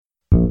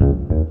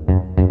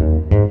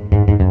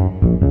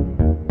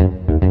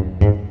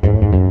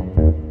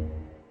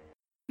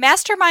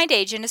Mastermind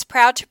Agent is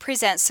proud to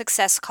present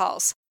Success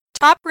Calls.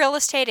 Top real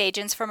estate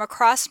agents from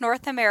across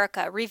North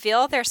America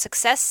reveal their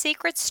success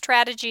secrets,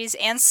 strategies,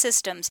 and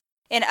systems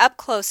in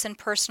up-close and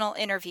personal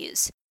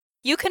interviews.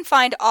 You can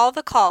find all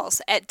the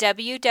calls at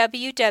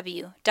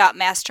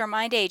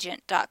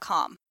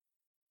www.mastermindagent.com.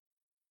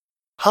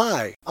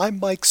 Hi, I'm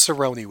Mike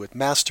Cerrone with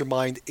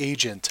Mastermind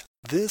Agent.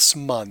 This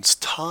month's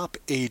top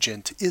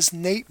agent is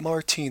Nate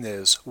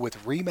Martinez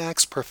with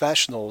RE/MAX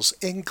Professionals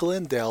in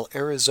Glendale,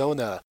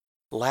 Arizona.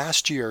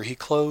 Last year, he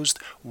closed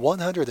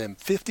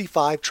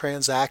 155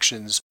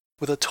 transactions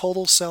with a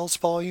total sales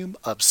volume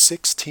of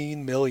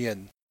 $16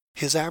 million.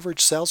 His average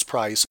sales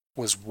price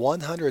was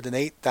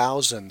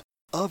 $108,000,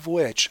 of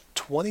which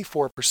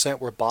 24%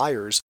 were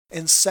buyers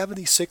and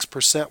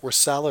 76% were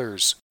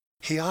sellers.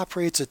 He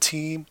operates a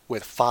team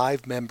with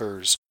 5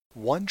 members,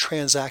 1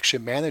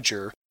 transaction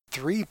manager,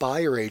 3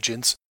 buyer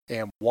agents,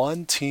 and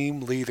 1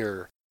 team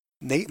leader.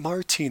 Nate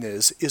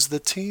Martinez is the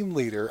team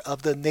leader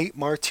of the Nate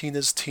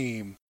Martinez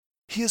team.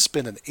 He has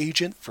been an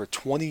agent for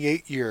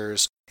 28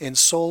 years and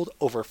sold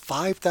over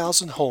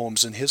 5,000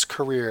 homes in his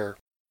career.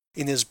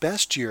 In his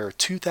best year,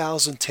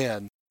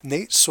 2010,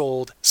 Nate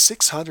sold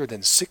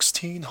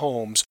 616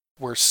 homes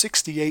worth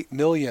 $68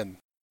 million.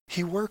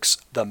 He works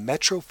the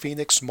Metro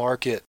Phoenix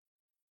market.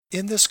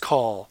 In this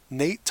call,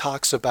 Nate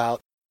talks about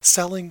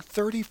selling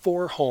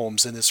 34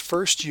 homes in his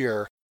first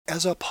year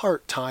as a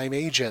part-time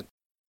agent,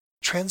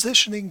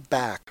 transitioning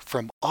back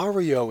from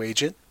REO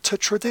agent to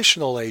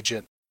traditional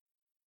agent,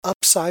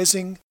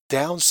 upsizing,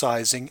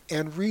 downsizing,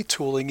 and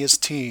retooling his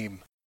team,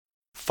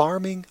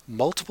 farming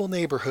multiple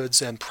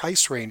neighborhoods and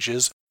price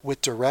ranges with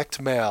direct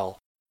mail,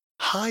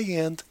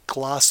 high-end,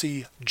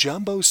 glossy,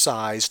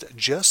 jumbo-sized,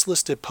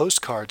 just-listed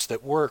postcards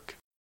that work,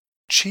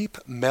 cheap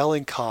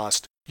mailing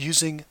cost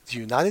using the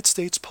United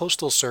States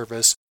Postal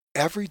Service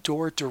Every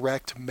Door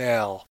Direct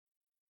Mail,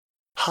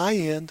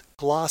 high-end,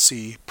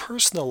 glossy,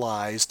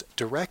 personalized,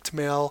 direct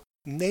mail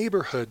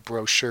neighborhood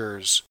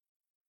brochures,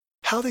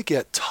 how to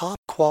get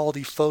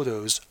top-quality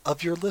photos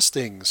of your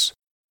listings,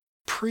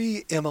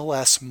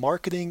 pre-MLS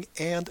marketing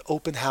and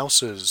open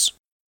houses,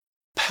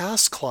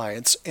 past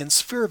clients and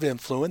Sphere of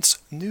Influence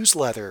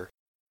newsletter,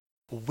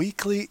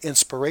 weekly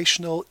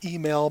inspirational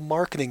email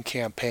marketing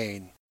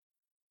campaign,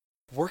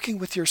 working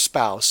with your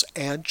spouse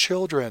and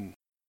children,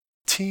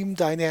 team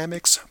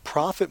dynamics,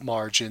 profit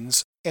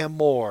margins, and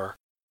more.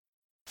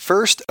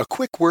 First, a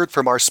quick word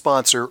from our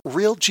sponsor,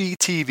 RealG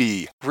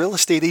TV, Real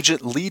Estate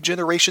Agent Lead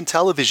Generation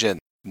Television.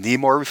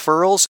 Need more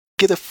referrals?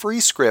 Get a free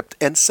script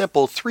and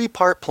simple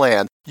 3-part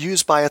plan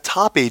used by a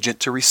top agent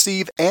to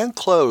receive and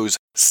close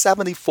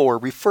 74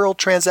 referral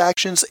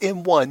transactions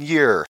in 1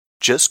 year.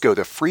 Just go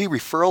to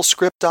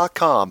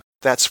freereferralscript.com.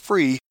 That's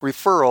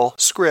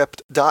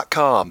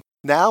freereferralscript.com.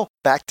 Now,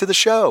 back to the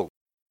show.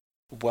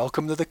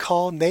 Welcome to the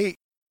call, Nate.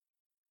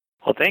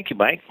 Well, thank you,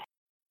 Mike.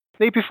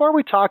 Nate, before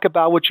we talk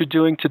about what you're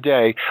doing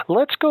today,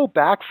 let's go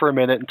back for a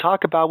minute and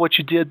talk about what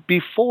you did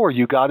before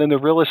you got into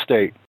real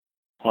estate.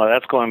 Well,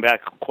 that's going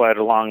back quite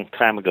a long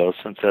time ago,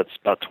 since that's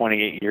about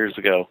 28 years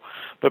ago.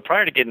 But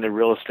prior to getting into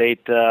real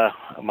estate,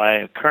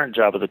 my current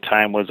job at the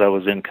time was I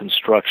was in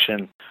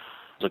construction.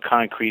 I was a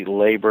concrete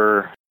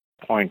laborer,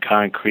 pouring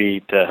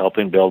concrete,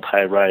 helping build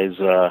high-rise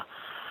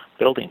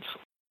buildings.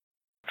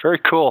 Very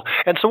cool.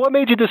 And so what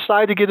made you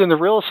decide to get into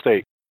real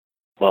estate?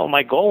 Well,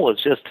 my goal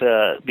was just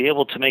to be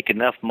able to make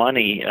enough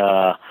money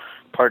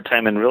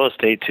part-time in real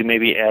estate to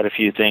maybe add a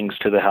few things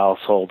to the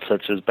household,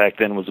 such as back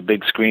then was a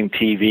big screen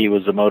TV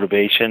was the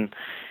motivation.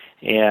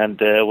 And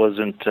it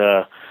wasn't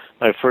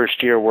my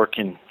first year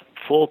working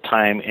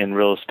full-time in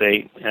real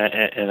estate,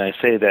 and I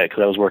say that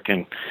because I was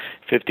working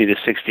 50 to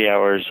 60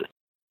 hours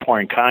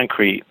pouring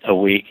concrete a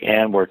week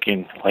and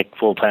working like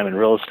full-time in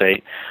real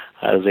estate.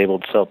 I was able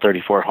to sell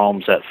 34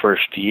 homes that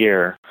first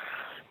year,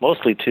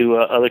 mostly to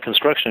other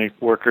construction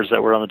workers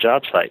that were on the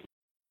job site.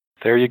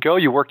 There you go.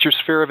 You worked your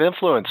sphere of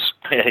influence.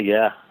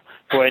 Yeah.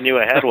 Boy, I knew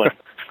I had one.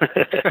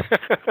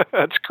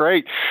 That's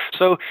great.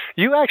 So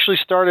you actually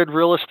started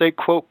real estate,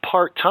 quote,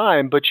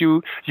 part-time, but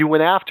you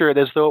went after it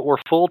as though it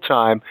were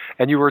full-time,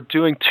 and you were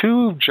doing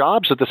 2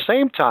 jobs at the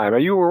same time.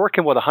 You were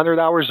working, 100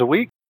 hours a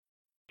week?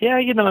 Yeah,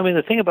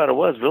 the thing about it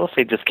was real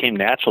estate just came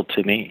natural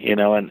to me, and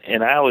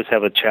I always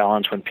have a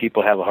challenge when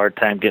people have a hard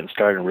time getting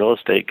started in real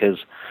estate because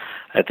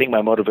I think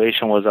my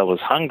motivation was I was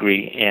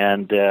hungry,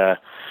 and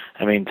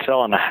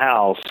selling a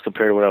house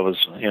compared to what I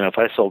was, if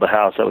I sold a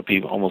house, that would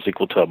be almost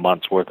equal to a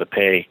month's worth of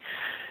pay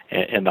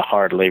in the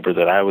hard labor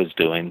that I was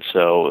doing.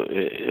 So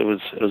it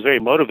was very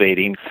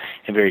motivating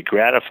and very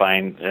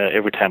gratifying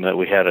every time that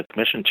we had a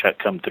commission check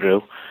come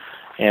through.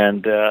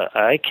 And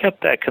I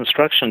kept that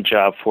construction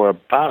job for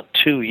about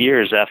 2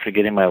 years after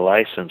getting my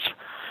license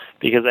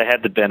because I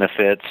had the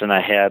benefits and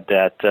I had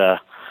that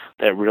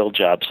real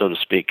job, so to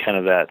speak, kind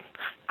of that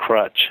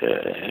crutch.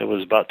 It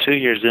was about 2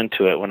 years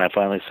into it when I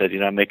finally said,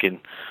 I'm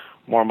making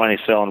more money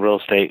selling real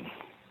estate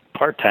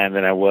part-time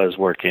than I was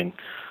working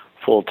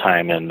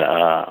full-time in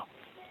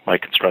my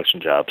construction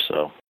job.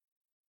 So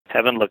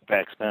haven't looked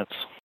back since.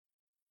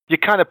 You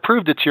kind of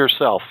proved it to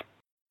yourself.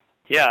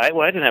 Yeah, I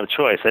didn't have a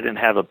choice. I didn't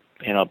have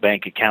a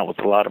bank account with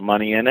a lot of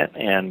money in it,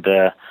 and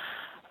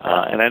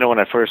I know when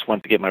I first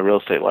went to get my real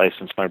estate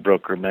license, my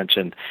broker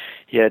mentioned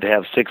you had to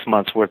have 6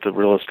 months worth of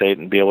real estate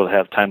and be able to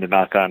have time to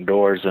knock on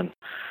doors, and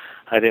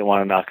I didn't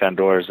want to knock on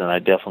doors, and I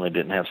definitely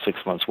didn't have 6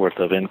 months worth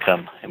of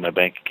income in my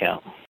bank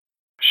account.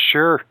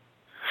 Sure.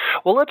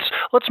 Well,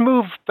 let's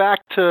move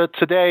back to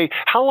today.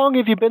 How long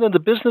have you been in the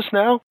business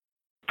now?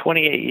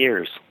 28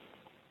 years.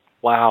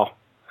 Wow,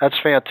 that's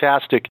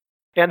fantastic.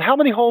 And how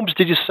many homes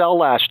did you sell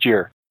last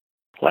year?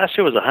 Last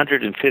year was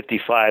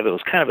 155. It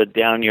was kind of a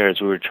down year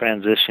as we were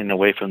transitioning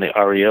away from the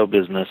REO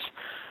business,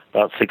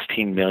 about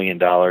 $16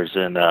 million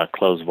in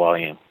closed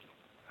volume.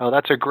 Oh,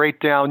 that's a great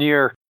down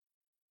year.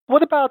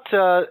 What about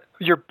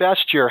your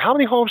best year? How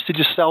many homes did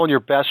you sell in your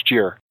best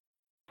year?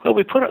 Well,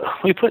 we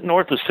put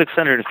north of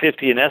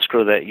 650 in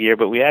escrow that year,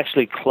 but we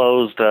actually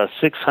closed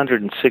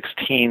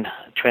 616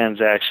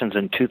 transactions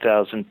in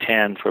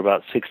 2010 for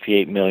about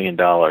 $68 million.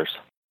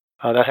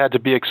 That had to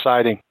be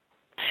exciting.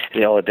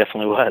 Yeah, it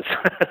definitely was.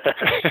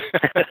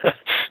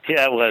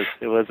 Yeah, it was.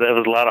 It was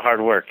a lot of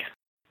hard work.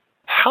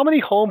 How many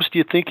homes do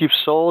you think you've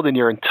sold in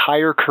your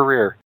entire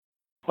career?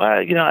 Well,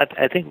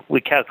 I think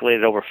we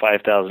calculated over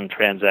 5,000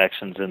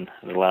 transactions in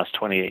the last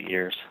 28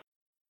 years.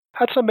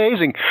 That's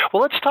amazing.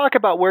 Well, let's talk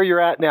about where you're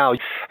at now.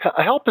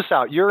 Help us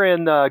out. You're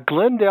in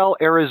Glendale,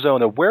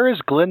 Arizona. Where is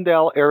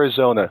Glendale,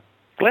 Arizona?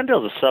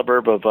 Glendale is a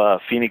suburb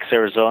of Phoenix,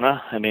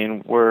 Arizona. I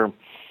mean, we're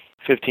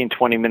 15,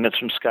 20 minutes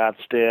from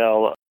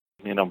Scottsdale.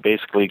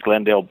 Basically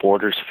Glendale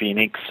borders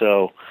Phoenix.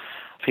 So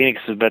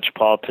Phoenix is a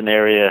metropolitan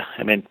area.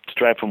 I mean, to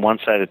drive from one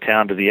side of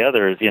town to the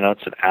other, it's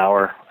an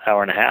hour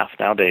and a half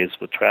nowadays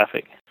with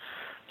traffic.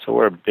 So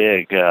we're a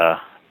big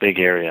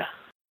area.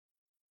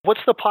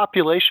 What's the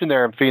population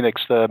there in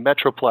Phoenix, the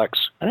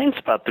Metroplex? I think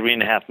it's about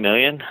 3.5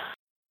 million.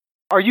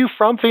 Are you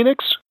from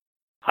Phoenix?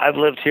 I've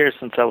lived here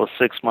since I was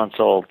 6 months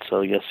old,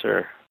 so yes,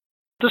 sir.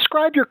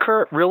 Describe your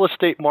current real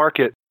estate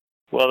market.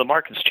 Well, the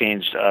market's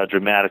changed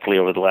dramatically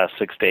over the last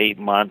 6 to 8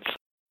 months.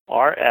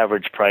 Our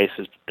average price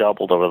has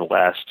doubled over the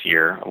last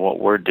year of what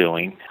we're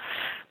doing.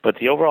 But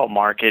the overall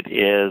market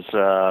is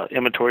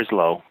inventory is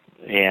low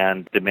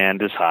and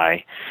demand is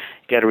high.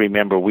 You got to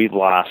remember we've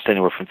lost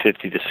anywhere from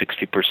 50 to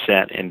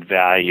 60% in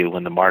value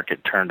when the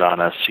market turned on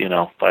us,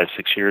 5-6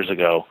 years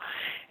ago,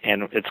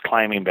 and it's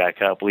climbing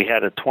back up. We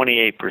had a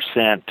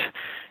 28%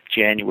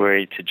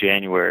 January to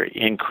January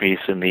increase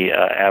in the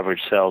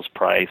average sales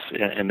price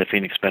in the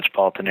Phoenix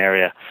metropolitan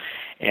area.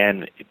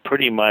 And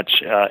pretty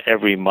much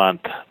every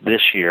month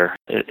this year,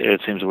 it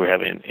seems we're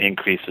having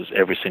increases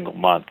every single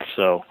month.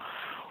 So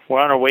we're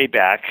on our way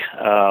back.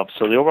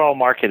 So the overall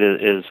market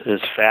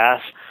is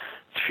fast,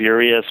 it's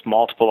furious.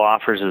 Multiple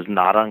offers is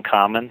not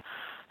uncommon.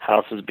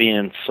 Houses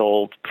being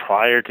sold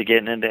prior to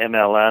getting into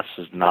MLS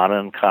is not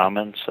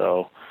uncommon.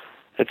 So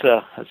it's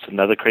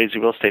another crazy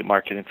real estate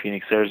market in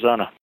Phoenix,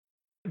 Arizona.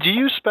 Do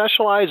you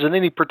specialize in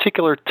any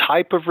particular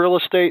type of real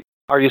estate?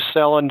 Are you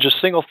selling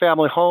just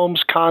single-family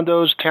homes,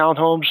 condos,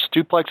 townhomes,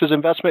 duplexes,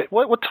 investment?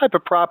 What type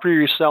of property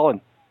are you selling?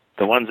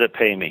 The ones that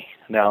pay me.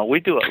 No, we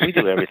do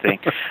everything.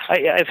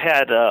 I've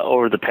had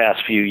over the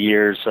past few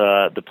years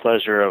the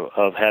pleasure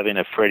of having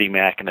a Freddie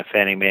Mac and a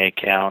Fannie Mae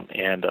account,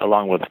 and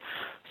along with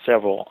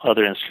several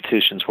other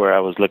institutions where I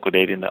was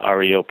liquidating the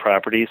REO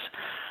properties.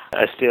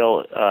 I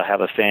still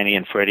have a Fannie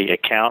and Freddie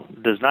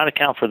account. Does not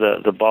account for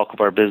the bulk of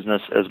our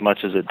business as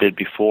much as it did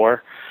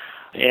before.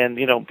 And,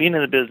 being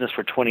in the business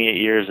for 28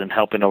 years and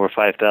helping over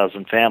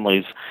 5,000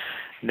 families,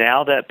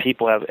 now that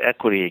people have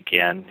equity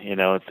again,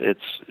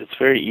 it's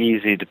very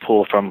easy to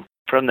pull from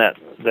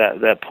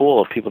that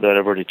pool of people that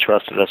have already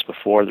trusted us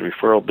before, the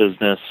referral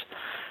business,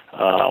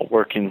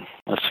 working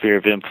a sphere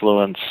of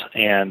influence,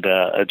 and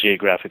a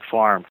geographic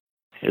farm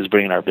is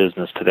bringing our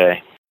business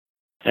today.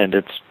 And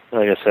it's,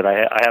 like I said,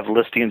 I have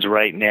listings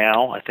right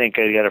now. I think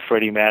I got a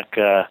Freddie Mac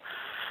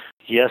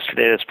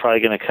yesterday that's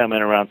probably going to come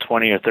in around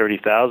 $20,000 or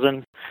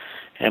 $30,000,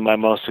 and my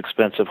most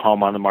expensive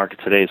home on the market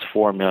today is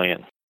 $4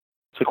 million.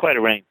 So quite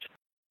a range.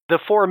 The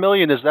 $4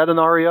 million, is that an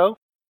REO?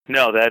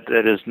 No, that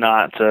is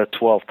not a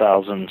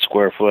 12,000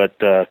 square foot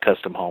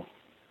custom home.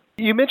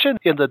 You mentioned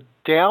in the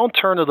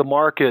downturn of the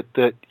market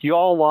that you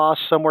all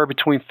lost somewhere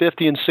between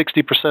 50 and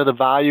 60% of the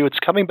value. It's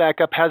coming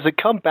back up. Has it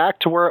come back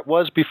to where it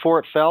was before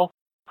it fell?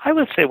 I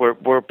would say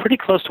we're pretty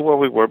close to where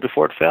we were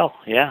before it fell.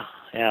 Yeah.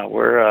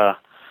 We're a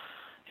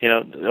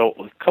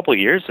couple of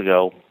years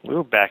ago we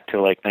were back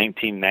to like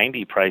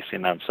 1990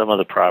 pricing on some of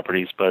the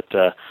properties, but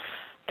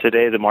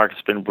today the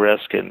market's been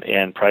brisk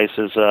and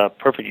prices.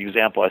 Perfect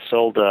example. I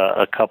sold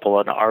a couple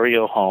an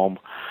REO home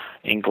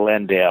in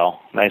Glendale,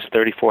 nice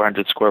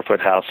 3,400 square foot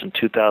house in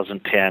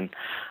 2010.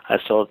 I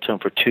sold it to them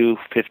for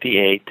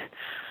 $258,000.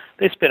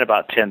 They spent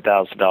about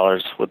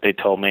 $10,000, what they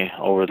told me,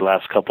 over the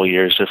last couple of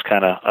years, just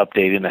kind of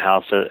updating the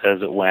house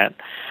as it went.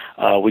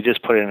 We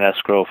just put in an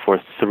escrow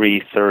for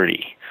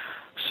 $330,000.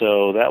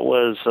 So that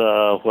was,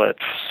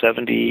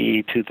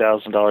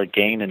 $72,000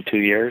 gain in 2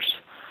 years.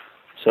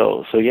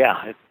 So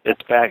yeah,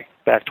 it's back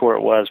to where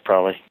it was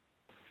probably.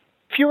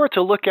 If you were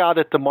to look out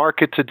at the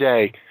market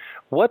today,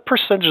 What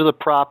percentage of the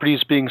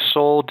properties being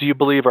sold do you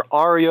believe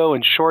are REO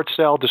and short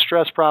sale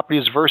distressed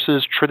properties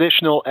versus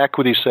traditional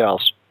equity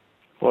sales?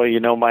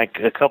 Well, Mike,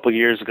 a couple of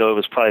years ago, it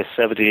was probably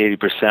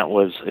 70-80%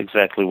 was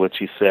exactly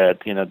what you said,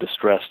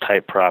 distressed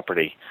type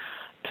property.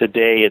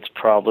 Today, it's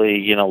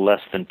probably,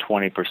 less than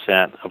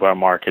 20% of our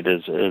market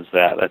is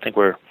that. I think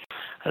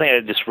I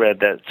just read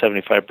that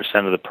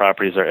 75% of the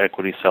properties are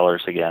equity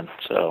sellers again.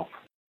 So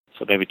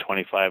maybe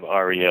 25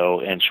 REO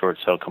and short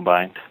sale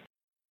combined.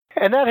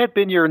 And that had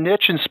been your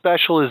niche and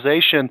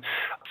specialization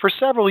for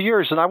several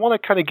years. And I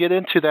want to kind of get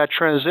into that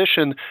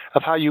transition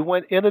of how you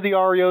went into the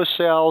REO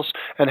sales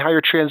and how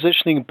you're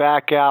transitioning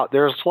back out.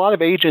 There's a lot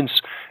of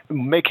agents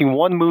making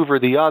one move or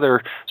the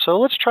other. So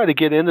let's try to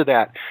get into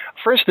that.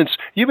 For instance,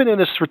 you've been in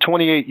this for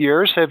 28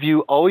 years. Have you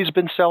always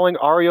been selling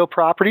REO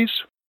properties?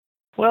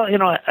 Well,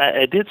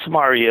 I did some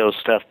REO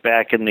stuff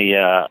back in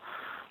the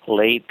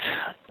late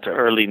to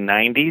early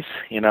 90s,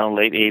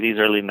 late 80s,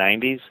 early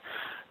 90s.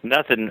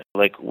 Nothing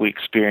like we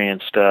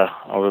experienced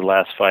over the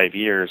last 5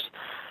 years.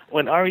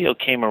 When REO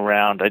came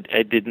around,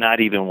 I did not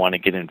even want to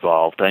get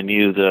involved. I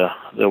knew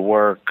the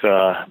work,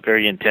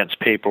 very intense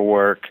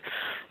paperwork,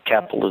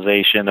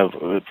 capitalization of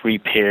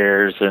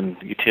repairs and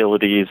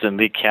utilities and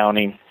the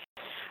accounting.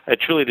 I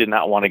truly did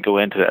not want to go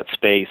into that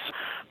space.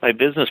 My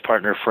business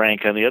partner,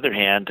 Frank, on the other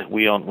hand,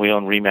 we own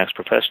RE/MAX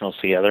Professionals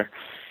together.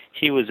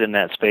 He was in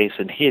that space,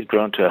 and he had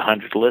grown to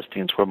 100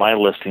 listings, where my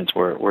listings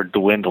were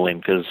dwindling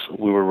because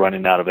we were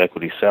running out of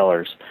equity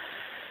sellers.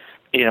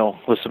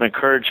 With some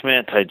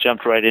encouragement, I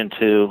jumped right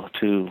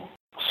into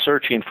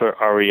searching for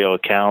REO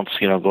accounts,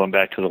 going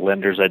back to the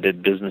lenders I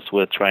did business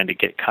with, trying to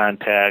get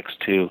contacts,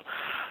 to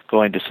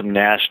going to some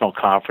national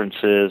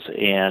conferences,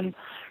 and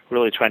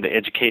really trying to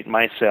educate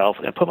myself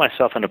and put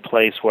myself in a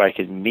place where I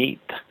could meet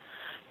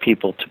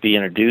people to be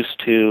introduced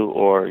to,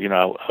 or,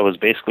 I was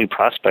basically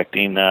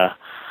prospecting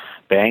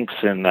banks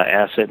and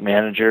asset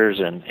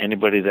managers and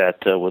anybody that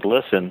would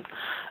listen.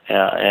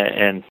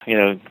 And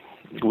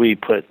we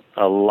put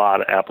a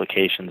lot of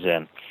applications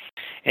in.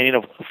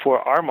 And,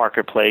 for our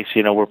marketplace,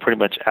 we're pretty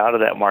much out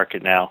of that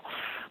market now.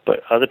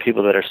 But other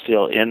people that are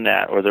still in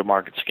that, or their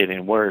market's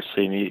getting worse,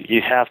 and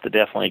you have to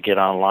definitely get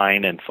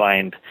online and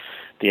find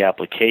the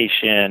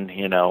application,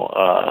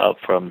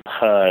 from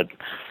HUD,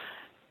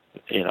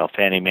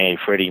 Fannie Mae,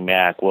 Freddie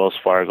Mac, Wells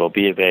Fargo,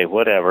 B of A,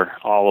 whatever,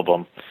 all of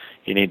them.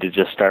 You need to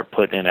just start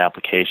putting in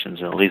applications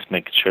and at least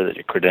making sure that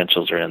your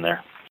credentials are in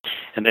there.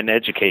 And then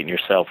educating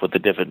yourself with the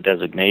different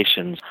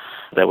designations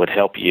that would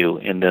help you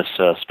in this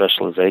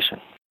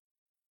specialization.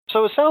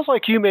 So it sounds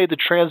like you made the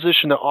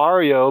transition to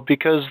REO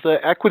because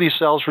the equity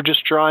sales were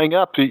just drying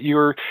up. It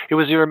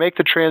was either make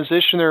the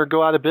transition or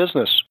go out of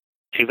business.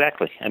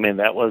 Exactly. I mean,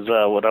 that was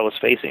what I was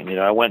facing.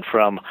 I went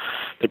from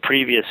the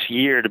previous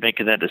year to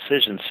making that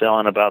decision,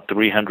 selling about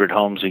 300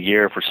 homes a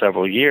year for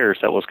several years.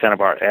 That was kind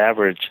of our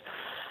average,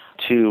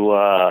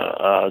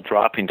 to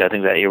dropping to, I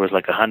think that year was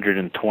like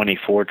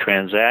 124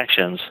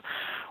 transactions,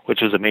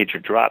 which was a major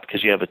drop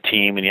because you have a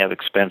team and you have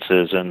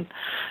expenses. And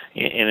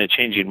in a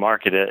changing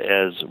market,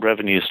 as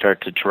revenues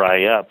start to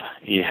dry up,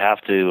 you have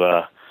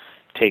to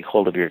take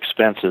hold of your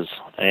expenses.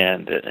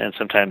 And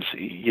sometimes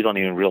you don't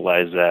even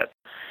realize that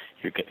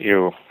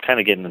you're kind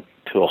of getting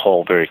into a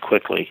hole very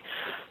quickly.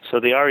 So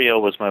the REO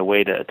was my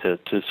way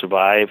to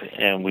survive,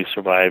 and we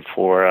survived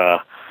for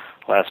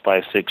last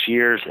 5-6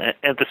 years.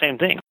 And the same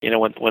thing,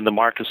 when the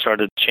market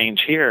started to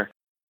change here,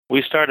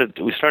 we started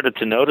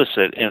to notice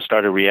it and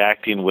started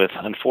reacting with,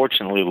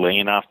 unfortunately,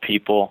 laying off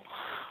people,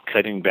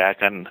 cutting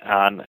back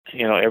on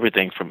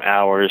everything from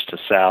hours to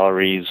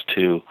salaries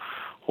to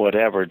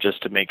whatever,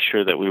 just to make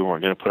sure that we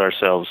weren't going to put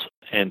ourselves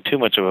in too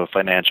much of a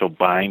financial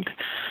bind.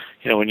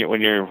 When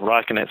you're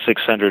rocking at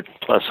 600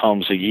 plus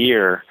homes a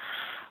year,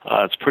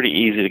 it's pretty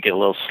easy to get a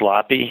little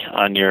sloppy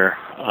on your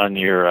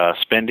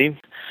spending.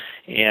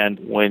 And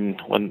when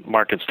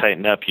markets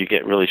tighten up, you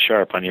get really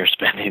sharp on your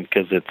spending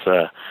because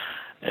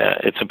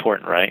it's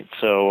important, right?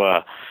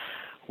 So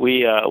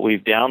we've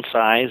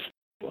downsized.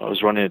 I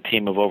was running a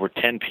team of over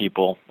 10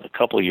 people a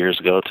couple of years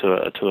ago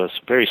to a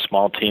very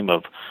small team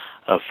of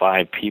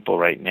 5 people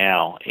right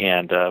now,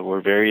 and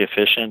we're very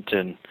efficient.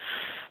 And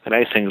the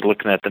nice thing is,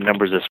 looking at the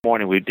numbers this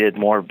morning, we did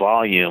more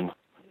volume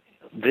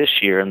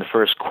this year in the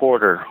first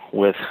quarter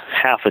with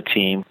half a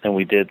team than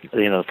we did,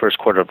 the first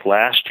quarter of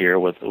last year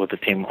with a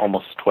team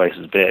almost twice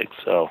as big.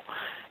 So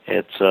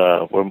it's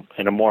we're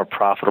in a more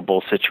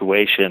profitable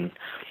situation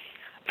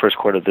first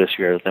quarter of this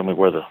year than we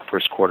were the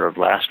first quarter of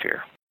last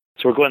year.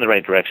 So we're going the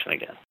right direction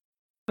again.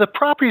 The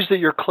properties that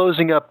you're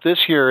closing up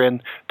this year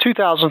in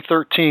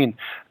 2013,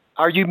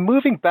 are you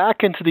moving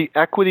back into the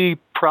equity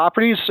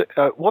properties?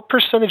 What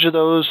percentage of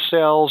those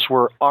sales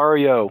were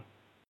REO?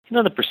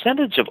 The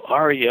percentage of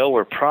REO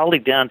were probably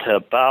down to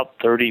about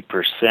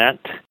 30%,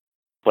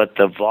 but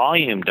the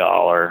volume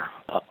dollar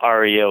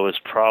REO is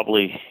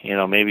probably,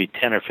 maybe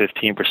 10 or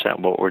 15%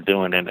 what we're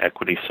doing in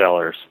equity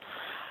sellers.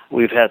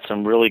 We've had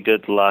some really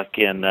good luck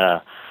in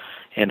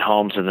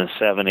homes in the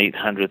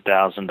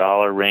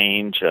 $700,000-$800,000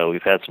 range.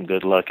 We've had some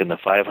good luck in the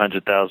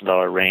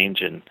 $500,000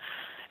 range, and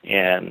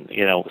And,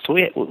 so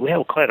we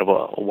have quite a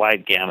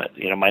wide gamut.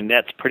 My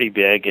net's pretty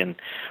big, and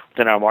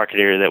within our market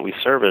area that we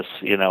service,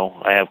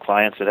 I have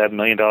clients that have $1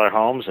 million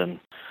homes, and,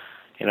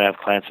 I have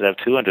clients that have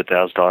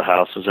 $200,000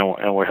 houses,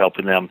 and we're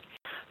helping them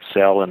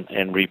sell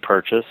and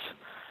repurchase.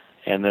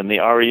 And then the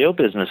REO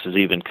business is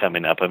even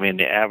coming up. I mean,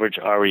 the average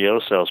REO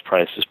sales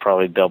price has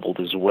probably doubled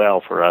as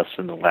well for us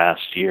in the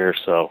last year.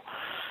 So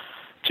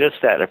just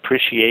that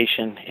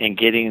appreciation and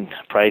getting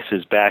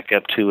prices back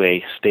up to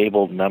a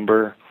stable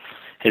number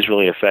has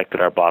really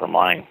affected our bottom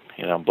line,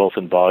 both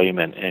in volume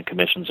and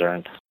commissions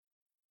earned.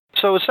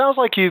 So it sounds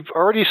like you've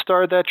already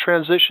started that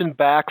transition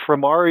back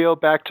from REO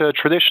back to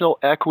traditional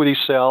equity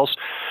sales.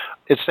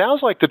 It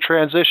sounds like the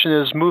transition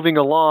is moving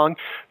along.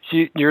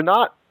 You're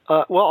not,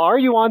 are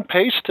you on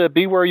pace to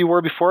be where you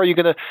were before? Are you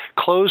going to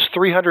close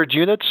 300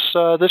 units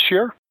this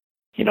year?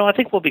 I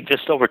think we'll be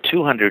just over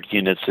 200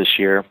 units this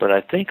year, but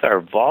I think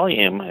our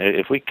volume,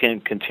 if we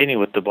can continue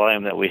with the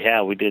volume that we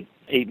have, we did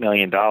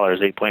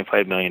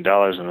 $8.5 million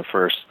in the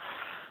first,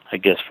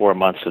 4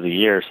 months of the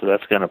year, so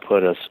that's going to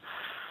put us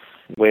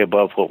way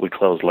above what we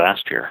closed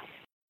last year.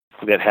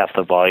 We got half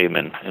the volume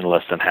in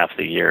less than half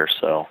the year,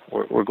 so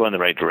we're going the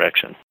right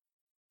direction.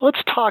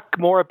 Let's talk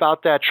more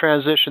about that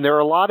transition. There are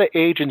a lot of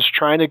agents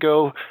trying to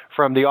go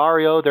from the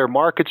REO. Their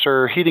markets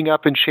are heating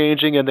up and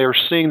changing, and they're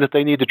seeing that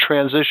they need to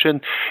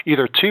transition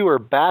either to or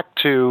back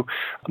to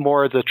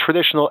more of the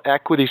traditional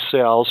equity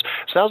sales.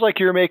 Sounds like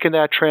you're making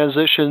that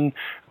transition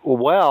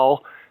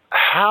well.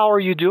 How are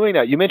you doing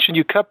that? You mentioned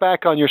you cut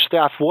back on your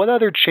staff. What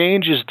other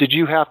changes did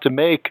you have to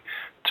make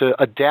to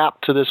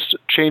adapt to this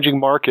changing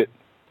market?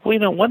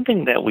 Well, one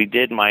thing that we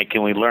did, Mike,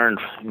 and we learned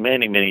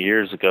many, many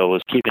years ago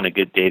was keeping a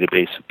good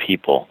database of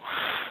people.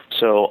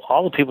 So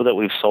all the people that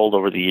we've sold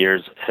over the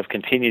years have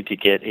continued to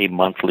get a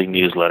monthly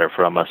newsletter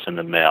from us in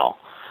the mail.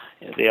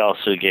 They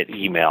also get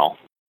email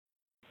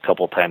a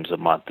couple times a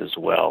month as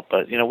well.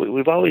 But,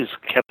 we've always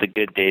kept a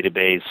good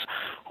database.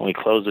 When we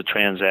close a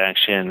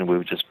transaction, we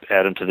would just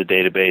add them to the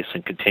database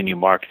and continue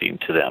marketing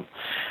to them.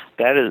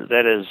 That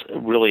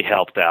has really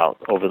helped out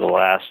over the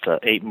last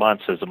 8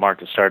 months as the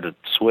market started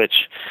to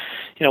switch.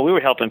 We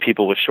were helping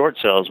people with short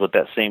sales with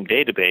that same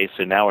database,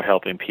 and now we're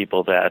helping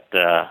people that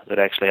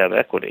actually have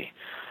equity.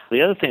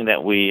 The other thing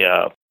that we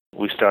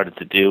started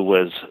to do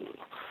was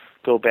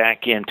go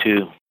back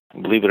into,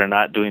 believe it or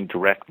not, doing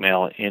direct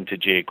mail into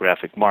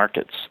geographic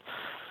markets.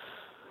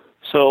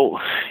 So,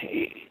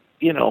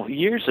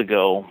 years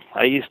ago,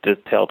 I used to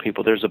tell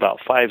people there's about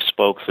 5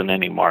 spokes in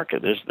any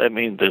market. There's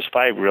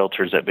 5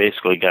 realtors that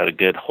basically got a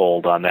good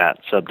hold on that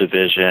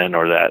subdivision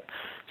or that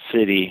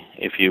city,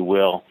 if you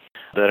will,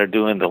 that are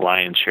doing the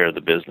lion's share of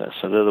the business.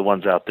 So they're the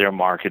ones out there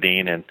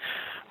marketing and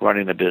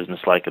running the business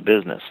like a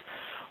business.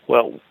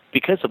 Well,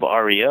 because of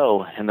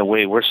REO and the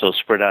way we're so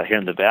spread out here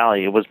in the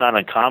Valley, it was not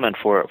uncommon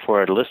for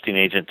a listing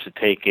agent to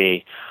take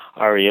a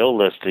REO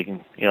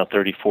listing,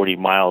 30, 40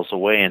 miles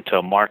away into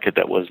a market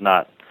that was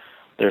not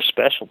their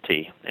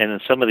specialty. And in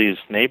some of these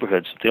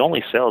neighborhoods, the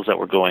only sales that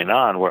were going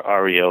on were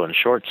REO and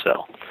short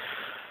sale.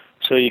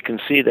 So you can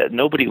see that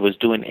nobody was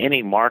doing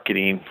any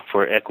marketing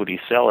for equity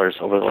sellers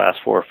over the last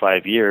 4 or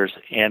 5 years,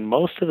 and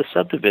most of the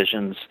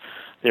subdivisions,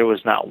 there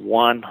was not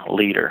one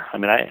leader. I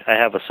mean, I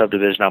have a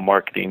subdivision I'm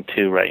marketing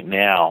to right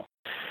now.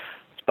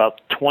 It's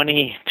about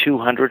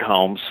 2,200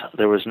 homes.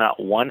 There was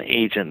not one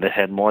agent that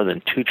had more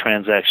than 2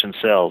 transaction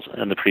sales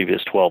in the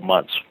previous 12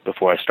 months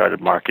before I started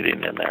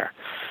marketing in there.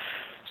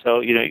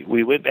 So,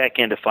 we went back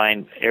in to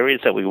find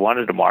areas that we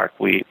wanted to mark.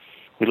 We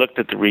looked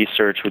at the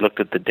research. We looked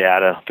at the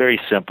data. Very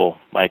simple,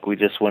 Mike. We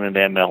just went into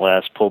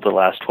MLS, pulled the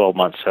last 12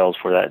 months sales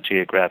for that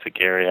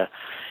geographic area,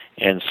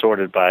 and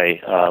sorted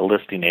by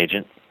listing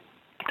agent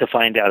to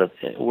find out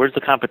where's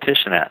the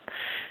competition at.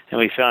 And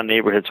we found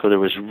neighborhoods where there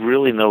was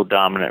really no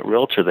dominant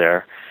realtor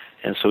there,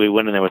 and so we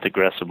went in there with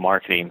aggressive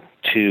marketing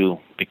to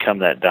become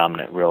that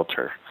dominant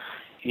realtor.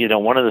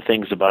 One of the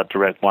things about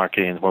direct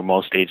marketing where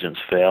most agents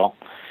fail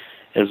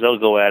is they'll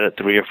go at it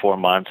 3 or 4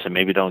 months and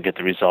maybe don't get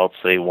the results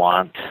they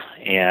want,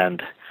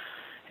 and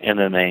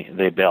then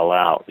they bail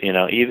out.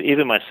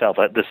 Even myself,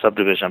 at the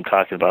subdivision I'm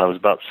talking about, I was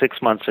about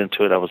 6 months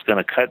into it. I was going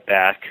to cut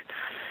back.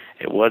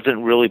 It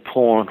wasn't really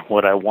pulling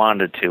what I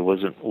wanted to.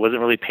 wasn't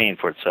really paying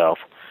for itself.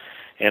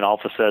 And all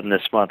of a sudden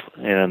this month,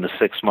 in the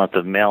 6th month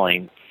of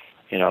mailing,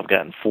 I've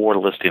gotten 4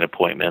 listing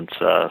appointments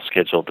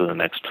scheduled to the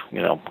next,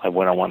 I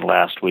went on one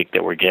last week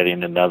that we're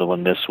getting, another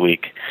one this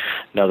week,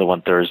 another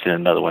one Thursday,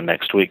 and another one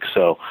next week.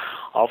 So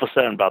all of a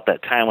sudden, about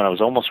that time when I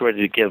was almost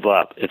ready to give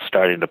up, it's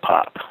starting to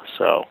pop.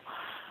 So,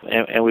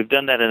 and we've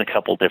done that in a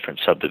couple different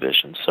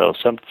subdivisions. So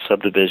some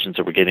subdivisions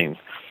that we're getting,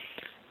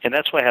 and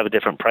that's why I have a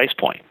different price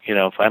point.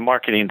 If I'm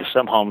marketing to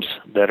some homes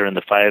that are in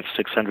the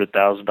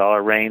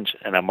 $500,000-$600,000 range,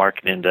 and I'm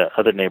marketing to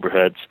other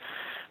neighborhoods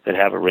that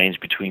have a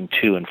range between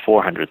 $200,000 and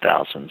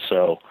 $400,000.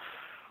 So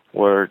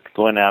we're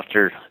going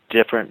after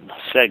different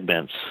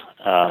segments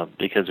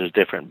because there's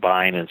different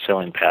buying and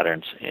selling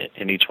patterns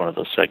in each one of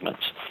those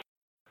segments.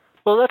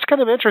 Well, that's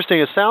kind of interesting.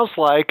 It sounds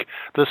like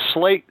the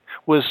slate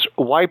was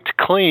wiped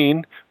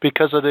clean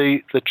because of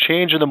the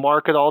change in the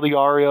market, all the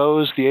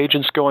REOs, the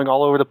agents going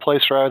all over the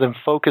place rather than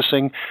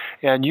focusing.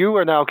 And you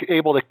are now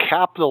able to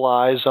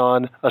capitalize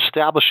on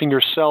establishing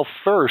yourself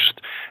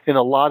first in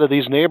a lot of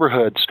these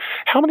neighborhoods.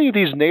 How many of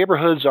these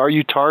neighborhoods are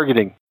you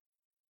targeting?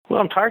 Well,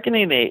 I'm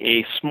targeting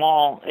a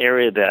small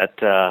area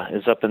that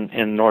is up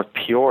in North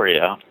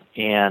Peoria,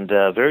 and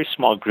a very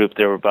small group.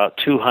 There were about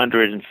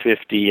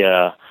 250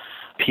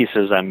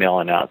 pieces I'm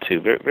mailing out to.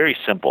 Very, very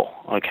simple,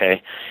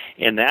 okay?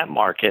 In that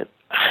market,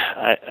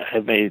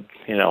 I've made,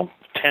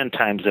 10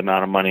 times the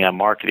amount of money on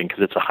marketing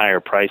because it's a higher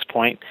price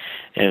point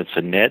and it's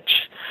a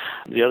niche.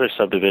 The other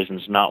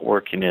subdivision's not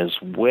working as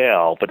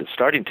well, but it's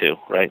starting to,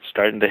 right? It's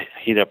starting to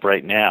heat up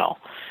right now.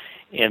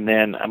 And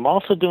then I'm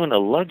also doing a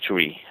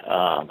luxury.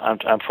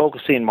 I'm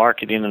focusing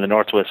marketing in the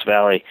Northwest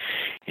Valley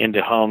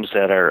into homes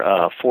that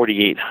are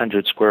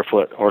 4,800 square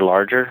foot or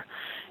larger.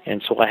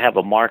 And so I have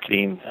a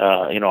marketing,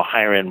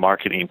 higher-end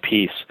marketing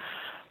piece.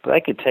 But I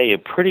could tell you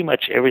pretty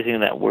much everything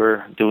that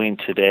we're doing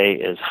today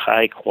is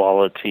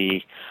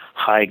high-quality,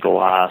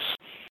 high-gloss,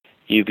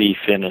 UV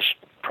finished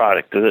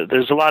product.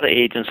 There's a lot of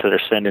agents that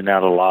are sending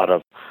out a lot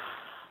of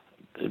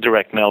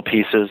direct mail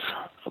pieces,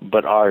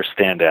 but ours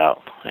stand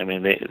out. I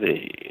mean,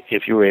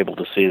 if you were able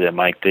to see them,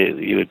 Mike,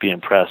 you would be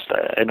impressed.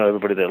 I know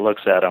everybody that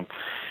looks at them.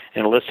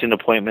 In listing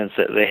appointments,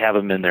 they have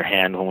them in their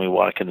hand when we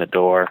walk in the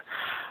door.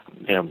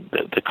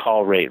 The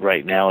call rate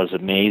right now is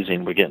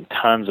amazing. We're getting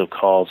tons of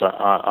calls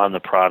on the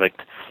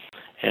product.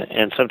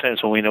 And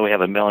sometimes when we know we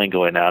have a mailing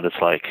going out,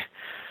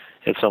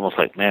 it's almost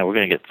like, man, we're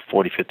going to get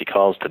 40, 50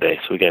 calls today,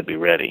 so we got to be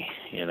ready,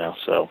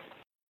 So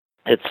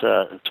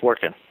it's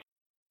working.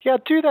 Yeah,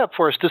 do that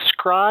for us.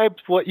 Describe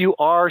what you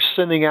are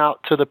sending out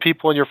to the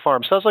people on your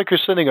farm. Sounds like you're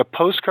sending a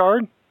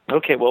postcard.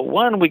 Okay, well,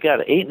 one, we got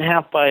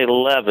 8.5 by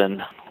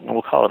 11.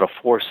 We'll call it a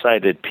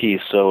 4-sided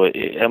piece. So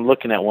I'm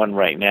looking at one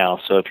right now.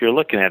 So if you're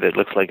looking at it, it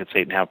looks like it's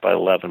 8.5 by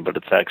 11, but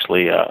it's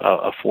actually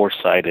a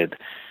 4-sided,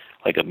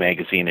 like a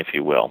magazine, if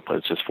you will. But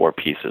it's just 4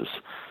 pieces.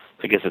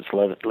 I guess it's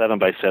 11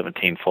 by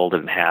 17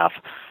 folded in half,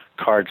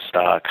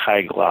 cardstock,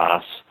 high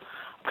gloss.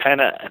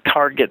 Kind of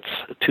targets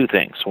 2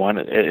 things. One,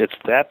 it's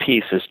that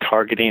piece is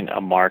targeting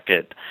a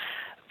market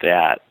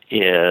that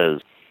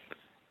is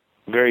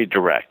very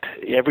direct.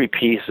 Every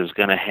piece is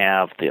going to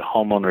have the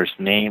homeowner's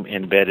name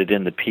embedded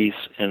in the piece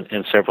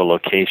in several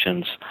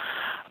locations.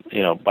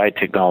 By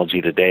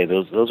technology today,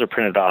 those are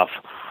printed off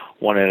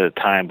one at a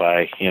time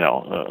by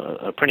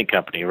a printing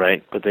company,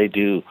 right? But they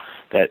do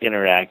that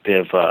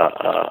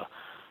interactive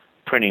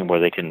printing where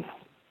they can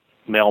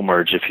mail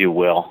merge, if you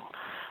will,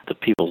 the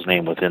people's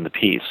name within the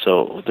piece.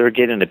 So they're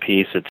getting the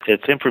piece.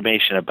 It's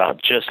information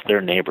about just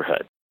their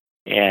neighborhood.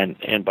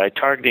 And by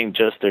targeting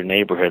just their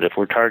neighborhood, if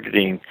we're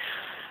targeting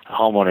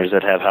homeowners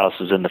that have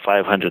houses in the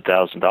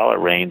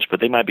 $500,000 range,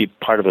 but they might be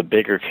part of a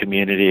bigger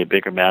community, a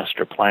bigger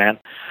master plan,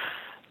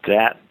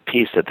 that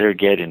piece that they're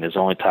getting is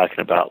only talking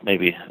about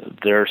maybe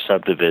their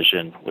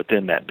subdivision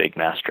within that big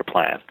master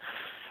plan.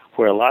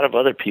 Where a lot of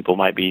other people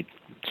might be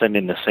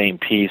sending the same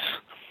piece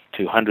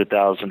to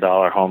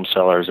 $100,000 home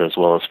sellers as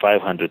well as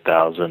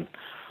 $500,000,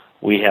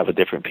 we have a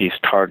different piece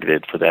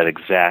targeted for that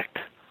exact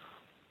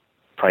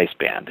price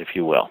band, if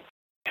you will.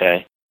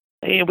 Okay,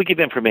 and we give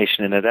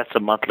information in there. That's a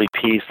monthly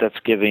piece. That's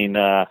giving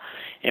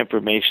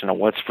information on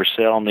what's for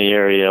sale in the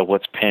area,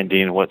 what's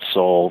pending, what's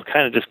sold.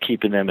 Kind of just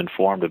keeping them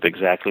informed of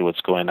exactly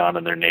what's going on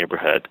in their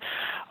neighborhood.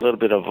 A little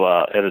bit of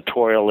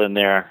editorial in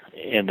there,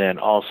 and then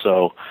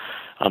also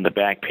on the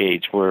back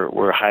page,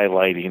 we're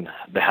highlighting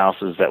the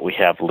houses that we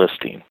have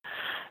listing.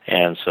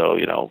 And so,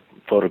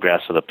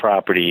 photographs of the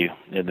property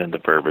and then the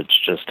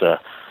verbiage just to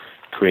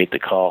create the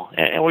call.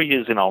 And we're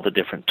using all the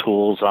different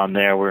tools on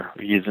there. We're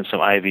using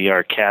some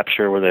IVR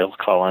capture where they'll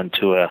call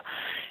into a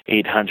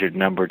 800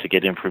 number to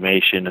get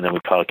information, and then we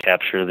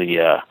capture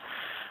the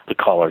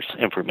caller's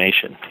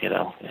information,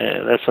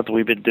 And that's something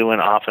we've been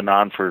doing off and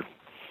on for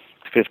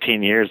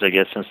 15 years, I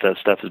guess, since that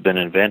stuff has been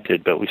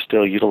invented, but we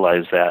still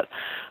utilize that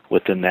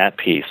within that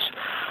piece.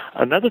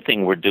 Another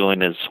thing we're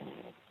doing is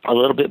a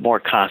little bit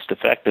more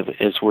cost-effective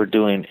is we're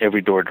doing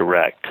Every Door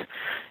Direct,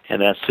 and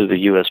that's through the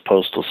U.S.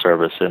 Postal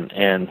Service,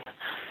 and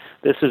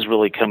this is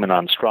really coming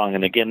on strong.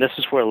 And again, this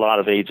is where a lot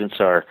of agents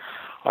are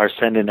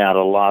sending out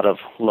a lot of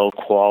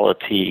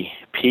low-quality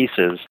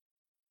pieces.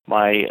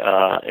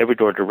 My Every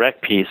Door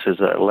Direct piece is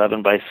an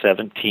 11 by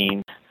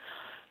 17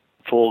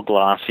 full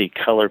glossy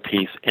color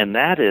piece, and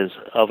that is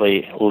of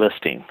a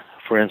listing.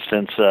 For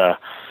instance,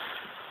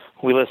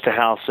 we list a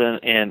house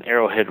in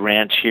Arrowhead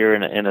Ranch here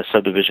in a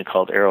subdivision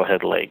called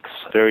Arrowhead Lakes.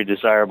 Very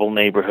desirable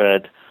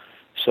neighborhood.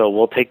 So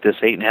we'll take this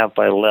 8.5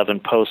 by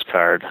 11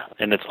 postcard,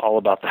 and it's all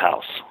about the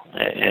house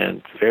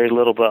and very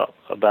little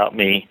about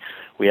me.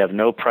 We have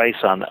no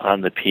price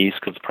on the piece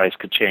because the price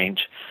could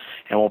change.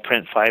 And we'll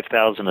print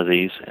 5,000 of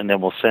these, and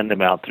then we'll send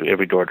them out through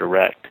Every Door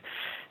Direct.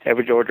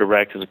 Every Door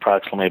Direct is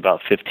approximately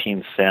about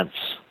 15 cents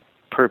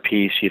per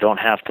piece. You don't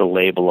have to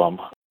label them.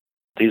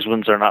 These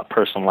ones are not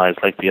personalized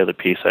like the other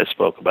piece I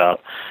spoke about,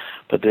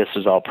 but this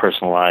is all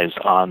personalized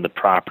on the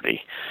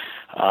property.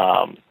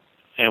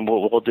 And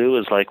what we'll do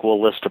is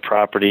we'll list a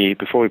property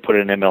before we put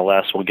it in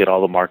MLS. We'll get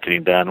all the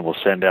marketing done. We'll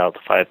send out the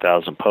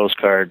 5,000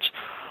 postcards.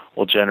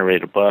 We'll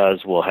generate a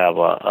buzz. We'll have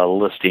a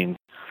listing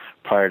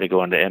prior to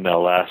going to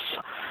MLS.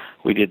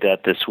 We did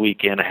that this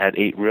weekend. I had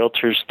 8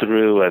 realtors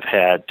through. I've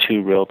had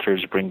 2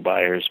 realtors bring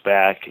buyers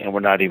back, and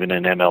we're not even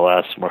in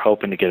MLS. We're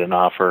hoping to get an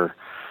offer,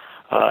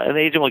 and the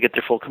agent will get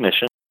their full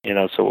commission.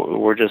 So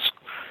we're just,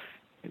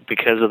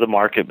 because of the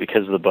market,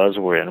 because of the buzz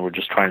we're in, we're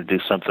just trying to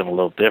do something a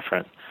little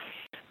different.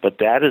 But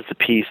that is the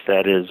piece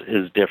that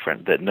is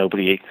different, that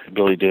nobody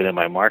really did in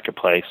my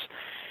marketplace.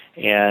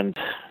 And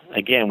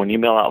again, when you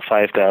mail out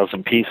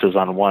 5,000 pieces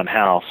on one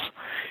house,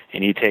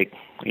 and you take,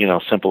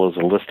 simple as a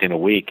listing a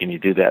week, and you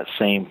do that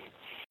same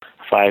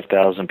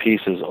 5,000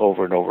 pieces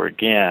over and over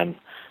again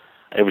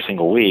every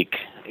single week,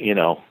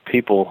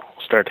 people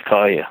start to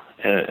call you,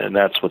 and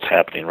that's what's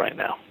happening right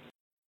now.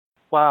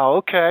 Wow,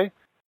 okay.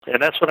 And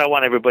that's what I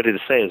want everybody to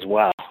say is,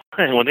 wow,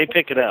 when they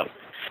pick it up.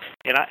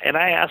 And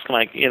I ask them,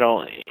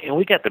 and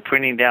we got the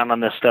printing down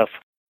on this stuff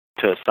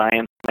to a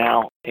science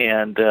now,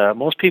 and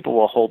most people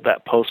will hold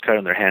that postcard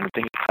in their hand. I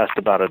think it costs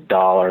about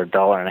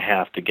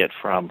 $1.50 to get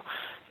from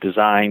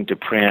design to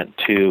print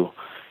to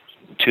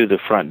the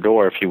front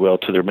door, if you will,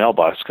 to their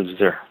mailbox, because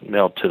they're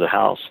mailed to the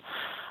house.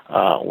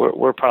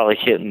 We're probably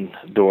hitting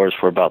doors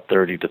for about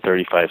 30 to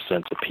 35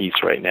 cents a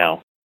piece right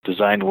now,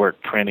 design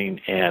work,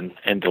 printing, and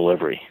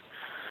delivery.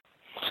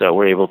 So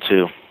we're able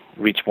to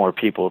reach more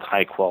people with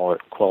high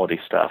quality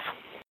stuff.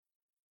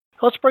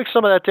 Let's break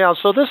some of that down.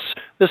 So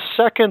this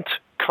second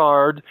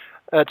card,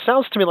 it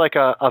sounds to me like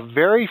a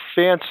very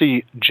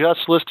fancy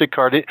just listed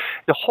card.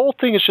 The whole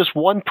thing is just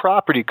one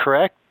property,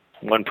 correct?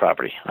 One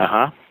property.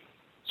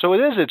 So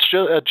it's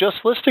just a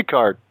just listed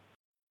card.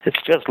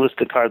 It's just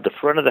listed card, the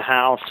front of the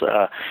house.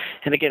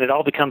 And again, it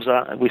all becomes,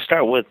 we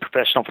start with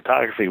professional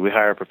photography. We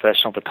hire a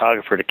professional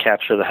photographer to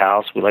capture the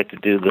house. We like to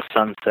do the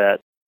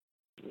sunset.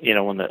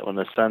 When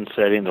the sun's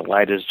setting, the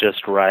light is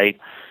just right.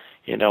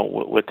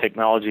 With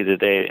technology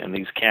today and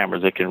these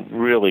cameras, it can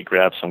really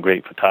grab some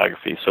great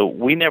photography. So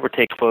we never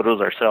take photos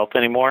ourselves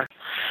anymore.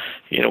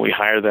 We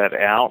hire that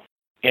out.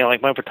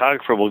 My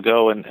photographer will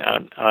go on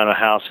a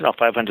house,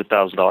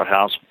 $500,000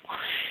 house.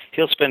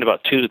 He'll spend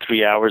about 2 to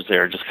 3 hours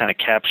there just kind of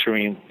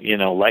capturing,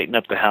 lighting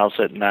up the house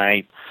at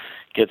night,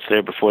 gets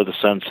there before the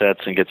sun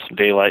sets and gets some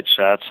daylight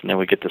shots, and then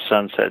we get the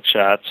sunset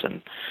shots.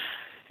 And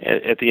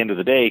at the end of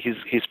the day,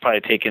 he's probably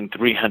taken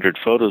 300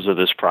 photos of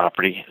this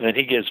property, and then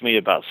he gives me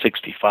about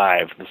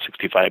 65, the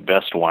 65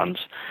 best ones.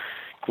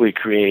 We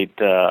create,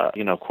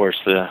 of course,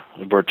 the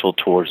virtual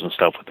tours and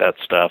stuff with that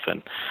stuff,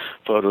 and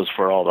photos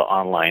for all the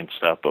online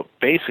stuff. But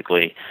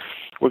basically,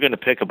 we're going to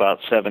pick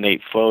about 7-8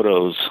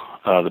 photos,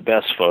 the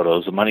best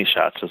photos, the money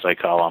shots, as I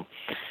call them.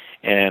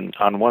 And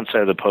on one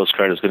side of the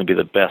postcard is going to be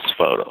the best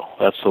photo.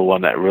 That's the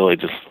one that really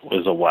just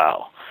was a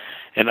wow.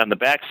 And on the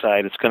back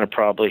side, it's going to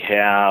probably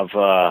have,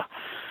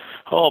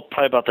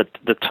 probably about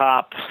the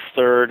top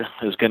third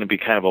is going to be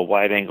kind of a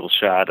wide-angle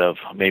shot of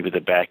maybe the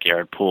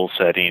backyard pool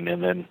setting,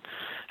 and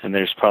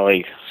there's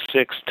probably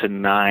 6 to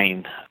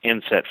 9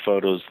 inset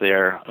photos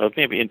there of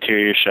maybe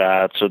interior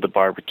shots or the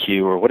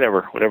barbecue or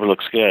whatever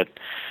looks good.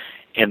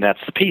 And that's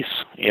the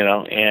piece,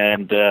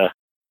 and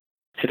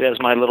it has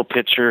my little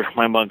picture,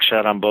 my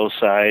mugshot on both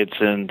sides,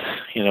 and,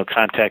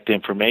 contact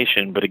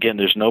information. But again,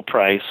 there's no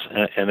price,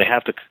 and they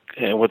have to,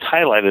 and what's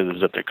highlighted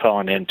is that they're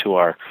calling into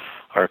our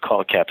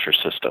call capture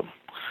system.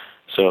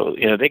 So,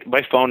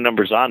 my phone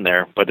number's on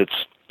there, but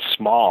it's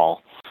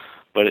small.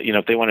 But,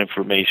 if they want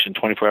information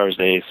 24 hours a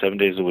day, 7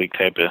 days a week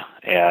type of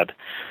ad,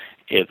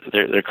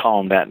 they're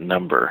calling that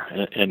number.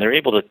 And they're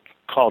able to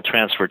call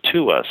transfer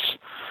to us.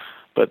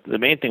 But the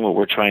main thing what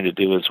we're trying to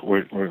do is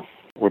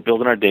we're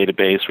building our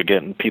database. We're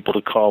getting people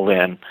to call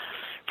in.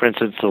 For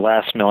instance, the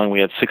last mailing, we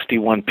had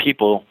 61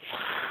 people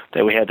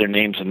that we had their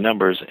names and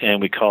numbers,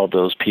 and we called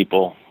those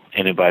people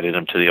and invited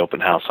them to the open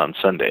house on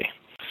Sunday.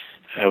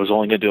 I was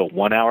only going to do a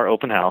 1-hour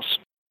open house.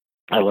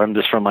 I learned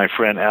this from my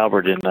friend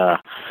Albert in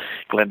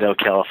Glendale,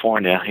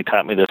 California. He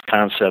taught me this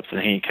concept,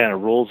 and he kind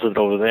of rules it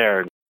over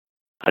there.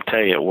 I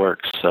tell you, it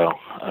works. So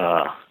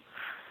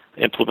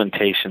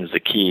implementation is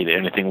the key to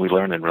anything we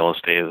learn in real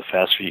estate. The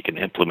faster you can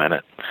implement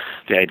it,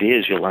 the idea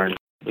is you'll learn,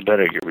 the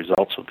better your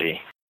results will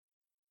be.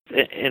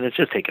 And it's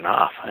just taken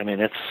off. I mean,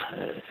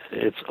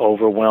 it's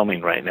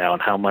overwhelming right now,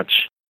 and how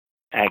much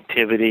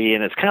activity.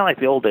 And it's kind of like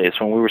the old days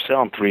when we were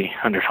selling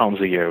 300 homes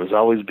a year. It was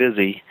always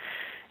busy.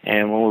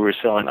 And when we were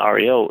selling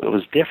REO, it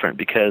was different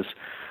because,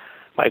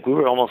 Mike, we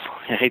were almost,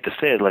 I hate to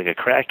say it, like a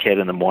crackhead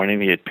in the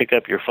morning. You'd pick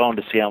up your phone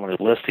to see how many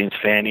listings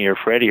Fannie or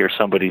Freddie or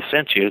somebody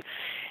sent you,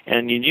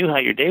 and you knew how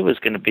your day was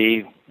going to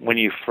be when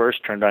you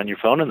first turned on your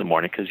phone in the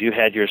morning because you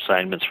had your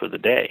assignments for the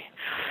day.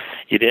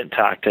 You didn't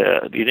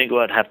go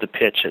out and have to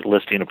pitch at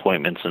listing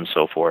appointments and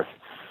so forth.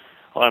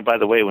 Oh, and by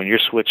the way, when you're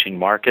switching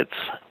markets,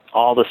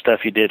 all the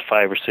stuff you did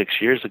 5 or 6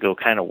 years ago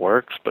kind of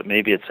works, but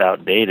maybe it's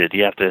outdated.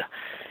 You have to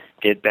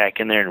get back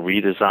in there and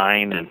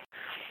redesign, and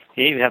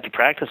you even have to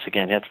practice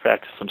again. You have to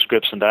practice some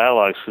scripts and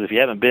dialogues, because if you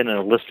haven't been in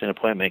a listing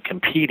appointment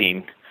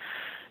competing,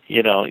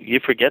 you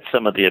forget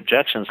some of the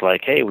objections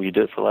like, hey, will you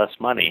do it for less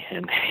money?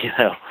 And,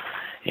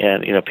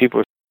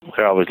 people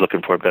are always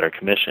looking for a better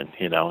commission,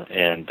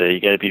 and you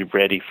got to be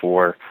ready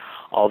for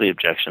all the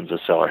objections a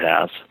seller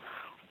has,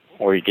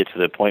 or you get to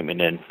the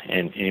appointment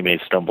and you may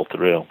stumble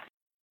through.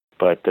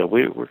 But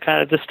we're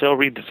kind of just still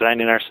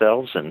redesigning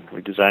ourselves and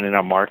redesigning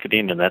our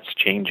marketing, and that's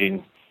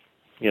changing.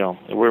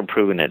 We're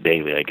improving it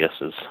daily, I guess,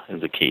 is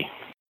the key.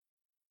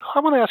 I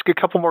want to ask a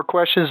couple more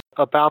questions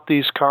about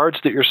these cards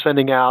that you're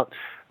sending out.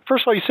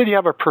 First of all, you said you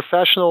have a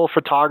professional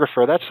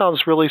photographer. That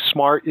sounds really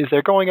smart. Is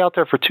they're going out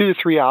there for 2 to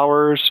 3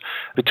 hours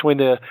between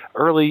the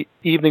early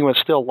evening when it's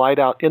still light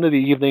out into the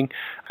evening.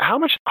 How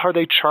much are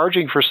they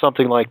charging for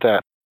something like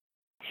that?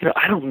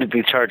 I don't think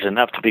they charge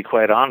enough, to be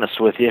quite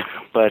honest with you.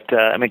 But,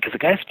 because the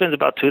guy spends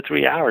about 2 or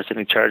 3 hours, and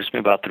he charges me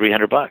about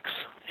 $300.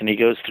 And he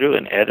goes through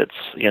and edits,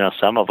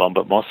 some of them,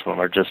 but most of them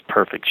are just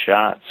perfect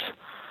shots.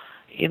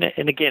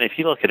 And again, if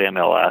you look at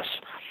MLS,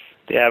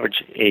 the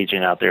average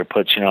agent out there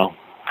puts,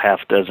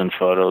 half dozen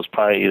photos,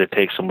 probably either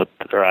takes them with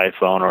their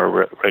iPhone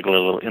or a regular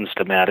little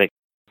Instamatic.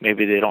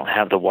 Maybe they don't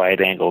have the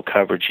wide-angle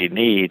coverage you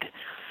need.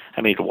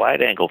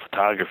 Wide-angle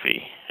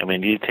photography,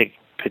 you take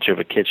a picture of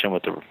a kitchen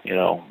with an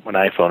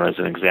iPhone as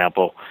an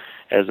example,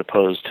 as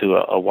opposed to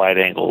a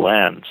wide-angle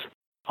lens.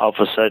 All of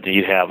a sudden,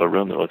 you have a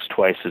room that looks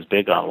twice as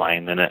big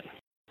online than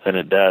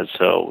it does.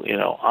 So,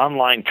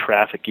 online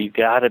traffic, you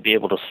got to be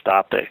able to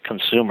stop the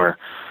consumer,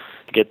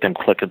 get them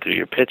clicking through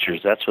your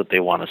pictures. That's what they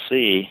want to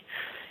see.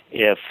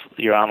 If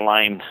your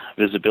online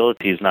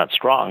visibility is not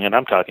strong, and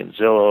I'm talking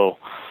Zillow,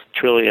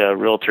 Trillia,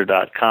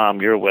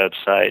 Realtor.com, your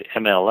website,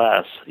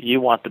 MLS, you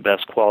want the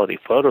best quality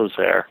photos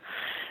there.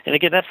 And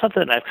again, that's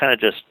something I've kind of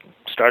just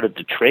started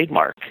to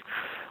trademark.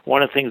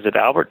 One of the things that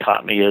Albert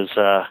taught me is,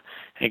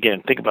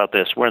 again, think about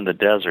this, we're in the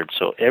desert,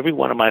 so every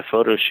one of my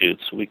photo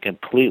shoots, we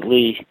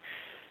completely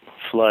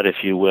flood,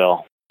 if you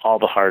will, all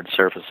the hard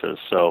surfaces.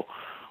 So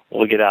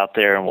we'll get out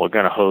there and we're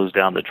going to hose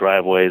down the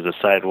driveways, the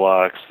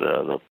sidewalks,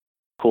 the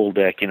pool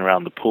decking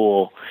around the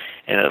pool,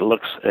 and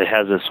it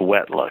has this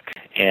wet look,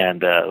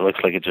 and it looks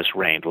like it just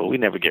rained. Well, we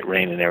never get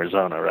rain in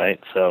Arizona, right?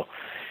 So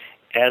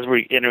as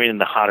we're entering in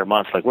the hotter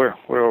months, like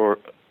we're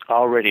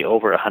already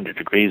over 100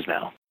 degrees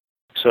now.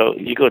 So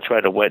you go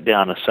try to wet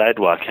down a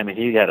sidewalk,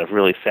 you got to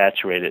really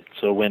saturate it.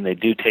 So when they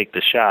do take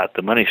the shot,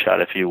 the money shot,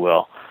 if you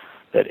will,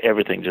 that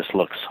everything just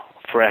looks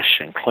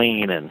fresh and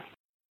clean and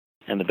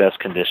in the best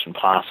condition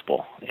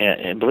possible.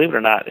 And believe it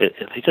or not, it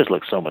just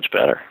looks so much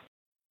better.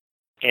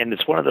 And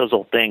it's one of those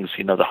old things,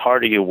 the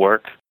harder you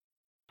work,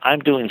 I'm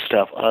doing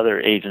stuff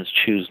other agents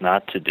choose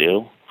not to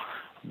do,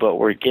 but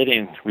we're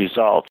getting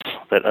results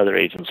that other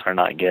agents are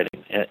not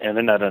getting, and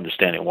they're not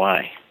understanding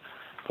why.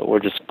 But we're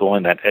just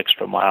going that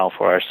extra mile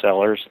for our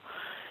sellers.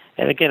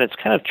 And again, it's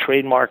kind of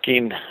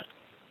trademarking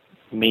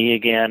me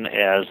again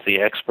as the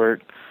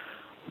expert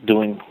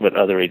doing what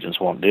other agents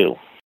won't do.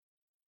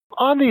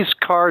 On these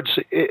cards,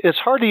 it's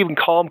hard to even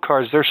call them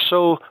cards. They're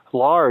so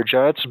large.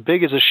 It's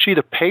big as a sheet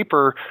of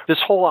paper. This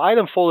whole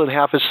item folded in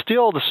half is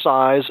still the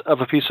size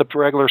of a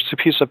regular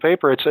piece of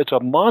paper. It's a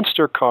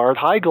monster card,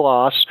 high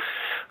gloss,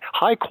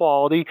 high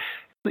quality.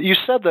 You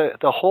said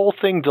the whole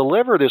thing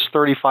delivered is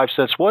 35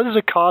 cents. What does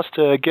it cost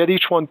to get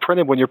each one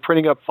printed when you're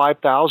printing up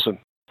 5,000?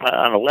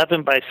 On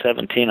 11 by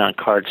 17 on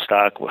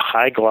cardstock with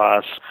high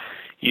gloss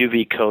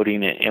UV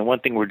coating. And one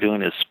thing we're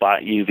doing is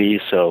spot UV,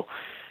 so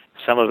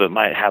some of it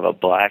might have a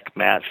black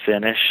matte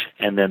finish,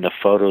 and then the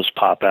photos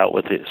pop out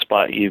with the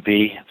spot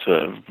UV. It's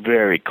a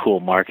very cool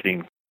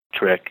marketing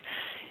trick.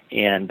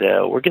 And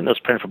we're getting those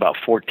printed for about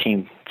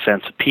 14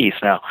 cents a piece.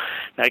 Now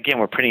again,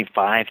 we're printing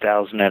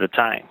 5,000 at a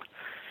time.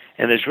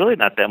 And there's really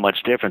not that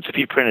much difference. If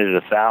you printed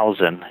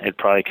 1,000, it'd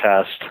probably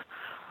cost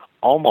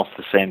almost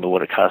the same as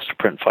what it costs to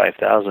print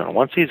 5,000.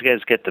 Once these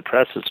guys get the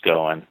presses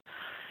going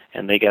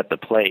and they got the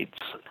plates,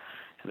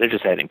 they're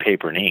just adding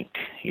paper and ink.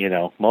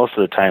 Most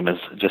of the time is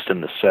just in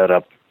the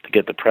setup to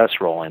get the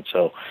press rolling.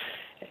 So,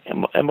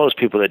 and most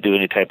people that do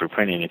any type of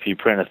printing, if you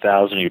print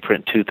 1,000 or you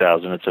print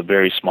 2,000, it's a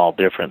very small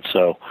difference.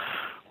 So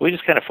we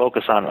just kind of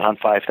focus on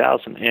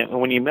 5,000.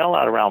 And when you mail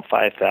out around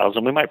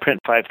 5,000, we might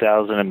print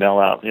 5,000 and mail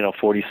out,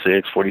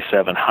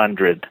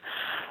 4,700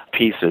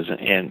 pieces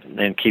and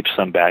then keep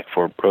some back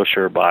for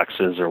brochure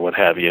boxes or what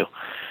have you.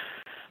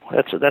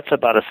 That's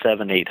about a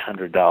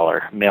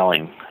 $700-800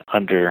 mailing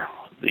under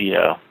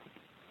the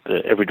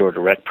Every Door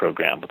Direct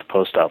program with the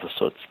post office.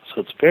 So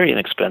it's very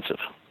inexpensive.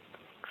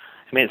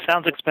 It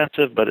sounds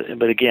expensive, but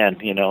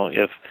again,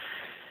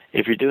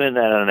 if you're doing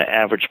that on an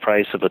average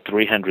price of a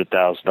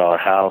 $300,000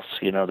 house,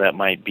 that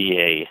might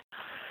be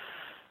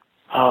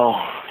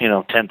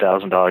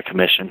 $10,000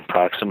 commission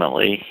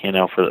approximately,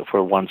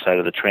 for one side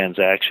of the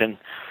transaction.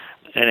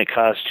 And it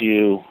costs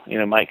you,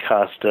 it might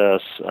cost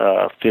us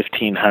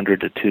 $1,500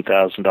 to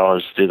 $2,000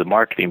 to do the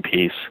marketing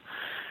piece.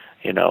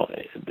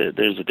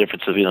 There's a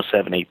difference of,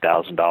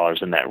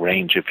 $7,000-8,000 in that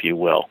range, if you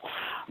will.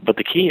 But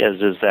the key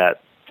is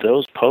that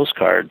those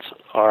postcards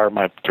are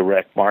my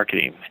direct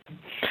marketing.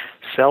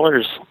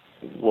 Sellers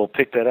will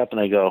pick that up and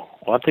they go,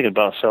 well, I'm thinking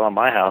about selling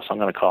my house. I'm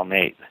going to call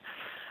Nate.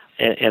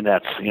 And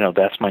that's,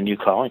 that's my new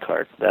calling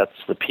card. That's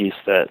the piece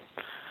that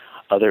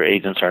other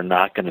agents are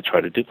not going to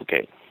try to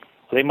duplicate.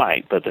 They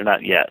might, but they're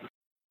not yet.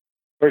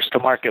 First to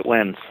market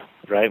wins,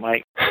 right,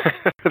 Mike?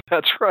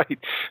 That's right.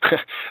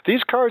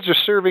 These cards are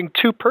serving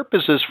two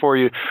purposes for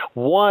you.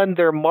 One,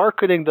 they're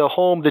marketing the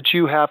home that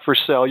you have for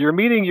sale. You're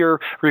meeting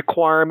your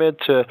requirement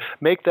to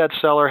make that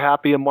seller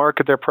happy and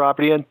market their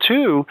property. And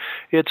two,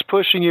 it's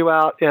pushing you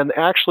out and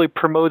actually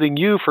promoting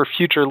you for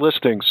future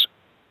listings.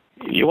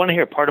 You want to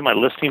hear part of my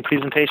listing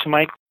presentation,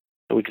 Mike,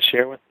 that we can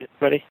share with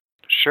everybody?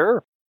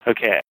 Sure.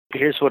 Okay,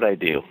 here's what I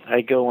do.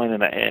 I go in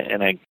and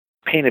I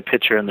paint a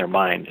picture in their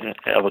mind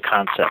of a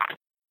concept.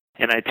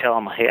 And I tell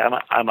them, hey,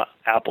 I'm an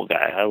Apple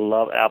guy. I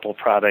love Apple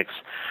products.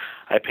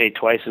 I pay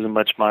twice as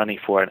much money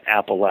for an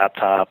Apple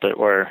laptop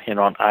or an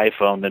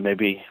iPhone than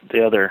maybe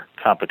the other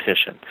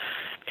competition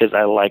because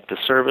I like the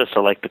service, I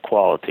like the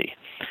quality.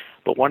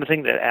 But one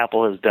thing that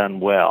Apple has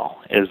done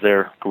well is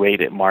they're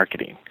great at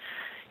marketing.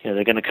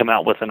 They're going to come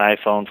out with an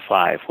iPhone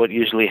 5. What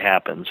usually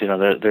happens?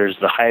 There's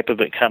the hype of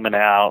it coming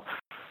out.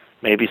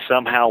 Maybe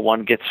somehow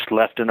one gets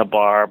left in a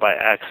bar by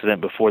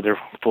accident before they're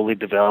fully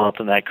developed,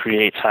 and that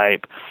creates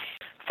hype.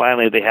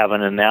 Finally, they have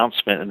an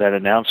announcement, and that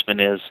announcement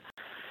is,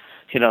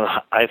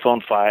 the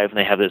iPhone 5, and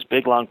they have this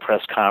big, long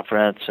press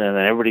conference, and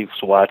then everybody's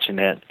watching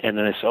it, and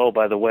then they say, oh,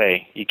 by the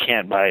way, you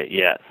can't buy it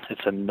yet.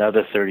 It's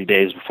another 30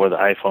 days before the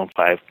iPhone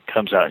 5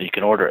 comes out, and you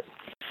can order it.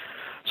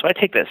 So I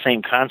take that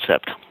same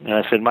concept, and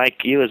I said,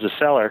 Mike, you as a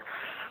seller,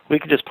 we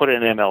could just put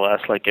it in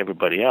MLS like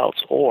everybody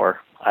else,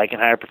 or I can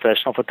hire a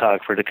professional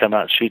photographer to come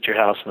out and shoot your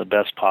house in the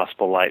best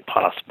possible light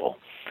possible.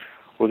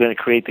 We're going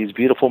to create these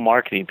beautiful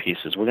marketing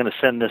pieces. We're going to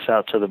send this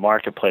out to the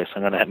marketplace.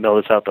 I'm going to mail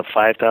this out to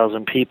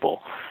 5,000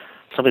 people.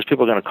 Some of these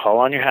people are going to call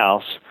on your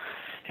house,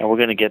 and we're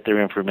going to get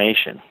their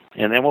information.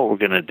 And then what we're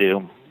going to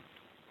do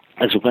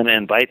is we're going to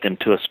invite them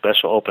to a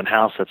special open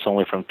house that's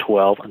only from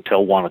 12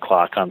 until 1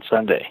 o'clock on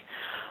Sunday,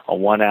 a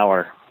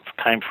 1-hour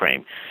time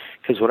frame.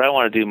 Because what I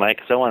want to do, Mike,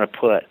 is I want to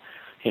put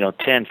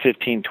 10,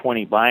 15,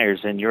 20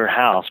 buyers in your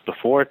house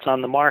before it's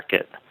on the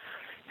market.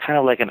 Kind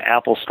of like an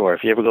Apple store.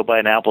 If you ever go by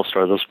an Apple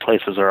store, those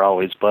places are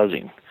always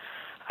buzzing.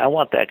 I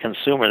want that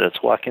consumer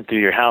that's walking through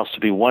your house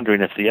to be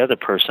wondering if the other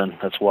person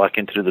that's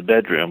walking through the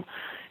bedroom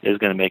is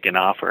going to make an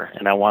offer,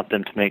 and I want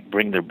them to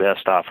bring their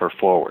best offer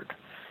forward.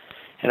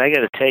 And I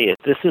got to tell you,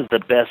 this is the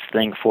best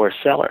thing for a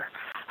seller.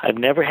 I've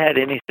never had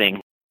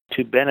anything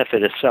to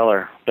benefit a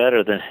seller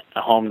better than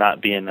a home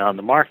not being on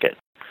the market.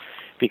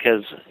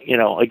 Because,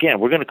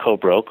 again, we're going to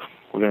co-broke.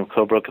 We're going to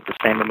co-broke at the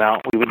same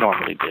amount we would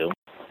normally do,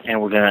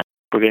 and we're going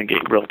to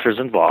get realtors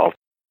involved.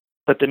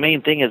 But the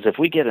main thing is if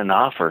we get an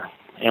offer,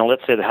 and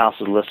let's say the house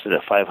is listed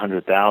at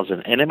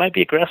 $500,000, and it might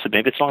be aggressive.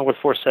 Maybe it's only worth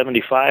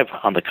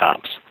 $475,000 on the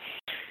comps.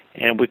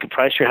 And we could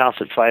price your house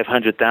at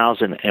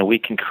 $500,000, and we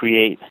can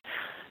create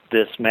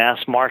this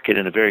mass market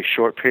in a very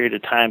short period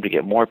of time to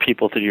get more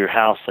people to your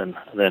house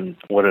than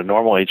what a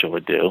normal agent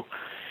would do.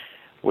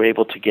 We're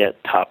able to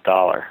get top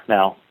dollar.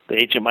 Now, the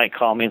agent might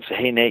call me and say,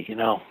 hey, Nate,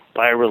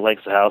 buyer really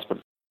likes the house, but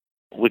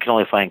we can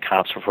only find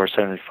comps for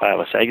 $475,000.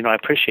 I say, I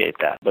appreciate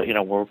that, but,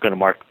 we're going to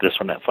market this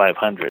one at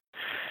 $500,000.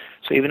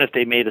 So even if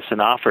they made us an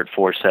offer at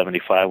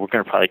 $475,000, we're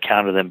going to probably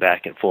counter them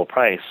back at full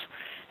price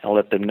and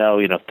let them know,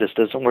 if this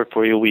doesn't work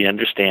for you, we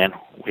understand.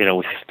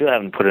 We still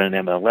haven't put it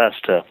in MLS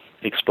to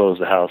expose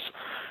the house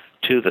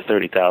to the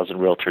 30,000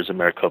 realtors in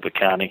Maricopa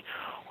County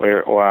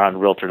or on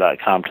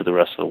Realtor.com to the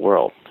rest of the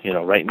world.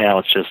 Right now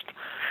it's just,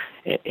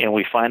 and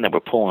we find that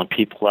we're pulling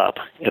people up.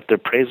 If the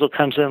appraisal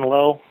comes in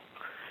low,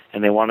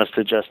 and they want us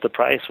to adjust the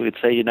price, we'd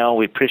say,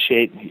 we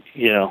appreciate,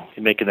 you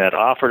making that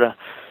offer to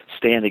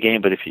stay in the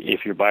game, but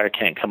if your buyer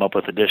can't come up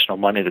with additional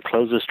money to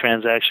close this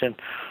transaction,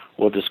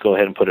 we'll just go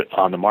ahead and put it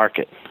on the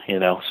market,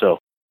 So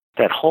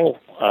that whole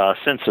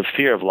sense of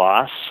fear of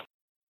loss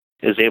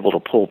is able to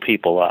pull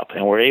people up,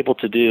 and we're able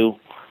to do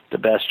the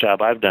best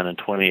job I've done in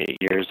 28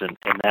 years, and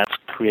that's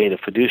create a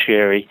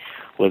fiduciary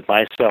with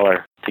my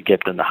seller to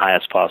get them the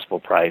highest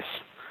possible price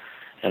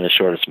in the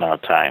shortest amount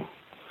of time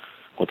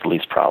with the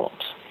least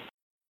problems.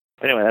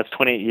 Anyway, that's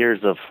 28 years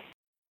of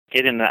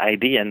getting the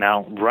idea and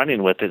now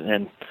running with it.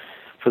 And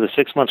for the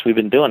 6 months we've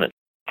been doing it,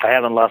 I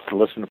haven't lost a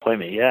listing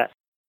appointment yet.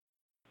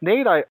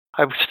 Nate, I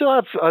still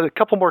have a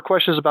couple more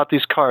questions about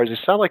these cards. They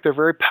sound like they're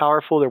very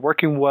powerful. They're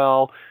working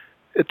well.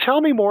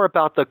 Tell me more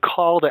about the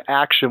call to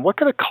action. What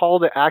kind of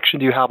call to action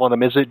do you have on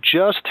them? Is it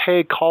just,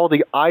 hey, call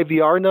the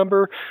IVR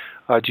number?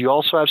 Do you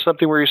also have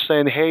something where you're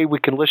saying, hey, we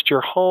can list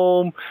your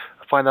home,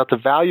 find out the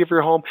value of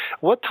your home?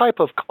 What type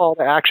of call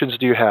to actions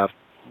do you have?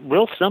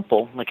 Real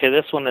simple. Okay,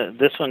 this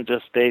one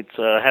just states,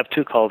 I have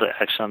two call to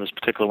action on this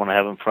particular one I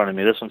have in front of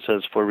me. This one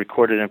says for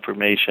recorded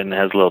information, it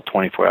has a little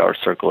 24-hour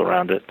circle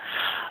around it,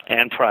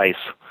 and price,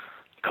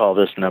 call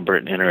this number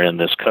and enter in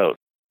this code.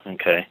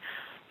 Okay,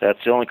 that's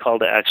the only call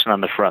to action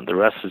on the front. The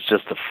rest is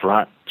just the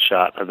front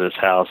shot of this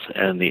house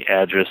and the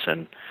address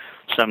and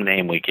some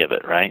name we give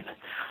it, right?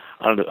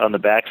 On the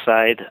back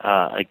side,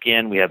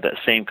 again, we have that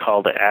same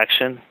call to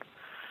action.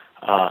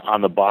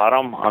 On the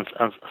bottom,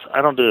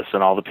 I don't do this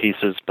in all the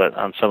pieces, but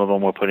on some of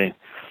them we're putting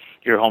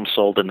your home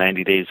sold in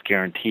 90 days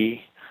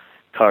guarantee.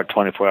 call our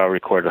 24-hour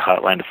recorded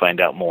hotline to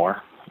find out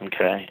more.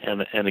 Okay,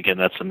 and again,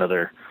 that's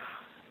another,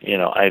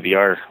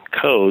 IVR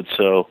code.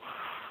 So,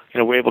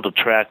 we're able to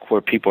track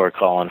where people are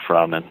calling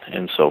from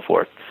and so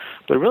forth.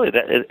 But really,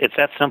 it's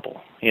that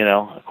simple.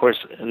 Of course,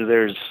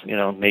 there's,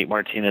 Nate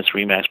Martinez,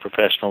 RE/MAX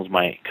Professionals,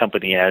 my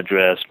company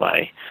address,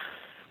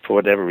 for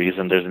whatever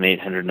reason, there's an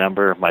 800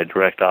 number, my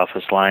direct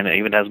office line. It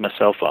even has my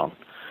cell phone,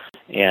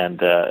 and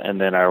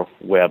then our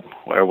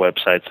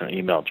websites and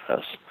email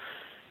address,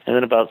 and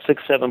then about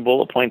 6-7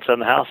 bullet points on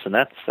the house, and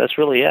that's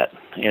really it.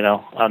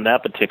 On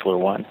that particular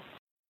one.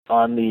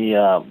 On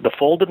the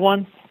folded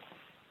one,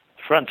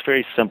 front's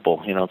very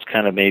simple. It's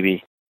kind of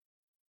maybe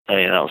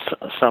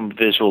some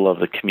visual of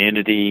the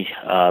community.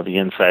 The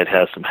inside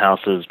has some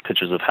houses,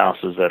 pictures of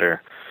houses that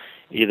are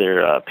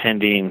either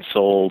pending,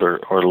 sold,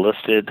 or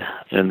listed.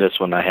 In this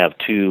one, I have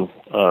 2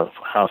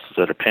 houses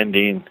that are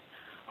pending,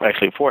 or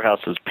actually 4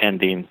 houses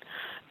pending,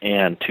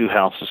 and 2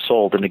 houses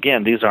sold. And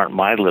again, these aren't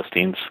my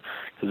listings,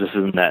 because this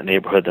isn't that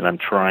neighborhood that I'm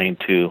trying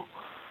to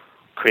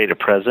create a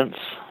presence,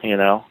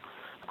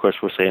 Of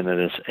course, we're saying that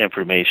it's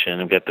information.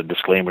 We've got the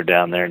disclaimer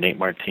down there, Nate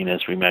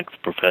Martinez, RE/MAX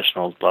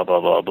Professionals, blah,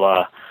 blah, blah,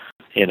 blah,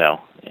 and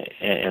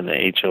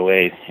the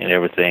HOA and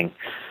everything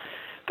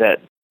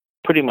that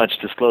pretty much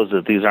discloses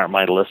that these aren't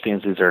my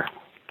listings. These are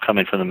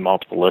coming from the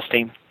multiple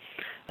listing.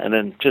 And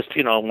then just,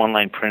 a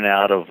one-line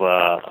printout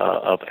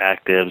of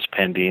actives,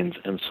 pendings,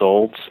 and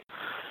solds.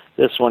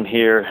 This one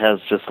here has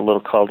just a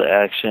little call to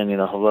action,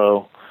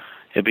 hello.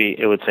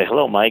 It would say,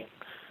 hello, Mike.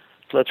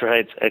 Fletcher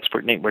Heights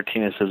expert Nate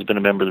Martinez has been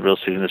a member of the real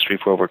estate industry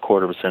for over a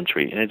quarter of a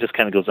century. And it just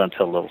kind of goes on to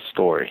tell a little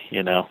story,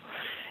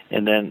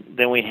 And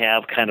then we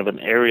have kind of an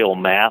aerial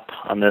map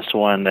on this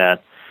one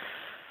that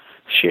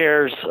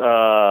shares,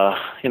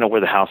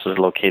 where the houses are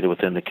located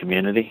within the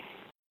community.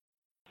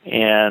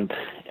 And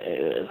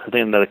I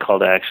think another call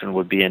to action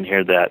would be in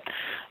here that,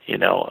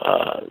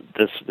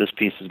 this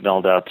piece is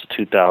mailed out to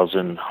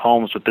 2,000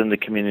 homes within the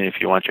community if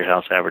you want your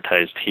house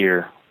advertised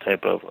here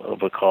type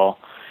of a call.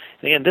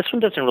 And again, this one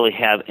doesn't really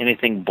have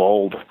anything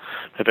bold.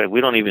 In fact,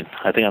 we don't even,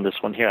 I think on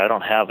this one here, I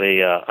don't have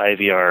a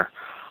IVR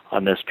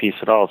on this piece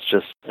at all.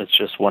 It's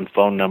just one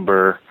phone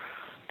number,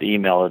 the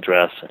email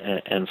address,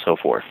 and so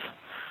forth.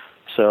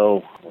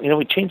 So,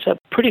 we changed that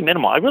pretty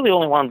minimal. I really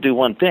only want to do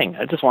one thing.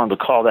 I just wanted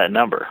to call that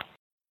number.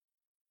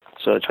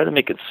 So I try to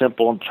make it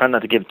simple and try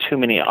not to give too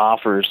many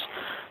offers.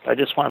 I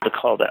just wanted to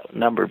call that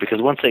number,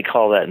 because once they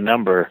call that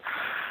number,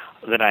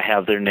 then I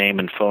have their name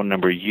and phone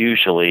number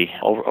usually.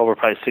 Over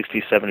probably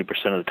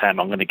 60-70% of the time,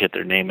 I'm going to get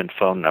their name and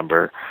phone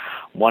number.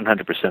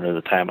 100% of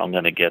the time, I'm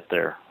going to get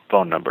their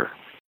phone number.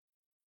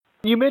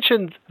 You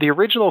mentioned the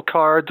original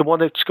card, the one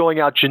that's going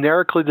out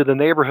generically to the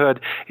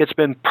neighborhood. It's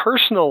been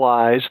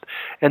personalized,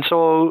 and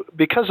so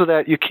because of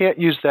that, you can't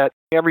use that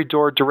every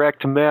door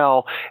direct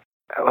mail.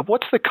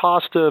 What's the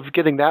cost of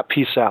getting that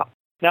piece out?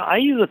 Now, I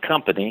use a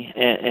company,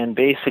 and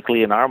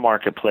basically in our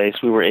marketplace,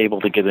 we were able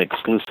to get an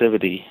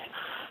exclusivity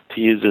to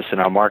use this in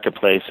our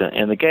marketplace.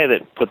 And the guy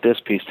that put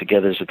this piece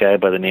together is a guy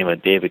by the name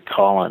of David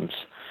Collins,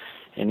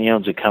 and he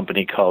owns a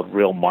company called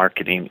Real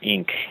Marketing,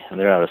 Inc., and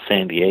they're out of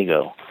San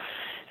Diego.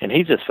 And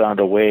he just found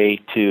a way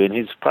to, and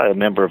he's probably a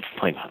member of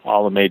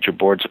all the major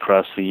boards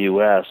across the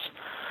U.S.,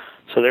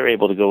 so they're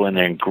able to go in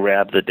there and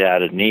grab the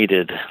data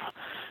needed,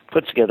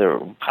 put together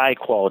a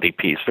high-quality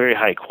piece, very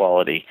high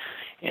quality.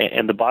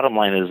 And the bottom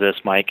line is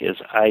this, Mike, is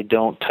I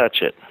don't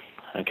touch it,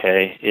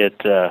 okay?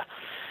 It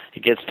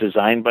gets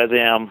designed by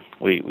them.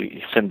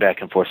 We send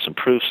back and forth some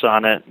proofs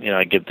on it.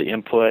 I give the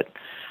input.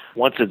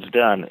 Once it's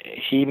done,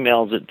 he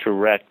mails it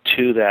direct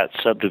to that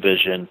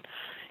subdivision.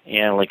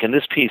 And like in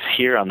this piece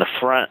here on the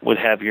front would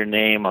have your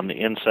name on the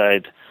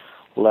inside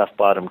left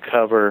bottom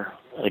cover.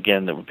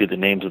 Again, that would be the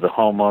names of the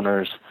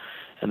homeowners.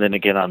 And then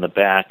again on the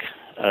back,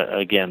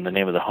 again, the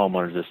name of the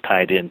homeowners is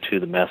tied into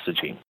the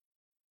messaging.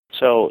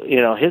 So,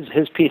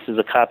 his piece is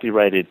a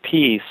copyrighted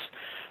piece,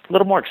 a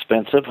little more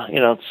expensive.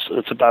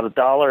 It's about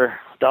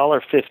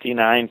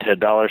 $1.59 to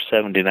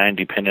 $1.79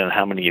 depending on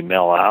how many you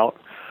mail out.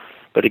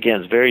 But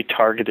again, it's very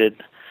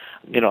targeted.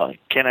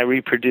 Can I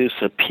reproduce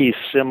a piece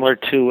similar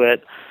to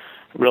it?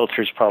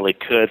 Realtors probably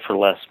could for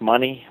less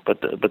money,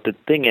 but the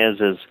thing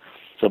is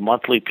it's a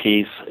monthly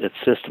piece. It's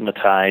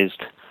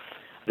systematized.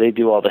 They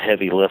do all the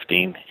heavy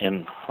lifting,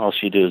 and all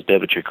you do is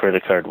debit your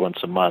credit card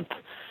once a month.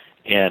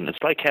 And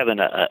it's like having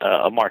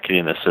a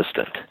marketing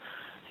assistant,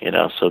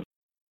 so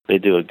they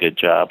do a good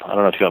job. I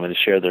don't know if you want me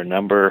to share their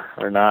number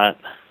or not.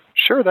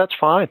 Sure, that's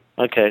fine.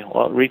 Okay,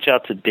 well, reach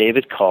out to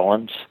David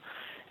Collins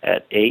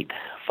at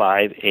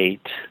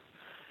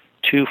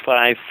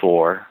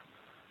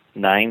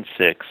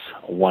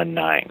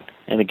 858-254-9619.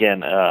 And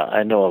again,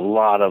 I know a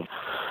lot of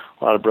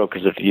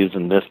brokers that are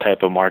using this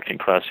type of marketing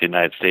across the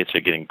United States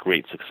are getting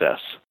great success.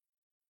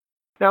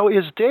 Now,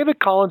 is David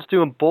Collins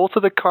doing both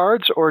of the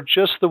cards or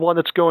just the one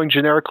that's going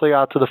generically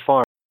out to the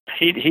farm?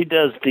 He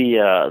does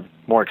the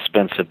more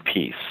expensive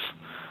piece.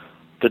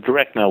 The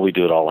direct mail, we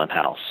do it all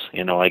in-house.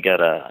 I got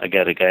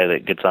a guy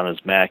that gets on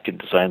his Mac and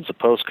designs the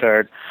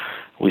postcard.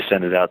 We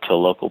send it out to a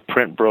local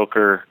print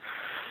broker.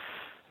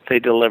 They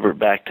deliver it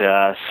back to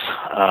us.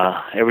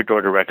 Every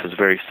door direct is a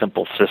very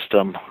simple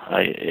system.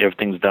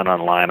 Everything's done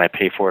online. I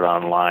pay for it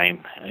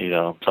online.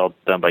 It's all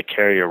done by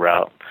carrier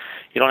route.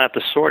 You don't have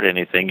to sort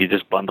anything. You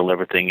just bundle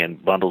everything in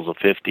bundles of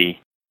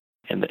 50.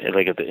 And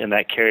in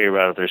that carrier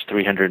route, if there's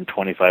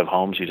 325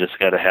 homes, you just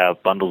got to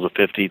have bundles of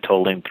 50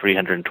 totaling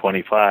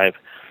 325.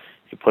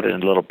 You put it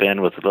in a little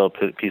bin with a little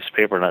piece of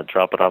paper and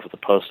drop it off at the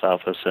post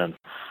office, and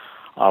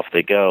off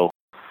they go.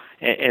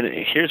 And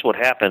here's what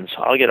happens.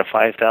 I'll get a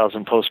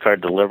 5,000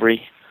 postcard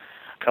delivery.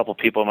 A couple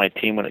people on my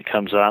team, when it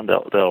comes on,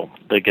 they'll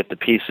get the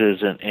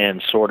pieces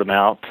and sort them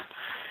out.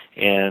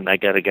 And I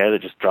got a guy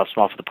that just drops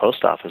them off at the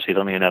post office. You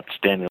don't even have to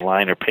stand in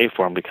line or pay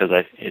for them because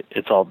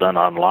it's all done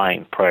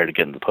online prior to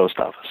getting to the post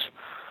office.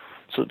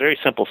 So a very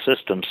simple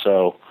system.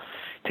 So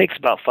it takes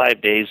about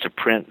 5 days to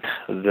print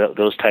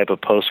those type of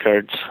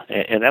postcards.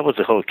 And that was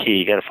the whole key.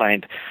 You got to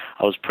find,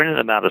 I was printing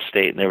them out of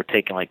state, and they were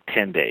taking like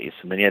 10 days.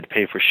 And then you had to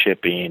pay for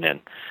shipping.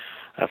 And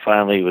I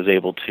finally was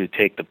able to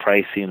take the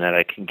pricing that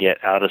I can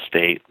get out of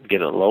state,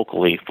 get it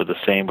locally for the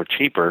same or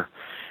cheaper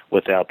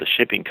without the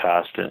shipping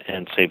cost,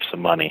 and save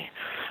some money.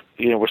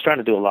 We're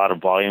starting to do a lot of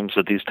volumes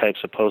of these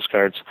types of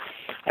postcards.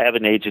 I have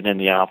an agent in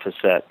the office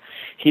that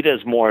he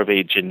does more of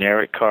a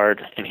generic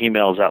card, and he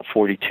mails out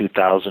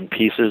 42,000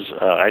 pieces.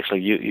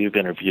 Actually, you've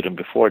interviewed him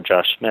before,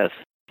 Josh Smith.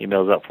 He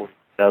mails out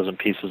 40,000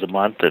 pieces a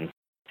month, and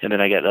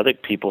then I got other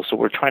people. So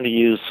we're trying to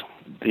use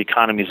the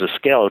economies of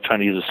scale. We're trying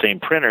to use the same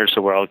printer,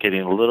 so we're all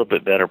getting a little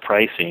bit better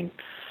pricing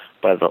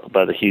by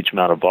the huge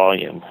amount of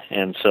volume.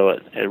 And so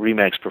at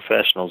RE/MAX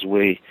Professionals,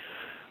 we're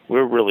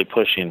really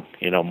pushing,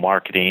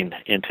 marketing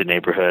into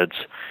neighborhoods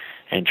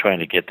and trying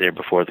to get there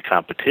before the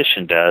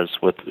competition does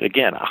with,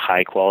 again, a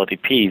high-quality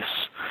piece.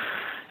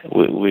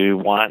 We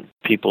want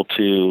people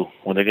to,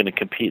 when they're going to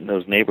compete in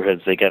those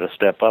neighborhoods, they got to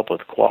step up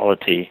with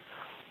quality.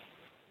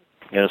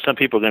 Some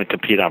people are going to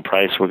compete on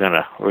price. We're going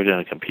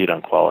to compete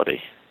on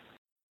quality.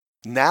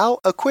 Now,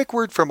 a quick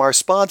word from our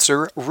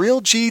sponsor,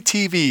 RealG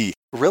TV,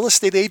 Real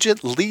Estate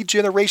Agent Lead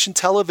Generation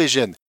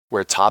Television,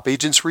 where top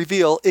agents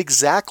reveal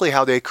exactly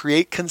how they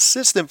create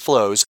consistent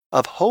flows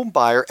of home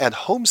buyer and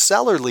home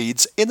seller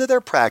leads into their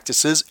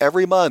practices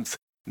every month.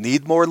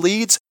 Need more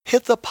leads?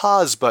 Hit the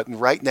pause button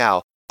right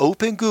now.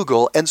 Open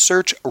Google and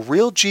search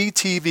RealG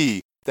TV.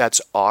 That's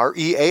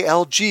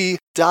REALG.TV.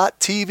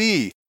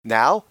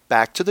 Now,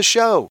 back to the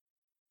show.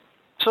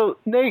 So,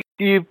 Nate,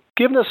 you've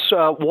given us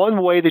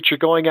one way that you're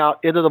going out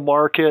into the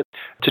market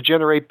to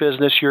generate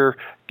business. You're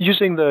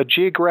using the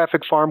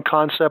geographic farm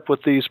concept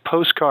with these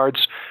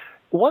postcards.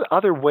 What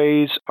other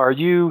ways are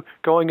you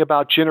going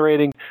about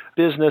generating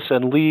business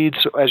and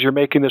leads as you're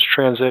making this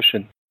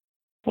transition?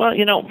 Well,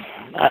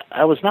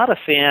 I was not a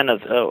fan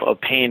of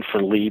paying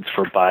for leads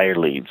for buyer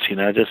leads.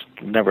 Just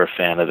never a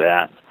fan of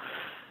that.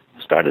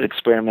 Started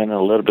experimenting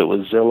a little bit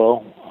with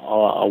Zillow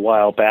a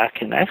while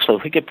back, and actually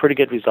we get pretty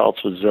good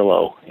results with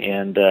Zillow,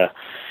 and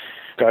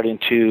starting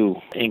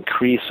to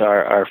increase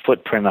our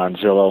footprint on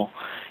Zillow.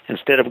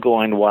 Instead of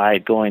going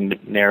wide, going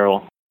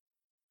narrow.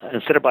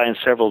 Instead of buying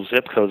several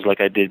zip codes like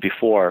I did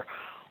before,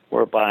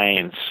 we're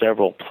buying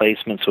several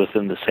placements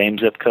within the same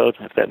zip code,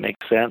 if that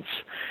makes sense.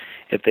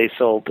 If they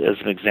sold,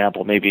 as an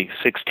example, maybe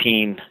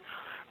 16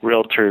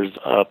 realtors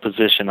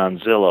position on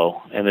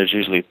Zillow, and there's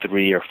usually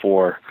 3 or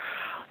 4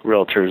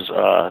 realtors,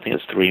 I think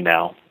it's 3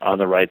 now, on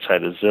the right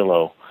side of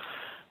Zillow,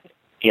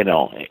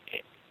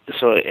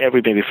 so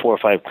every maybe 4 or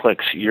 5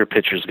 clicks, your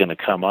picture is going to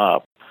come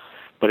up.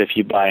 But if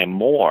you buy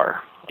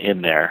more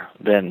in there,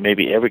 then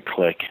maybe every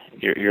click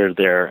you're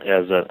there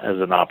as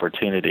an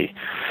opportunity.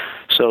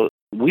 So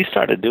we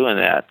started doing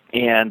that,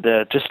 and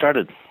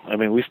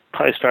we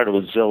probably started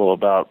with Zillow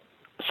about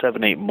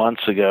 7-8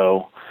 months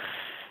ago,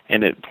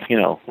 and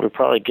we're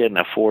probably getting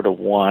a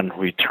 4-to-1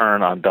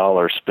 return on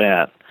dollar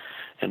spent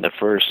in the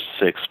first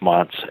 6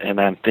 months. And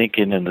I'm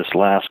thinking in this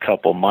last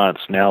couple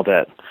months, now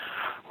that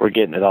we're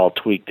getting it all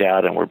tweaked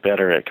out and we're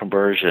better at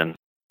conversion,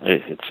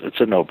 it's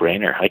a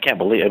no-brainer. I can't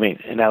believe.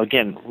 And now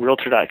again,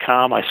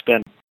 Realtor.com, I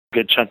spend a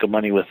good chunk of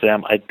money with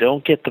them. I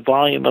don't get the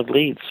volume of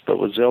leads, but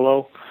with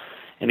Zillow,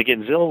 and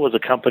again, Zillow was a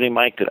company,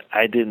 Mike, that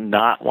I did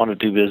not want to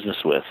do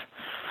business with.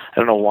 I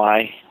don't know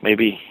why.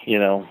 Maybe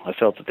I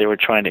felt that they were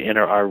trying to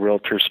enter our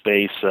realtor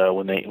space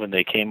when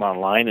they came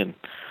online, and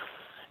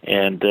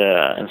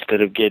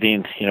instead of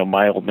getting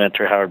my old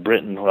mentor Howard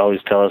Britton would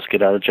always tell us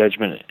get out of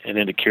judgment and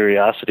into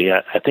curiosity.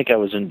 I think I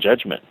was in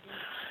judgment.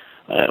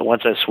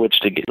 Once I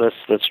switched to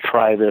let's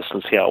try this,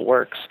 let's see how it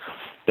works.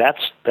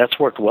 That's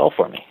worked well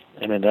for me.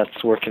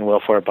 That's working well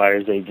for our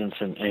buyers agents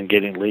and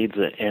getting leads,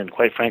 and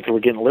quite frankly,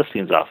 we're getting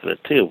listings off of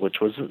it too,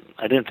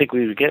 I didn't think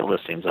we would get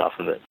listings off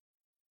of it.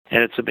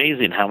 And it's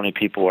amazing how many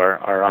people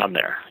are on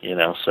there,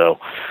 So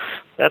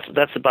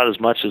that's about as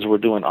much as we're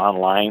doing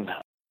online.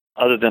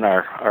 Other than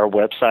our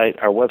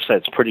website, our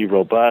website's pretty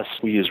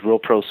robust. We use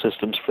RealPro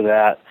systems for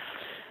that.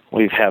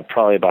 We've had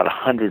probably about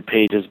 100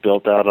 pages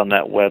built out on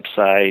that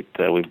website.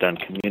 We've done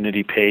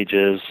community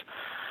pages.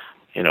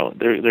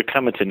 They're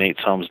coming to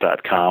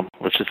nateshomes.com.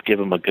 Let's just give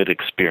them a good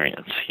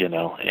experience,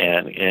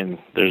 and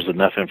there's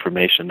enough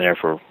information there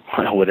for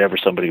whatever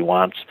somebody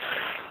wants.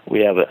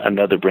 We have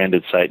another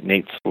branded site,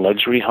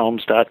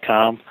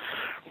 NatesLuxuryHomes.com,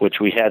 which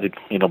we had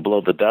to,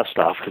 blow the dust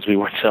off because we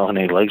weren't selling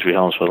any luxury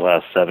homes for the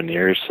last 7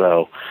 years.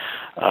 So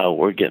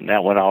we're getting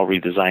that one all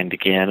redesigned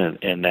again,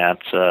 and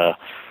that's where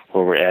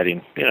we're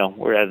adding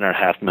our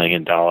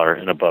 $500,000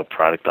 and above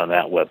product on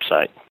that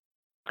website.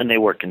 And they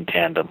work in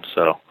tandem.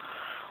 So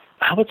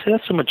I would say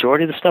that's the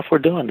majority of the stuff we're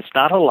doing. It's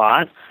not a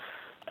lot.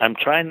 I'm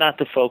trying not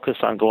to focus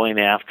on going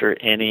after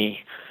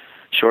any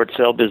short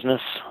sale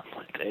business.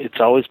 It's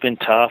always been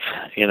tough,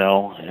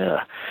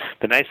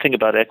 The nice thing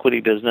about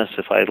equity business,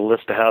 if I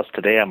list a house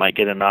today, I might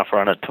get an offer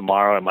on it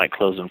tomorrow. I might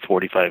close in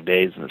 45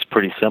 days, and it's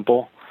pretty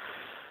simple.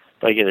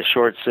 If I get a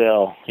short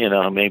sale,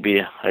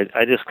 maybe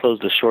I just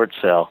closed a short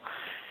sale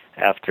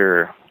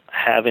after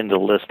having the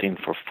listing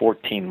for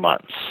 14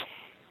 months.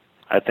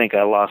 I think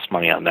I lost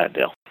money on that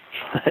deal.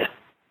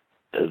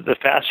 The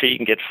faster you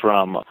can get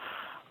from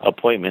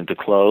appointment to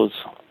close,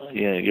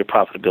 your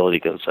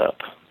profitability goes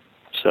up.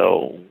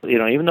 So,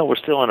 even though we're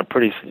still in a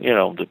pretty,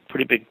 the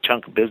pretty big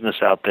chunk of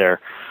business out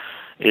there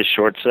is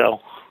short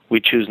sale,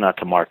 we choose not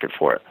to market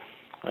for it.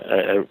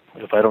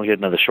 If I don't get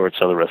another short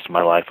sale the rest of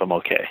my life, I'm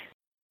okay.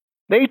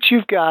 Nate,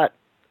 you've got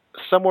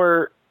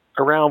somewhere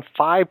around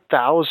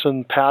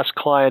 5,000 past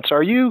clients.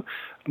 Are you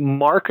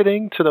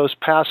marketing to those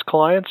past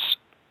clients?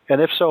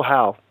 And if so,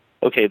 how?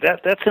 Okay,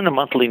 that's in the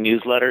monthly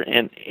newsletter,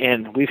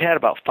 and we've had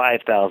about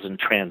 5,000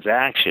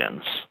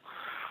 transactions,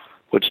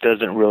 which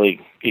doesn't really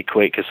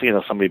equate because,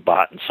 somebody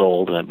bought and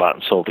sold and then bought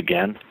and sold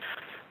again.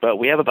 But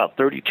we have about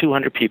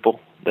 3,200 people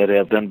that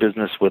have done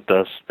business with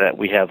us, that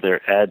we have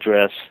their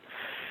address,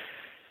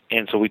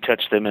 and so we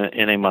touch them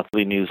in a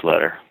monthly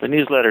newsletter. The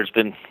newsletter's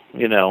been,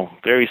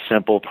 very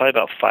simple. Probably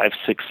about 5,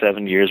 6,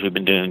 7 years we've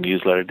been doing a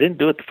newsletter. Didn't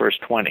do it the first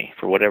 20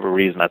 for whatever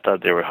reason. I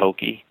thought they were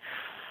hokey.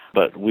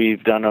 But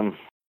we've done them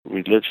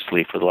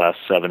religiously for the last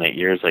 7, 8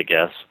 years, I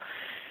guess.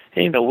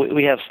 And,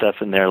 we have stuff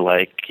in there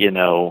like,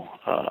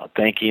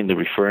 thanking the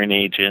referring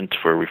agent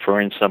for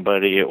referring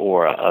somebody,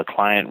 or a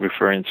client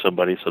referring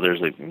somebody. So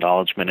there's an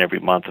acknowledgement every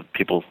month of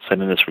people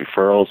sending us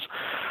referrals.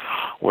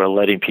 We're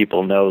letting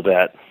people know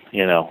that,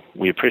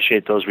 we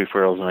appreciate those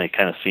referrals, and they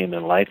kind of see them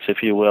in lights,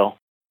 if you will.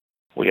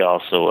 We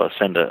also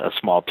send a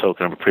small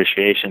token of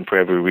appreciation for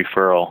every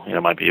referral.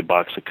 It might be a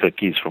box of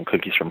Cookies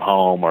from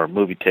Home, or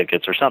movie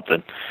tickets or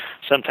something,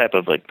 some type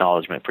of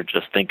acknowledgement for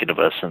just thinking of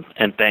us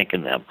and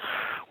thanking them.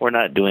 We're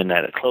not doing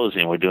that at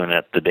closing. We're doing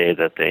that the day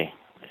that they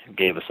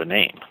gave us a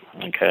name.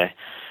 Okay.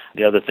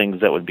 The other things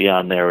that would be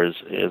on there is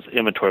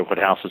inventory of what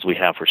houses we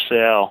have for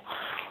sale,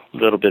 a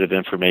little bit of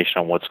information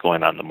on what's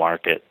going on in the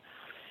market.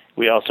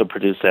 We also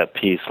produce that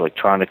piece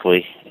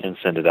electronically and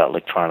send it out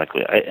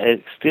electronically.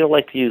 I still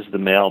like to use the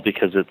mail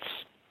because it's,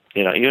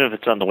 even if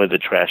it's on the way to the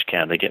trash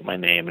can, they get my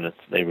name and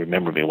they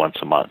remember me once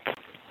a month.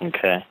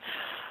 Okay.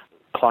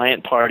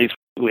 Client parties.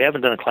 We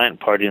haven't done a client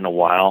party in a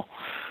while.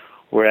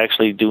 We're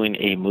actually doing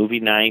a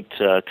movie night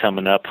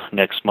coming up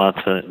next month.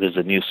 There's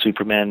a new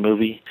Superman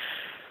movie.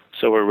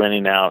 So we're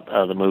renting out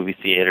the movie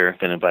theater,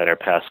 going to invite our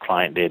past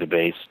client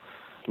database.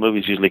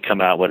 Movies usually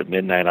come out, at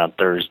midnight on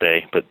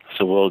Thursday.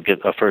 So we'll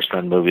get a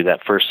first-run movie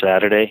that first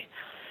Saturday.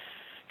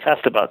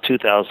 Cost about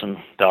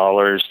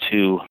 $2,000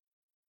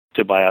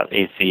 to buy out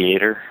a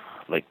theater,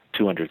 like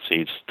 200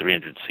 seats,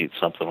 300 seats,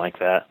 something like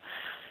that.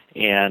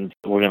 And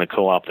we're going to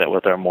co-op that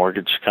with our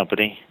mortgage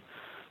company.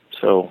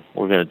 So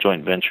we're going to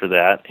joint venture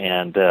that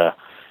and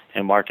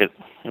market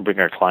and bring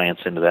our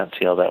clients into that and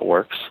see how that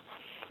works.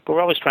 But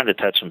we're always trying to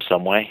touch them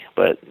some way.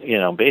 But,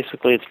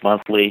 basically it's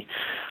monthly.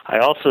 I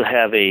also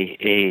have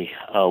a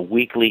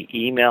weekly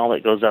email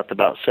that goes out to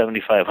about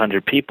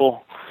 7,500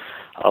 people.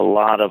 A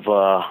lot of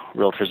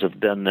realtors have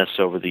done this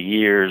over the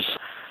years,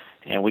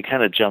 and we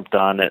kind of jumped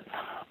on it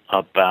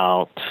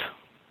about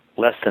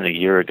less than a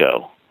year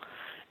ago.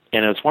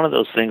 And it was one of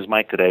those things,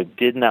 Mike, that I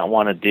did not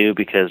want to do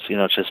because,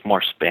 it's just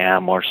more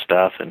spam, more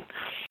stuff, and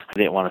I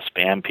didn't want to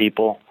spam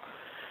people.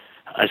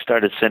 I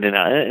started sending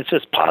out, it's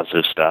just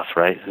positive stuff,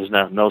 right? There's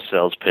no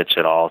sales pitch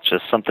at all. It's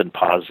just something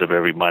positive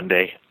every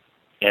Monday.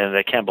 And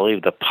I can't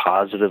believe the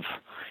positive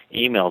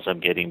emails I'm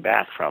getting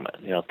back from it.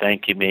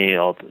 Thank you, me.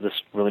 This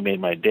really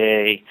made my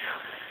day.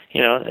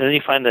 And then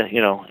you find that,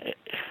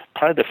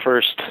 probably the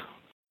first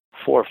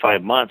 4 or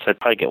 5 months, I'd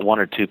probably get 1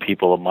 or 2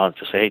 people a month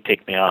to say, hey,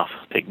 take me off.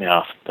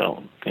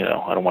 Don't, I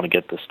don't want to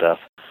get this stuff.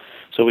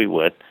 So we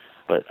would.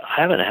 But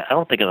I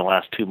don't think in the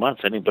last 2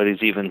 months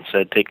anybody's even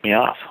said, take me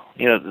off.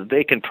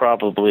 They can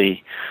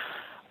probably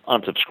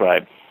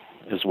unsubscribe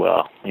as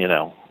well,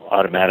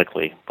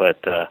 automatically.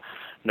 But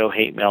no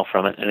hate mail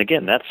from it. And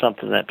again, that's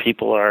something that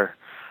people are.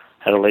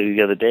 I had a lady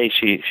the other day.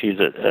 She's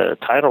a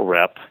title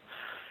rep.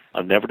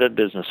 I've never done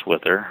business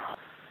with her.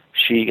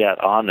 She got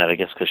on that, I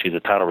guess, because she's a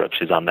title rep.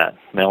 She's on that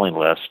mailing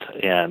list.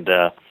 And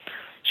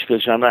she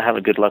goes, I'm not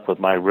having good luck with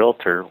my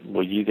realtor.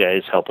 Will you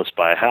guys help us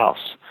buy a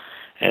house?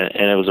 And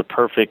it was a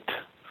perfect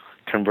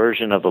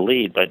conversion of a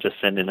lead by just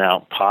sending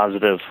out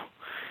positive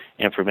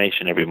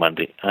information every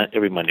Monday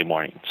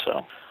morning.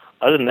 So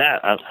other than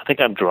that, I think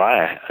I'm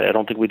dry. I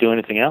don't think we do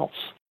anything else.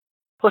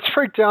 Let's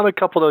break down a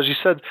couple of those. You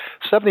said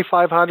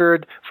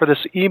 7,500 for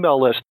this email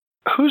list.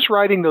 Who's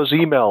writing those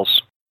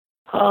emails?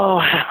 Oh,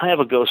 I have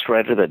a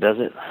ghostwriter that does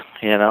it,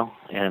 and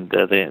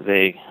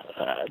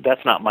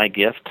that's not my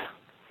gift.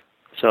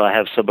 So I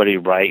have somebody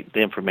write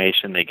the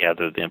information, they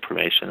gather the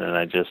information, and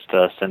I just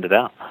send it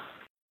out.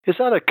 Is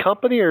that a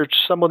company or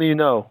someone you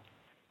know?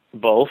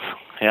 Both.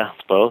 Yeah,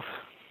 it's both.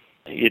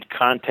 You'd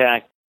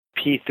contact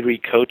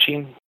P3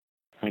 Coaching.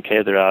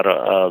 Okay, they're out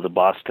of the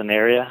Boston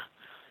area.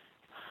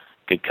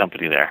 Good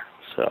company there.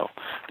 So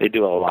they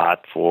do a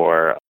lot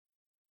for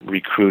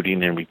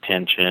recruiting and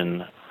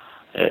retention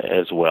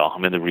as well.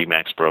 I'm in the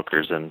RE/MAX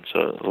brokers, and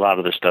so a lot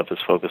of their stuff is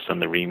focused on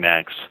the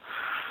RE/MAX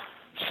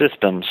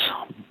systems,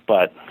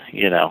 but,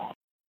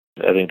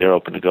 I think they're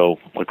open to go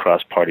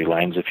across party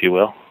lines, if you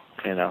will,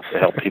 to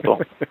help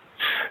people.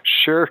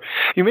 Sure.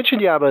 You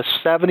mentioned you have a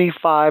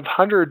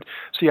 7,500,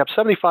 so you have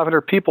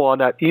 7,500 people on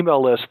that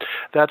email list.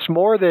 That's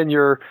more than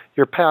your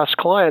past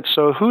clients.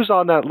 So who's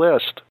on that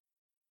list?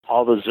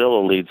 All the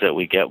Zillow leads that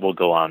we get will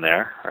go on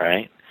there,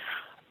 right?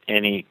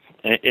 Any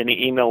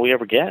email we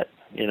ever get,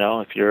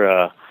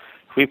 if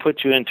we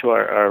put you into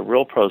our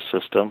RealPro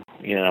system,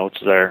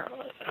 which is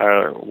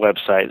our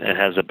website, and it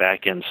has a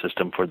back-end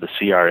system for the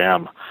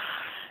CRM.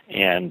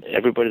 And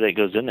everybody that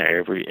goes in there,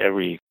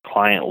 every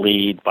client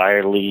lead,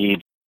 buyer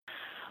lead,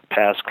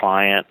 past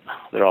client,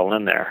 they're all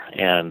in there.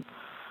 And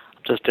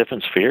just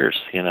different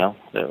spheres,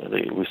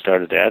 that we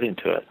started adding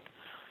to it.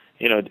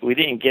 We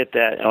didn't get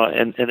that.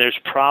 And there's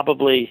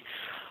probably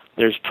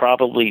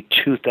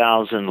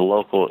 2,000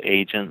 local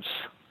agents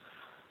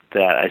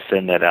that I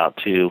send that out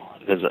to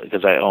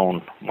because I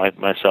own,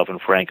 myself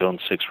and Frank own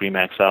 6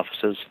 RE/MAX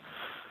offices.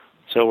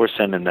 So we're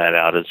sending that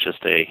out as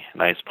just a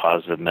nice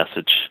positive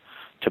message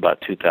to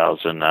about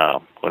 2,000,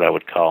 what I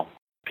would call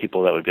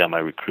people that would be on my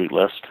recruit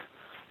list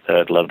that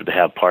I'd love to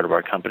have part of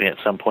our company at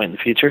some point in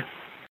the future.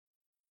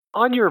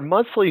 On your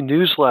monthly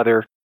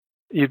newsletter,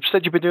 you've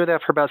said you've been doing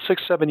that for about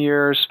 6-7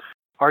 years.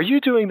 Are you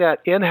doing that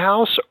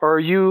in-house, or are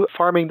you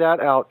farming that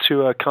out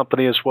to a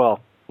company as well?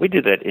 We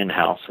do that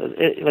in-house.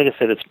 Like I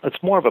said,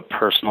 it's more of a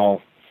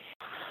personal.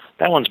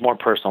 That one's more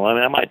personal. I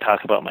mean, I might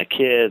talk about my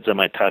kids. I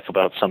might talk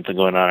about something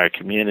going on in our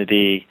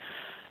community.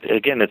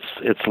 Again, it's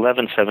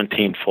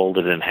 11/17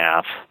 folded in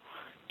half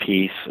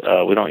piece.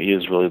 We don't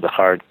use really the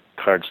hard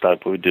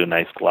cardstock, but we do a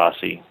nice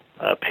glossy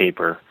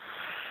paper.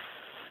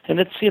 And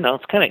it's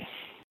it's kind of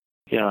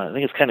I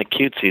think it's kind of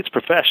cutesy. It's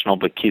professional,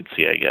 but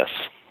cutesy, I guess.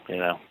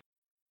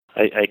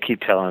 I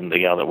keep telling the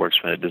gal that works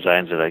for me that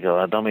designs it, I go,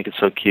 oh, don't make it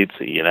so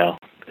cutesy,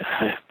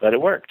 but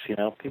it works,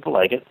 people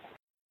like it.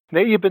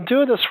 Nate, you've been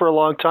doing this for a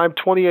long time,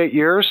 28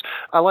 years.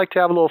 I like to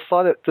have a little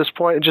fun at this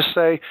point and just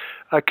say,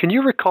 can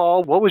you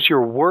recall what was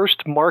your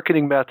worst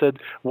marketing method?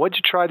 What did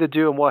you try to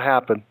do and what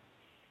happened?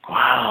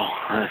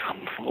 Wow,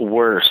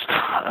 worst.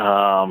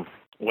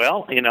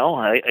 Well,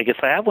 I guess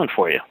I have one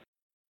for you.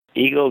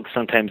 Ego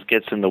sometimes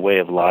gets in the way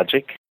of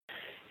logic.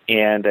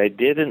 And I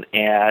did an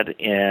ad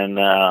in,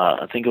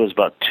 I think it was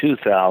about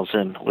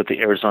 2000 with the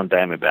Arizona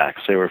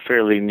Diamondbacks. They were a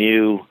fairly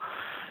new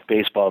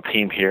baseball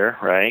team here,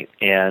 right?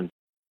 And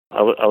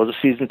I was a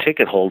season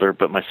ticket holder,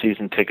 but my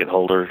season ticket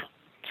holder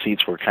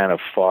seats were kind of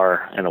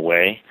far and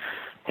away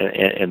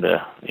in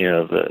the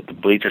the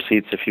bleacher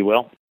seats, if you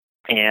will.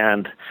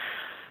 And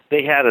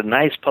they had a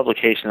nice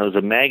publication. It was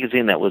a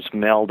magazine that was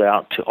mailed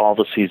out to all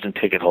the season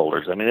ticket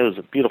holders. I mean, it was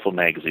a beautiful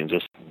magazine,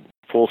 just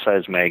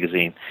full-size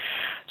magazine.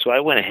 So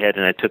I went ahead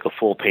and I took a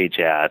full-page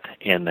ad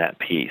in that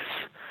piece.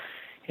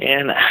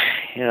 And,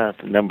 the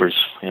numbers,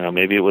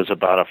 maybe it was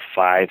about a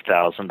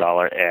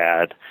 $5,000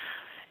 ad,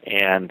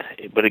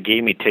 but it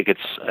gave me tickets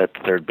at the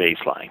third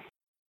baseline.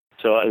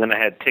 So then I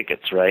had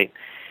tickets, right?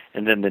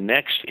 And then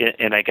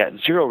and I got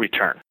zero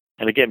return.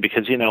 And again,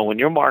 because, when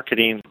you're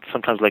marketing,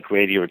 sometimes like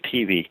radio or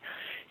TV,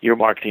 you're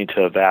marketing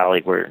to a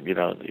valley where,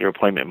 your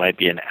appointment might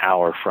be an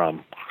hour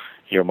from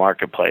your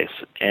marketplace.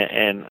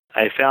 And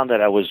I found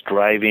that I was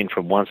driving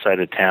from one side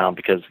of town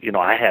because,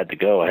 I had to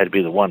go. I had to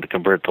be the one to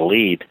convert the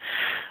lead.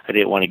 I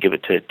didn't want to give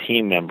it to a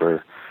team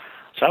member.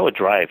 So I would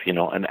drive,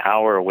 an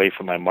hour away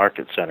from my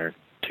market center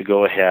to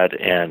go ahead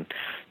and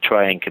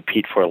try and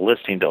compete for a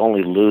listing to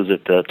only lose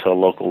it to a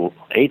local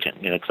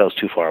agent, because I was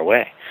too far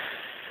away.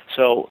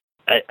 So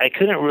I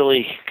couldn't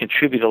really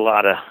contribute a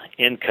lot of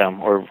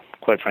income or,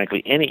 quite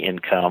frankly, any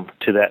income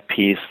to that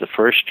piece the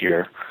first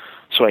year.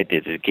 So I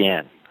did it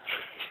again.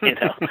 And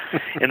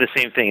the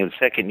same thing in the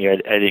second year.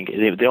 I think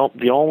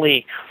the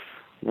only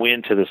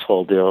win to this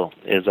whole deal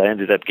is I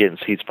ended up getting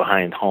seats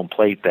behind home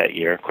plate that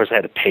year. Of course, I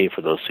had to pay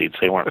for those seats;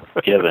 they weren't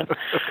given.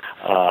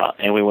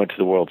 And we went to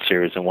the World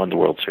Series and won the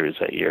World Series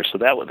that year. So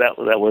that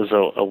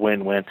was a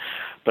win-win.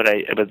 But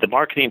the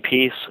marketing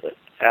piece,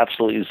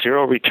 absolutely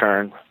zero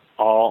return,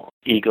 all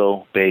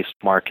ego-based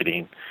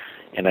marketing.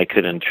 And I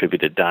couldn't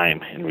attribute a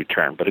dime in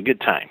return, but a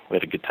good time. We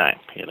had a good time,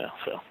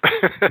 So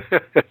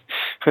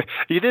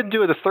you didn't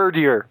do it the third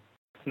year.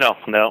 No,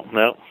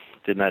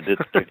 did not do it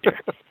the third year.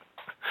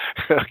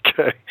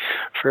 Okay,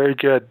 very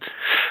good.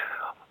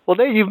 Well,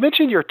 Nate, you've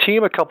mentioned your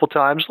team a couple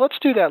times. Let's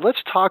do that.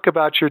 Let's talk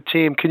about your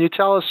team. Can you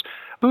tell us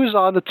who's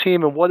on the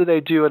team and what do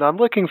they do? And I'm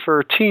looking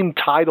for team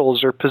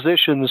titles or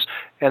positions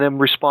and then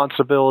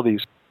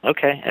responsibilities.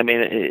 Okay. I mean,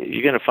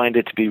 you're going to find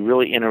it to be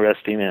really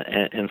interesting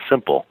and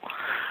simple.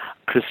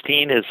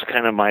 Christine is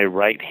kind of my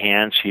right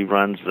hand. She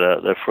runs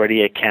the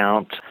Freddie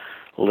account,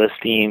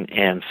 listing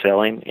and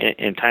selling.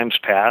 In times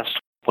past,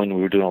 when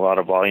we were doing a lot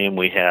of volume,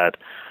 we had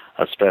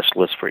a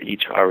specialist for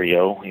each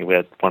REO. We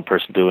had one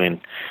person doing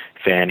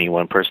Fannie,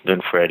 one person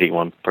doing Freddie,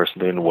 one person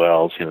doing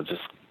Wells.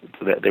 Just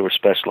they were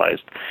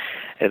specialized.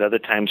 At other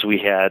times, we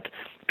had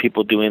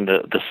people doing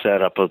the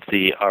setup of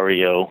the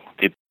REO.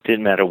 It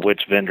didn't matter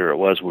which vendor it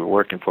was we were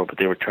working for, but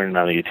they were turning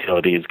on the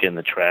utilities, getting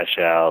the trash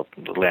out,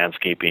 the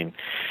landscaping,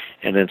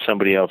 and then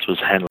somebody else was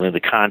handling the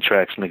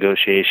contracts,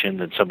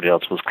 negotiation, and somebody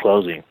else was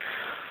closing.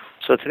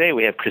 So today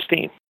we have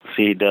Christine.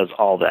 She does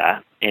all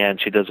that, and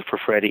she does it for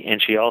Freddie,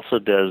 and she also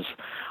does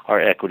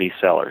our equity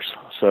sellers.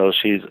 So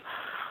she's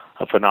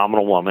a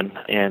phenomenal woman,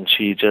 and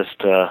she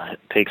just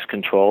takes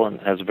control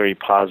and has a very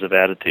positive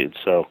attitude.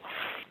 So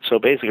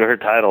basically her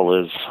title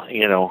is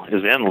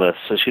endless.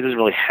 So she doesn't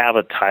really have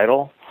a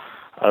title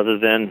other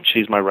than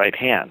she's my right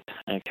hand,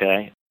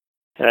 okay?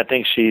 And I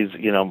think she's,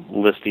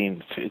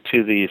 listing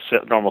to the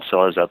normal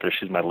sellers out there,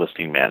 she's my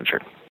listing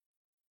manager.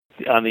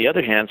 On the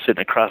other hand,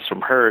 sitting across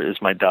from her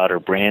is my daughter,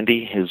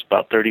 Brandy, who's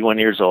about 31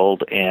 years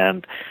old,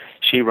 and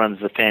she runs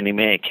the Fannie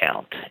Mae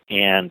account.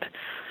 And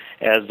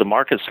as the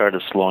market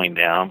started slowing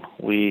down,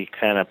 we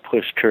kind of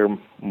pushed her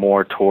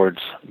more towards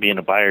being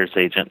a buyer's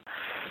agent.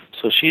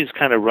 So she's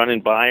kind of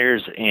running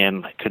buyers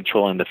and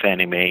controlling the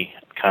Fannie Mae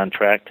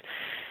contract.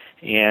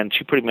 And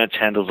she pretty much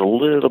handles a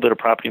little bit of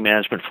property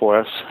management for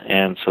us,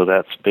 and so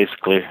that's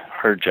basically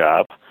her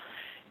job.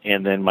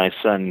 And then my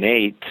son,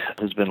 Nate,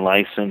 who's been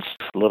licensed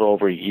a little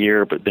over a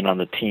year but been on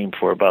the team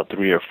for about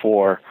 3 or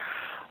 4,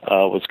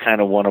 was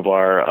kind of one of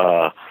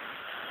our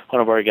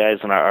guys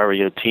on our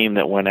REO team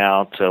that went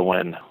out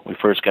when we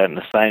first got an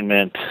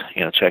assignment,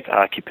 check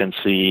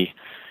occupancy,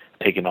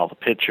 taking all the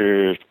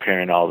pictures,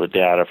 preparing all the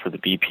data for the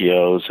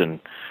BPOs,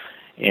 and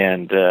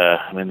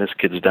I mean, this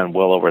kid's done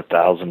well over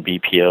 1,000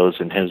 BPOs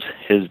in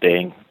his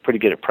day, pretty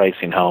good at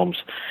pricing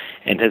homes,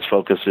 and his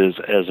focus is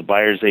as a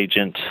buyer's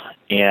agent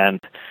and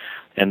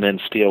then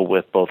still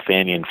with both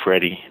Fannie and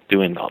Freddie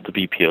doing all the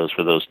BPOs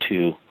for those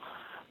two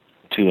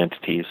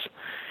entities.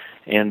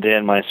 And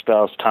then my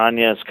spouse,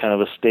 Tanya, is kind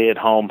of a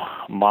stay-at-home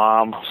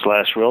mom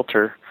 /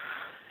 realtor,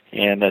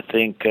 and I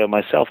think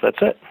myself, that's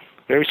it.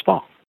 Very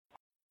small.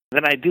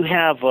 Then I do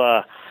have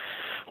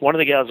one of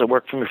the gals that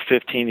worked for me for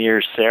 15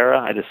 years, Sarah.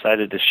 I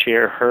decided to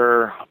share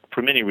her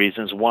for many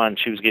reasons. One,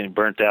 she was getting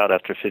burnt out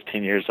after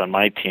 15 years on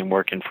my team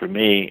working for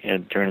me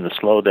and during the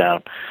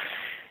slowdown.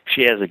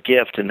 She has a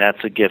gift, and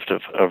that's a gift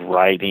of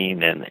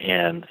writing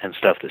and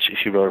stuff. That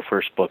she wrote her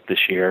first book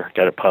this year,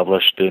 got it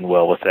published, doing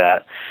well with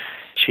that.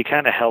 She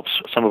kind of helps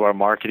some of our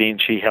marketing.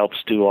 She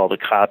helps do all the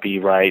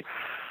copyright.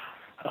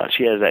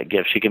 She has that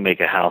gift. She can make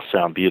a house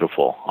sound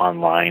beautiful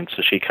online,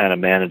 so she kind of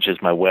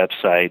manages my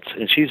websites.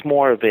 And she's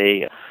more of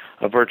a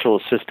virtual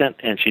assistant,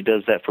 and she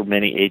does that for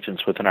many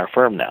agents within our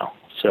firm now.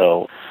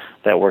 So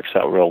that works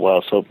out real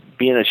well. So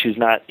being that she's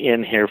not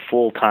in here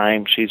full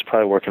time, she's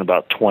probably working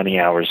about 20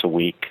 hours a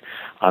week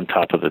on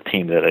top of the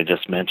team that I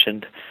just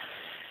mentioned.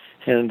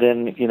 And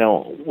then,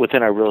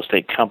 within our real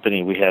estate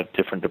company, we have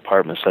different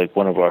departments. Like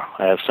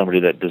I have somebody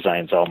that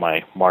designs all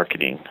my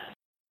marketing.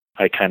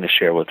 I kind of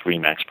share with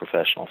RE/MAX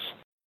professionals.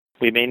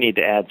 We may need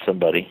to add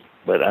somebody,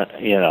 but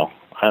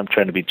I'm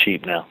trying to be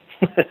cheap now.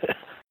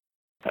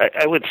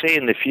 I would say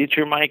in the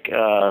future, Mike,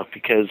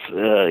 because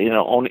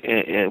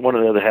only one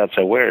of the other hats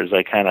I wear is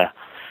I kind of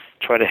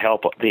try to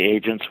help the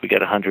agents. We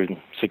got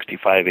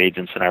 165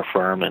 agents in our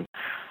firm, and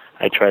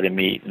I try to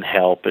meet and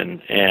help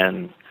and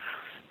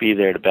be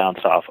there to bounce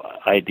off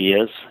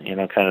ideas. Kind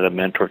of the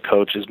mentor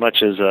coach. As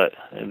much as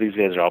these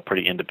guys are all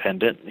pretty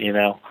independent,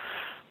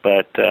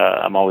 but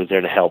I'm always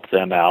there to help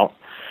them out.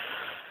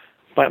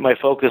 My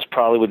focus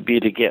probably would be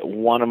to get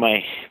one of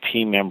my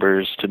team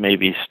members to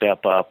maybe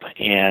step up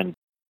and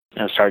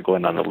start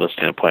going on the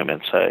listing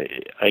appointments.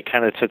 I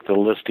kind of took the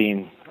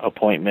listing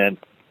appointment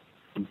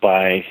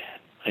by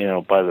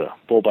the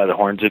bull by the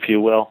horns, if you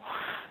will,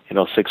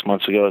 6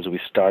 months ago as we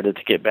started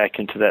to get back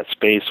into that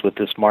space with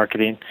this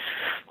marketing.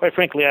 Quite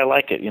frankly, I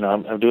like it.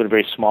 I'm doing a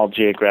very small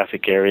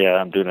geographic area.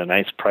 I'm doing a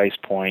nice price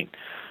point,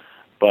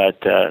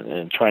 but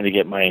trying to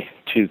get my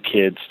 2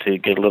 kids to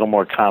get a little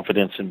more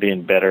confidence in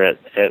being better at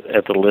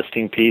the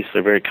listing piece.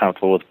 They're very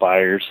comfortable with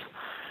buyers,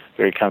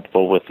 very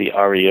comfortable with the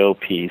REO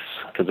piece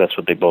because that's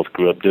what they both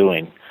grew up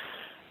doing.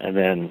 And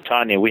then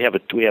Tanya, we have a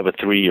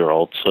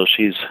 3-year-old, so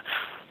she's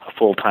a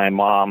full-time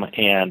mom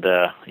and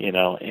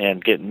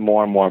getting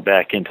more and more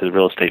back into the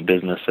real estate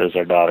business as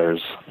our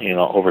daughter's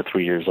over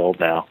 3 years old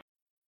now.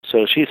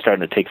 So she's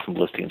starting to take some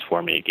listings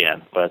for me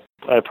again, but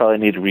I probably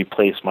need to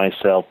replace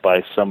myself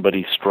by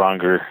somebody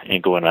stronger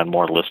and going on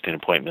more listing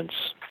appointments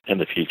in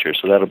the future.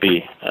 So that'll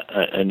be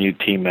a new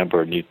team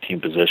member, a new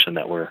team position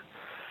that we're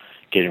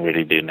getting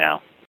ready to do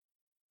now.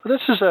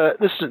 This is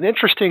an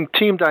interesting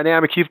team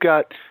dynamic. You've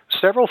got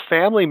several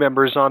family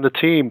members on the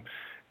team,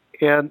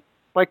 and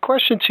my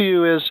question to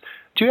you is,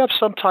 do you have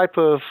some type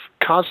of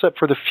concept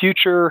for the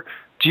future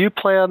Do you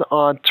plan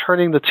on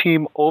turning the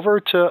team over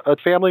to a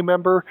family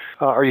member?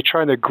 Are you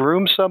trying to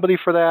groom somebody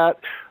for that?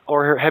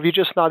 Or have you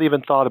just not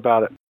even thought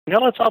about it?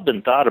 No, it's all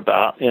been thought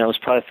about. It was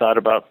probably thought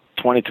about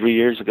 23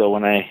 years ago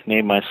when I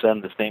named my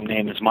son the same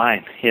name as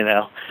mine,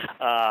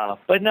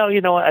 But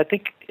no, I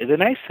think the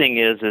nice thing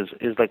is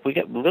like we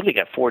literally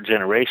got 4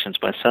 generations.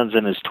 My son's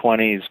in his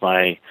 20s,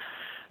 my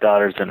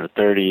daughter's in her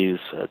 30s,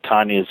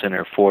 Tanya's in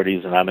her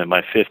 40s, and I'm in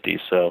my 50s.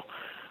 So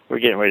we're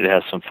getting ready to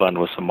have some fun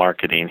with some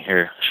marketing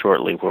here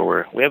shortly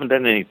where we haven't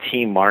done any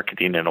team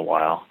marketing in a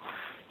while.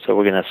 So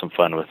we're going to have some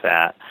fun with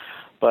that.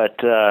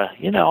 But,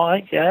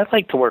 I'd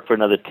like to work for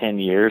another 10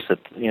 years at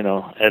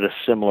a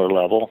similar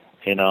level.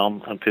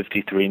 I'm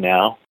 53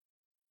 now.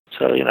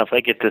 So, if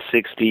I get to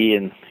 60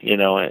 and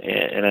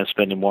I'm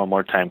spending more and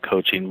more time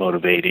coaching,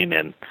 motivating,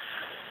 and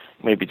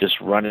maybe just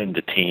running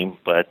the team.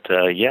 But,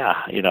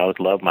 I would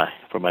love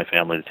for my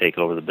family to take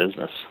over the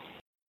business.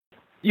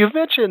 You've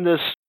mentioned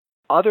this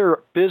other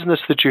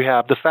business that you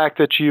have, the fact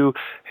that you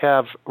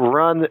have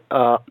run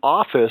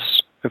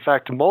office, in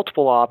fact,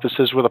 multiple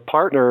offices with a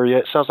partner.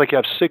 It sounds like you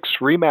have 6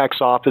 RE/MAX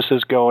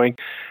offices going.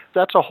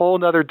 That's a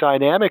whole other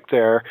dynamic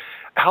there.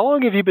 How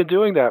long have you been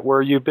doing that,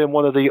 where you've been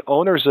one of the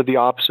owners of the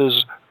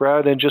offices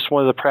rather than just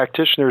one of the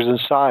practitioners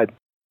inside?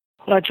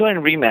 Well, I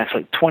joined RE/MAX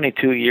like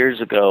 22 years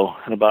ago,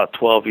 and about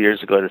 12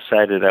 years ago I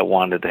decided I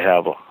wanted to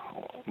have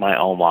my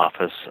own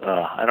office.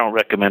 I don't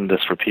recommend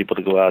this for people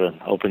to go out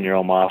and open your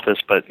own office,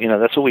 but,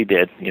 that's what we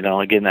did.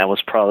 Again, that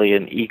was probably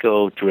an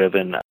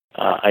ego-driven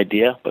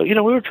idea. But, we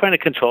were trying to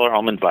control our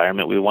home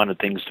environment. We wanted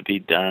things to be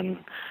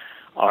done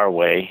our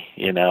way,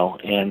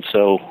 And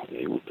so,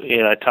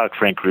 I talked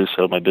Frank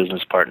Russo, my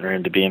business partner,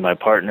 into being my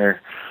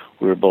partner.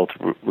 We were both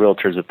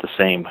realtors at the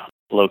same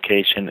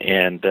location,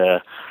 and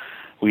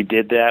we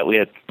did that. We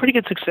had pretty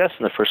good success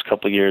in the first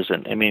couple of years,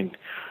 and,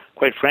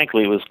 quite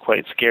frankly, it was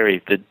quite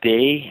scary. The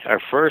day our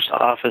first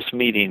office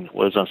meeting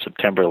was on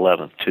September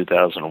 11th,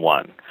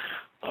 2001.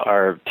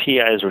 Our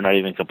TIs were not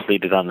even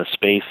completed on the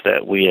space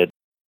that we had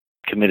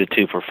committed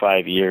to for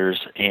 5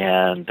 years,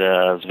 and it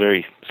was a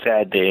very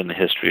sad day in the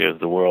history of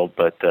the world,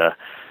 but it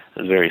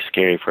was very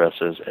scary for us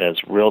as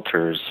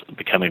realtors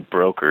becoming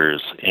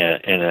brokers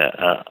in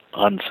an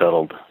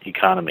unsettled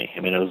economy.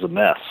 It was a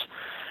mess.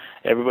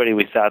 Everybody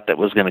we thought that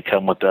was going to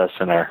come with us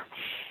in our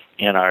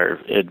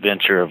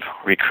adventure of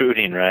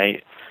recruiting,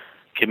 right,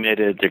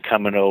 committed, they're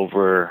coming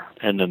over,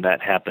 and then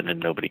that happened and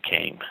nobody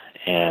came.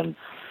 And,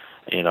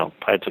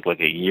 probably took like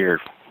a year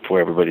for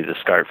everybody to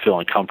start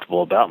feeling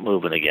comfortable about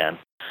moving again.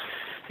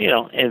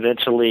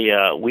 Eventually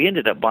we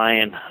ended up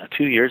buying,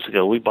 2 years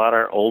ago, we bought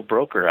our old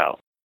broker out.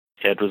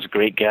 Ed was a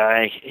great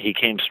guy. He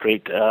came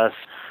straight to us.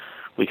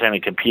 We kind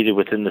of competed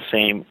within the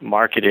same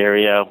market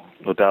area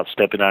without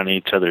stepping on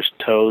each other's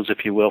toes,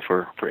 if you will,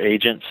 for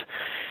agents,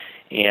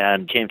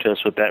 and came to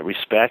us with that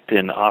respect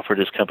and offered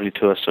his company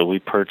to us. So we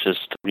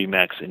purchased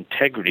RE/MAX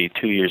Integrity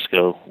 2 years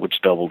ago,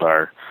 which doubled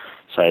our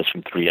size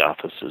from 3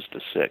 offices to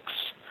 6.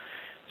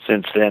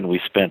 Since then, we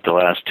spent the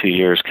last 2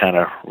 years kind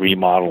of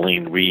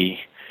remodeling,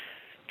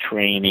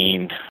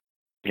 retraining,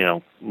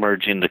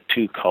 merging the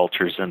 2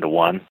 cultures into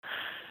one.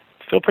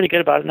 Feel pretty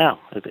good about it now.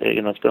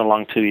 It's been a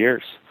long 2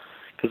 years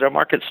because our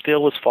market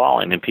still was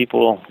falling, and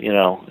people,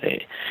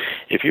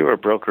 if you were a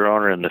broker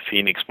owner in the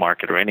Phoenix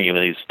market or any of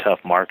these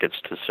tough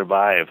markets to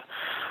survive,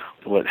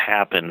 what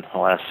happened the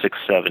last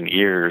 6-7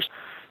 years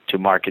to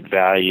market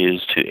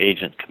values, to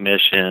agent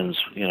commissions,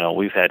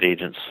 we've had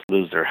agents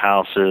lose their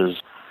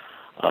houses,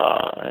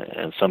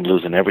 and some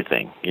losing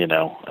everything,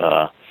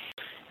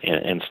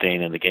 and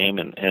staying in the game.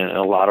 And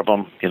a lot of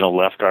them,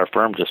 left our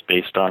firm just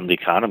based on the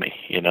economy,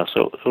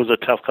 So it was a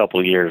tough couple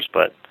of years,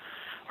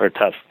 or a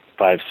tough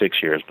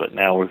 5-6 years. But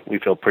now we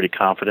feel pretty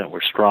confident.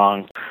 We're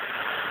strong.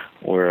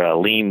 We're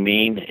lean,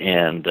 mean,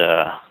 and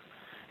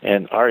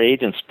our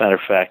agents, matter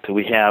of fact,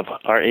 we have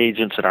our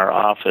agents in our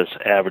office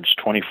average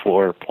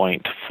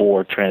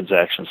 24.4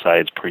 transaction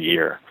sides per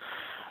year.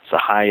 It's the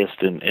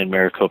highest in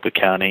Maricopa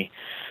County.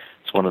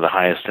 It's one of the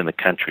highest in the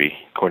country,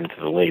 according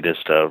to the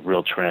latest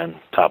Real Trend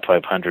Top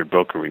 500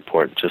 broker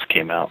report just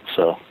came out.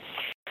 So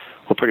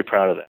we're pretty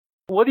proud of that.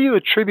 What do you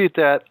attribute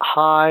that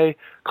high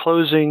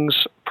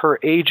closings per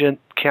agent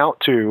count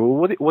to?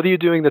 What are you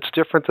doing that's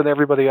different than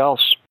everybody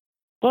else?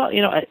 Well,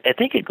 I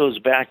think it goes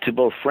back to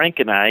both Frank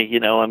and I.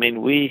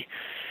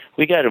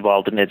 We got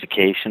involved in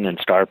education and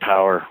star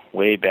power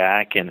way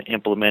back and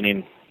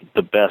implementing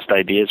the best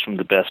ideas from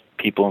the best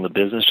people in the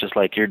business, just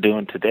like you're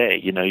doing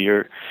today.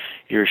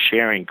 You're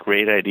sharing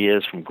great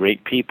ideas from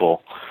great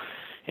people.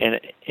 And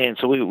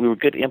so we were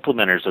good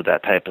implementers of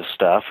that type of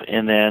stuff.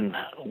 And then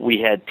we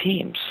had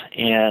teams,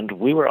 and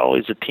we were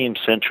always a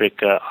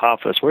team-centric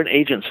office. We're an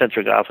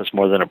agent-centric office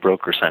more than a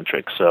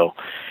broker-centric. So,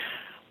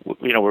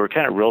 we were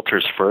kind of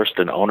realtors first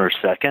and owners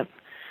second.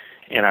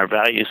 And our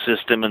value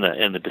system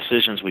and the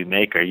decisions we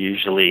make are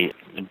usually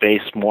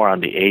based more on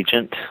the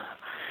agent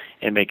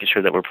and making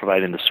sure that we're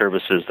providing the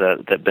services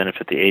that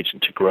benefit the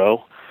agent to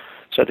grow.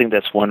 So I think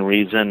that's one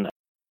reason.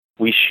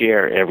 We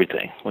share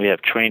everything. We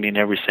have training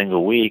every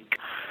single week.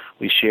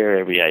 We share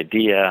every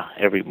idea,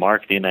 every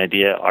marketing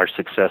idea, our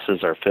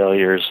successes, our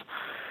failures.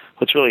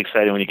 what's really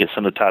exciting when you get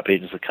some of the top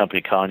agents of the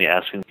company calling you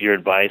asking your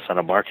advice on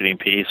a marketing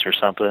piece or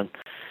something,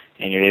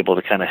 and you're able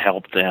to kind of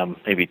help them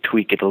maybe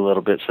tweak it a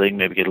little bit so they can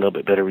maybe get a little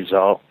bit better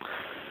result.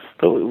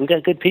 But we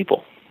got good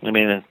people. I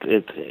mean,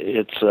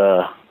 it's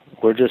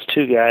we're just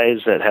two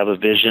guys that have a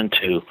vision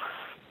to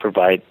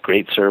provide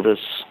great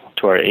service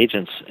to our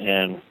agents,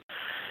 and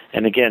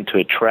again, to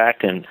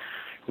attract and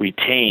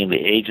retain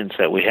the agents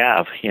that we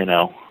have.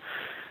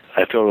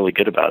 I feel really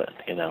good about it.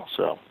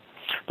 So.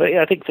 But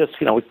yeah, I think just,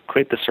 we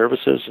create the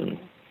services and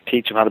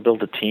teach them how to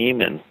build a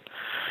team, and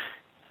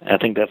I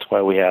think that's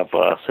why we have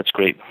such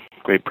great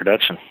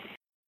production.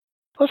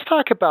 Let's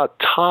talk about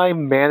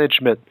time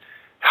management.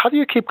 How do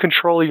you keep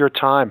control of your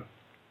time?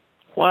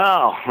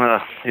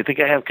 Wow, you think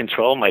I have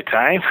control of my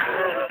time?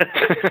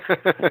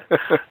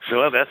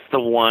 Well, that's the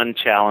one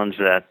challenge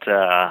that,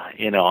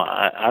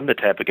 I'm the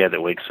type of guy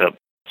that wakes up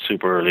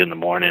super early in the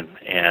morning,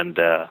 and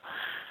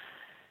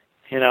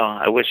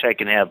I wish I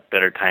can have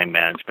better time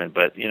management,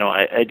 but,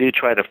 I do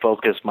try to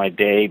focus my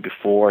day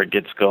before it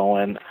gets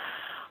going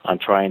on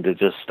trying to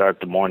just start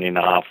the morning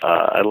off.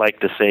 I like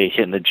to say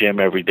hitting the gym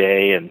every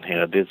day, and,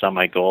 these are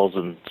my goals,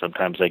 and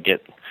sometimes I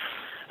get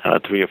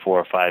 3 or 4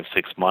 or 5,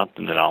 6 months,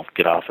 and then I'll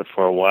get off it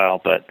for a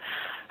while. But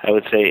I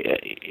would say,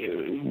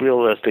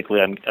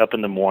 realistically, I'm up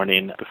in the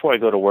morning. Before I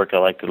go to work, I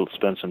like to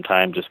spend some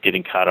time just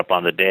getting caught up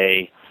on the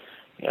day,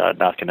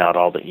 knocking out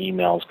all the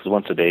emails, because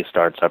once the day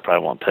starts, I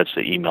probably won't touch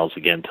the emails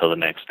again until the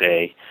next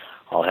day.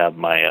 I'll have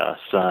my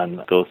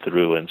son go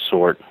through and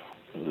sort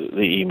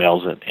the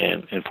emails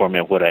and inform me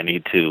of what I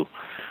need to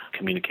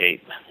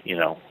communicate,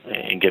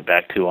 and get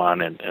back to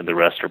on, and the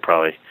rest are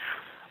probably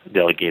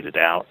delegated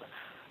out.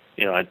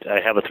 I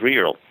have a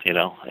 3-year-old,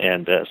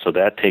 and so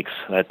that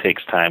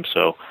takes time.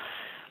 So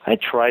I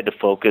try to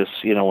focus,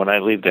 when I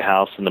leave the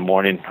house in the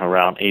morning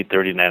around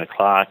 8:30, 9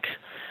 o'clock,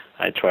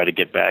 I try to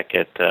get back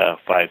at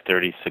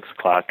 5:30, 6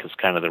 o'clock is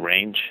kind of the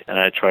range, and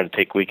I try to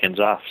take weekends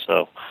off.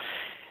 So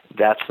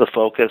that's the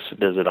focus.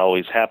 Does it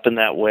always happen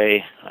that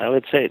way? I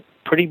would say it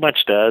pretty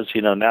much does.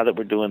 Now that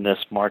we're doing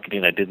this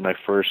marketing, I did my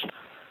first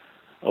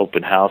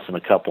open house in a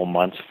couple of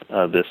months.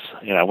 I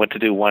went to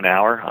do 1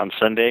 hour on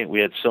Sunday. We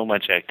had so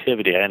much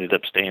activity, I ended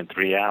up staying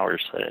 3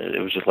 hours.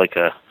 It was just like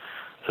a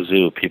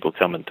zoo of people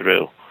coming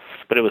through.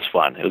 But it was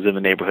fun. It was in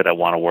the neighborhood I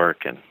want to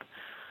work,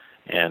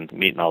 and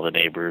meeting all the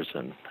neighbors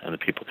and the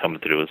people coming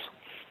through was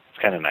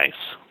kind of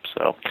nice.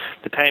 So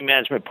the time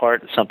management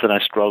part is something I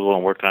struggle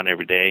and work on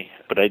every day.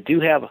 But I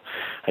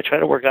try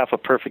to work off a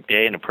perfect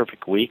day and a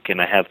perfect week,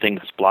 and I have things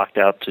blocked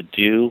out to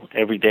do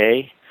every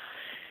day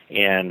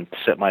and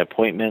set my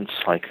appointments.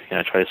 Like,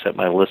 I try to set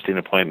my listing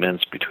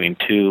appointments between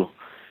 2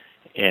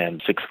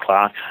 and 6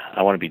 o'clock.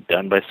 I want to be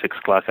done by 6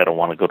 o'clock. I don't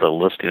want to go to a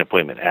listing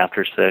appointment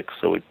after 6.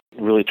 So we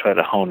really try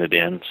to hone it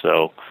in.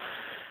 So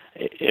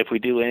if we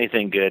do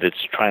anything good,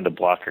 it's trying to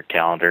block our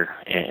calendar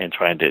and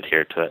trying to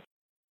adhere to it.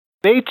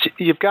 Nate,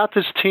 you've got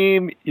this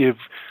team. You've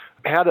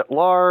had it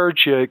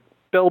large. You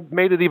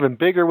made it even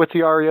bigger with the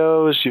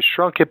REOs. You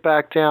shrunk it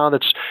back down.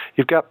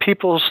 You've got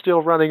people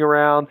still running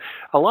around.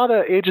 A lot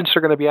of agents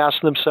are going to be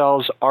asking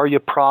themselves, are you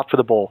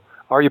profitable?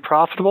 Are you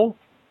profitable?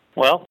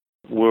 Well,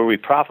 were we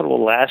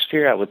profitable last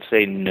year? I would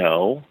say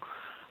no.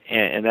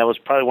 And that was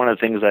probably one of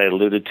the things I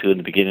alluded to in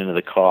the beginning of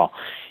the call.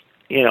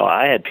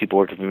 I had people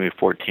working for me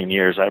for 14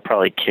 years. I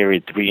probably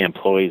carried 3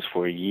 employees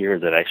for a year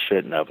that I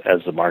shouldn't have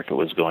as the market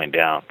was going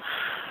down.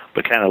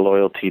 But kind of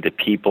loyalty to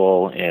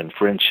people and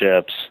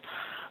friendships,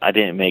 I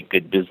didn't make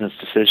good business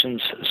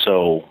decisions.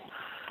 So,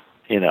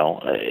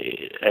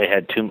 I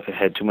had too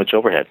much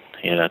overhead,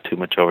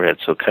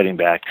 So cutting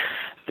back.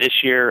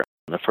 This year,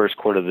 in the first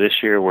quarter of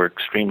this year, we're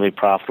extremely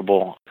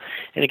profitable.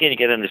 And again, you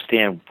got to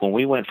understand, when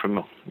we went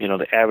from,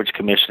 the average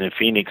commission in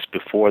Phoenix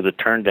before the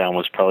turndown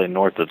was probably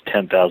north of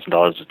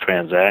 $10,000 a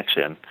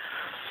transaction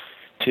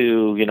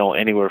to,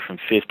 anywhere from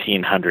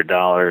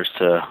 $1,500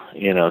 to,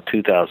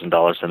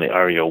 $2,000 in the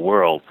REO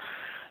world,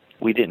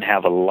 we didn't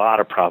have a lot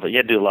of profit. You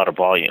had to do a lot of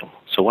volume.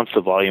 So once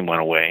the volume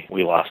went away,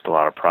 we lost a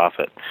lot of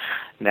profit.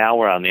 Now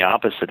we're on the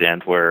opposite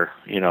end where,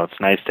 it's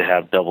nice to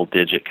have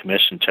double-digit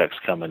commission checks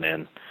coming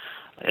in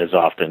as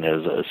often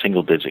as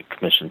single-digit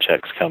commission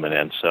checks coming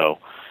in. So,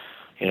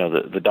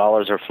 the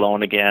dollars are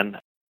flowing again.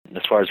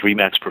 As far as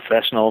RE/MAX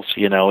Professionals,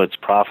 it's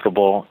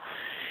profitable.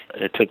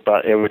 It took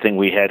about everything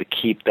we had to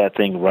keep that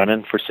thing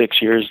running for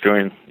 6 years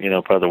during,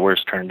 probably the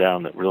worst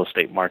turndown that real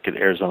estate market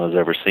Arizona's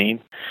ever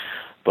seen.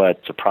 But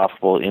it's a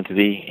profitable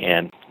entity,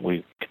 and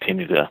we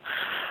continue to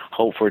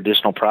hope for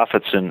additional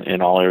profits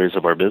in all areas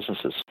of our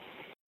businesses.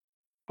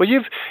 Well,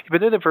 you've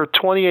been in it for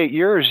 28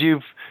 years.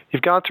 You've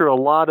gone through a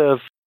lot of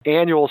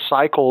annual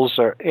cycles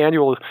or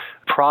annual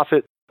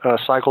profit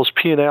cycles,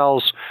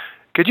 P&Ls.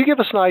 Could you give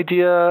us an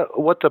idea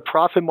what the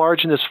profit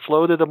margin is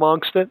floated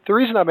amongst it? The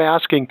reason I'm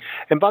asking,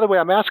 and by the way,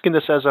 I'm asking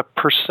this as a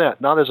percent,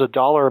 not as a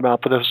dollar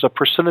amount, but as a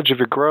percentage of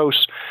your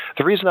gross.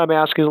 The reason I'm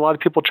asking is a lot of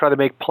people try to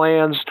make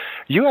plans.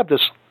 You have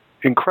this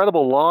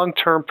incredible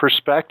long-term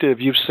perspective.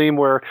 You've seen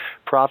where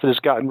profit has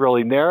gotten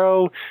really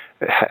narrow.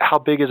 How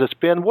big has it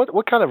been?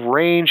 What kind of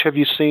range have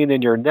you seen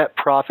in your net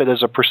profit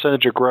as a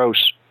percentage of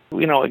gross?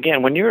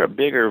 Again, when you're a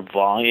bigger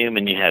volume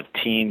and you have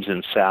teams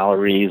and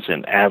salaries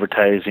and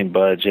advertising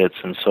budgets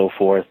and so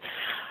forth,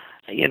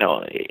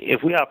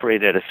 if we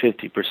operate at a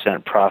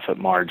 50% profit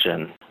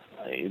margin,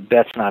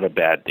 that's not a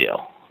bad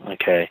deal.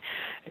 Okay,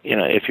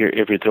 if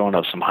you're throwing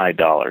up some high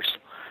dollars.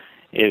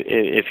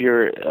 If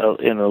you're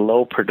in a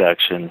low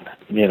production,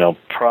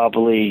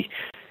 probably,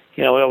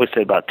 we always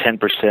say about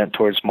 10%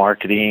 towards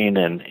marketing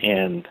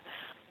and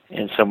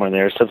somewhere in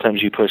there.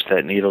 Sometimes you push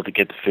that needle to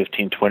get to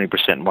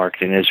 15-20%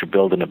 marketing as you're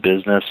building a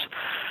business.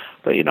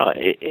 But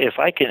if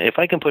I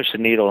can push the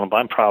needle and if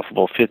I'm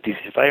profitable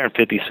if I earn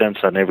 50 cents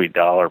on every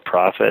dollar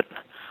profit,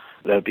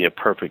 that would be a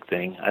perfect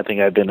thing. I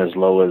think I've been as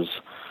low as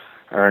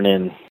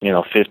earning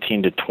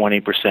 15 to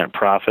 20%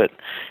 profit.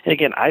 And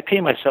again, I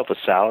pay myself a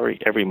salary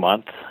every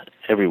month,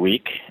 every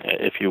week,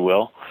 if you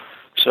will.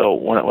 So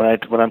when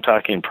I'm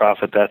talking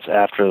profit, that's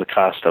after the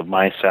cost of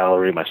my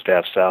salary, my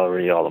staff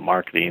salary, all the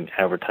marketing,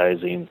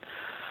 advertising,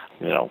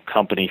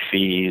 company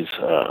fees,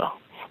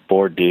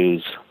 board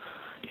dues.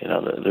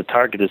 The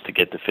target is to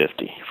get to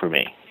 50 for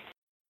me.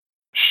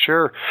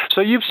 Sure. So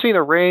you've seen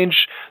a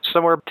range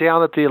somewhere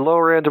down at the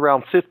lower end,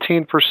 around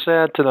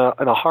 15%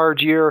 in a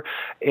hard year,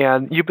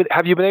 and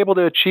have you been able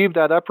to achieve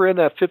that upper end,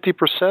 that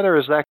 50%, or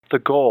is that the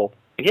goal?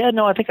 Yeah,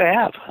 no, I think I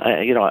have.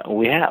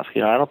 We have.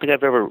 I don't think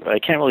I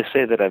can't really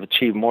say that I've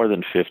achieved more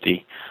than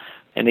 50.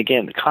 And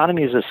again,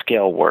 economies of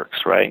scale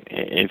works, right?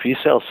 If you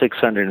sell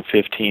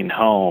 615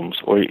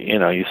 homes or,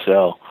 you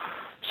sell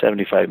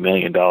 $75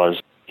 million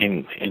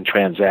in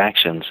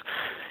transactions,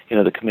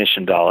 the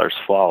commission dollars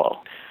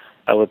follow.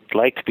 I would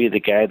like to be the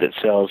guy that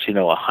sells,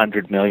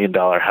 $100 million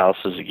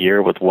houses a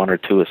year with one or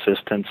two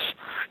assistants,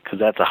 because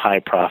that's a high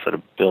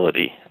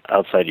profitability.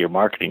 Outside your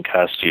marketing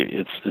costs,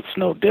 it's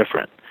no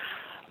different.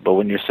 But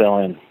when you're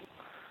selling,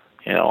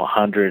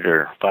 100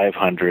 or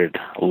 500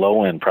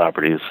 low-end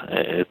properties,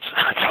 it's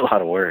a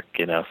lot of work,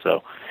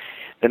 So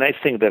the nice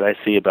thing that I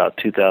see about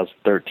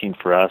 2013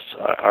 for us,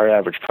 our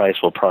average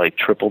price will probably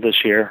triple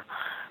this year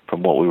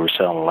from what we were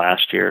selling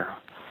last year,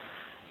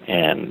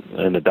 and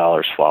the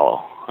dollars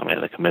follow.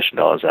 The commission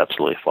dollars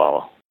absolutely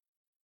follow.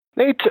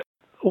 Nate,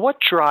 what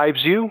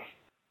drives you?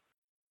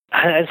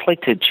 I just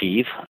like to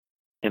achieve.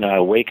 I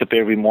wake up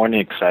every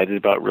morning excited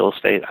about real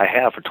estate. I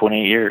have for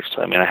 28 years.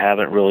 I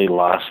haven't really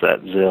lost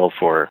that zeal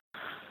for,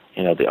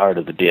 the art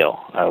of the deal.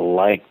 I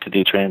like to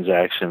do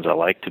transactions. I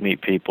like to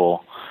meet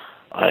people.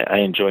 I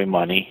enjoy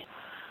money.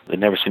 There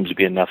never seems to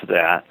be enough of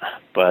that.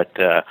 But,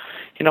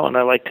 and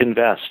I like to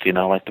invest. I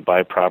like to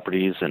buy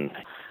properties and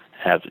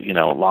have,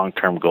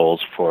 long-term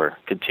goals for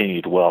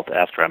continued wealth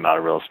after I'm out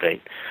of real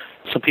estate.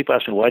 Some people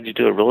ask me, why did you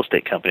do a real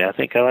estate company? I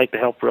think I like to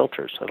help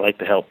realtors. I like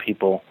to help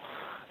people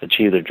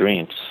achieve their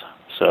dreams.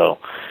 So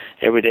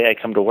every day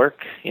I come to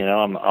work,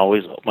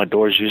 my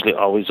door's usually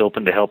always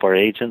open to help our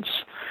agents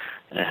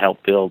and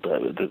help build.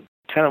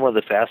 Kind of one of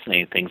the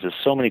fascinating things is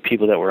so many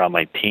people that were on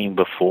my team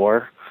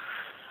before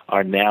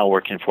are now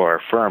working for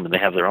our firm, and they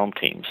have their own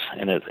teams.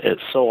 And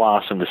it's so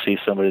awesome to see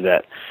somebody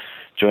that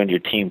joined your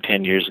team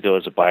 10 years ago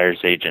as a buyer's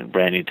agent,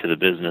 brand new to the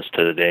business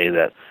to the day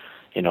that,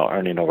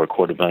 earning over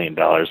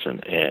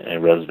 $250,000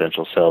 in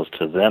residential sales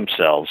to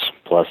themselves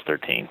plus their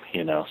team,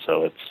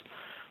 So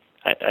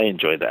I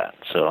enjoy that.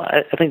 So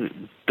I think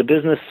the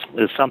business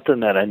is something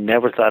that I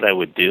never thought I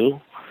would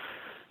do.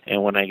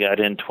 And when I got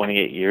in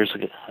 28 years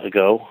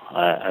ago,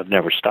 I've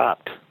never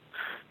stopped.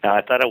 Now,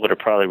 I thought I would have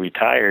probably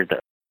retired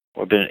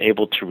or been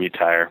able to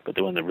retire, but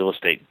then when the real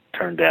estate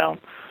turned down,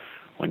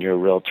 when you're a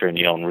realtor and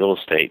you own real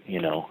estate,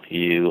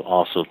 you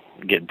also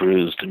get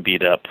bruised and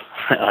beat up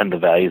on the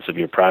values of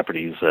your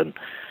properties and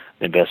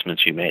the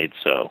investments you made.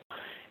 So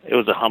it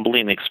was a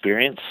humbling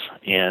experience,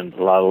 and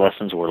a lot of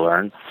lessons were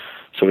learned.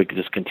 So we could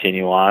just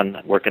continue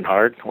on working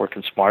hard,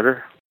 working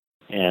smarter,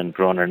 and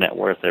growing our net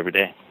worth every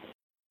day.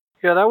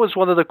 Yeah, that was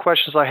one of the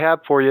questions I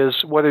had for you,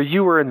 is whether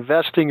you were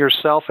investing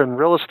yourself in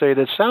real estate.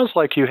 It sounds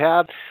like you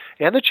have,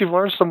 and that you've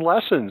learned some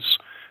lessons.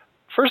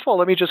 First of all,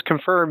 let me just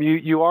confirm,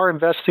 you are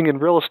investing in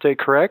real estate,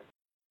 correct?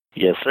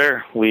 Yes,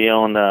 sir. We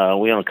own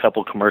a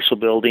couple commercial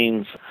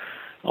buildings,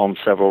 own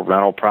several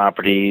rental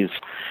properties.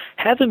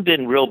 Haven't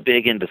been real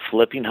big into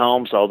flipping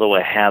homes, although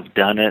I have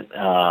done it.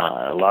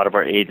 A lot of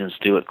our agents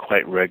do it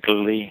quite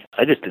regularly.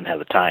 I just didn't have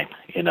the time,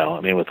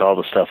 with all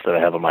the stuff that I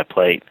have on my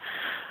plate,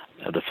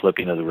 the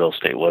flipping of the real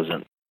estate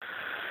wasn't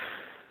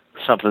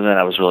something that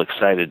I was real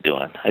excited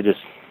doing.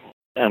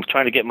 I'm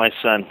trying to get my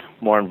son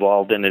more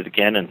involved in it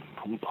again, and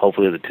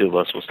hopefully the two of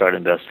us will start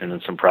investing in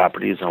some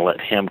properties and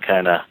let him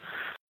kind of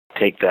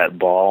take that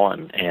ball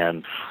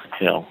and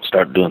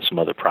start doing some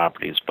other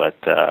properties. But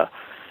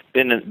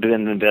been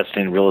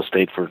investing in real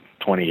estate for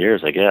 20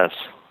 years, I guess.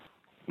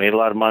 Made a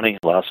lot of money,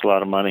 lost a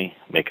lot of money,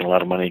 making a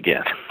lot of money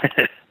again.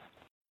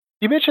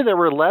 You mentioned there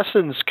were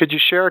lessons. Could you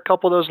share a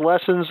couple of those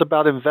lessons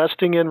about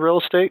investing in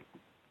real estate?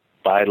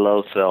 Buy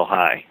low, sell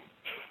high.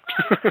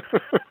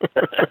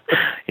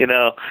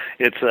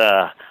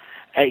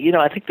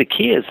 I think the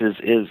key is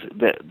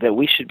that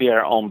we should be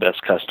our own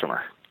best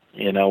customer.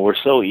 We're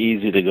so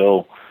easy to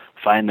go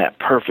find that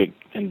perfect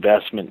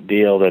investment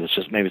deal that it's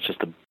just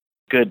a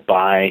good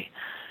buy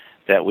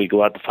that we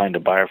go out to find a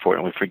buyer for it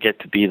and we forget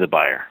to be the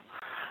buyer.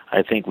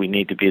 I think we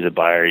need to be the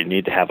buyer. You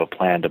need to have a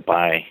plan to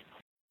buy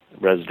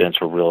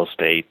residential real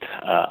estate.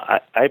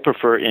 I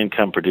prefer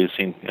income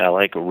producing. I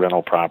like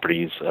rental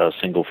properties,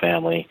 single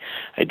family.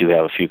 I do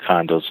have a few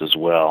condos as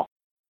well.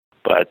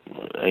 But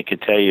I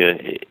could tell you,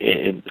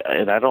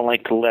 and I don't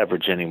like to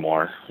leverage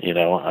anymore.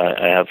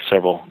 I have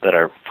several that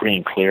are free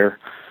and clear,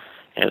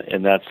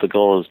 and that's the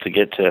goal, is to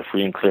get to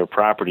free and clear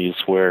properties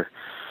where,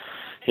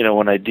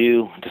 when I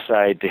do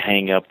decide to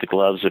hang up the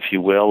gloves, if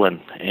you will, and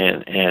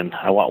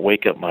I want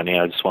wake-up money,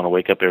 I just want to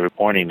wake up every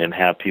morning and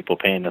have people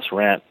paying us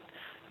rent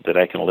that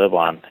I can live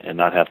on and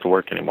not have to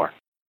work anymore.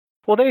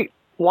 Well, Nate,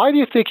 why do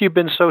you think you've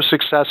been so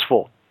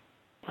successful?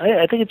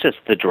 I think it's just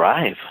the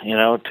drive.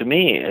 To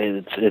me,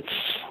 it's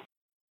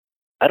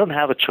I don't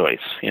have a choice.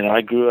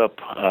 I grew up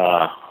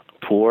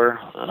poor,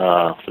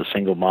 the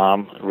single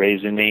mom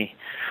raising me.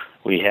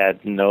 We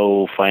had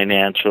no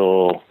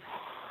financial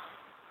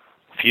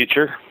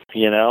future,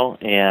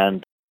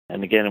 and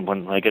again,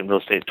 when I got in real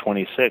estate at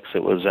 26,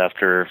 it was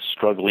after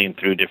struggling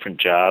through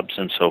different jobs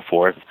and so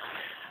forth.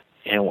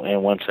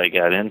 And once I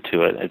got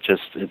into it, it's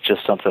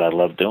just something I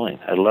love doing.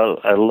 I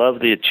love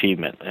the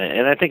achievement,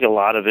 and I think a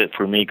lot of it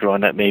for me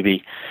growing up,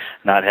 maybe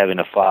not having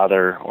a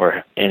father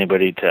or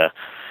anybody to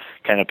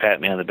kind of pat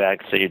me on the back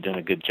and say you're doing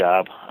a good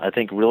job. I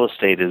think real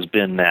estate has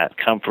been that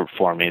comfort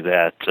for me,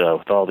 that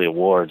with all the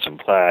awards and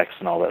plaques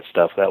and all that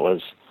stuff, that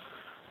was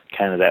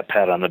kind of that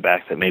pat on the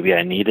back that maybe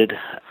I needed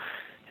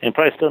and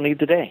probably still need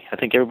today. I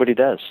think everybody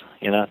does.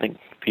 I think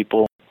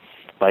people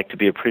like to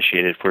be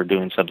appreciated for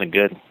doing something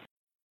good.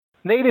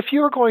 Nate, if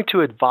you were going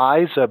to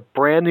advise a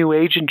brand new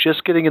agent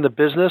just getting in the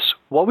business,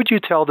 what would you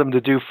tell them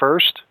to do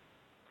first?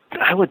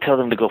 I would tell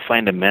them to go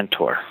find a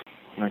mentor.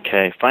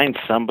 Okay, find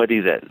somebody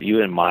that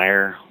you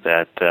admire,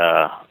 that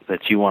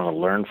you want to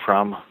learn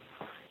from,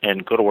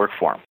 and go to work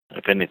for them.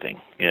 If anything,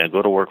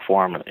 go to work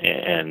for them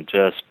and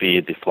just be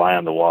the fly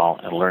on the wall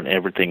and learn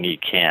everything you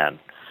can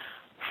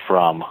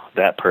from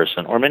that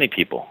person or many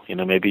people.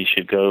 Maybe you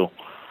should go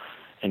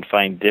and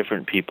find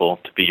different people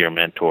to be your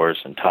mentors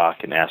and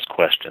talk and ask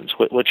questions.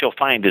 What you'll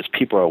find is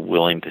people are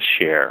willing to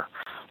share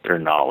their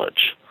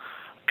knowledge.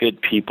 Good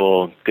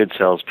people, good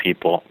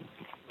salespeople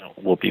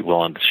will be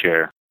willing to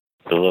share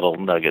the little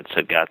nuggets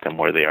that got them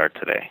where they are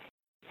today.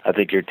 I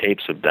think your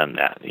tapes have done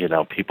that.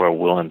 People are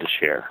willing to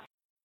share.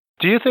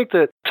 Do you think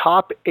that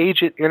top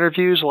agent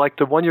interviews like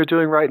the one you're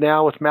doing right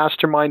now with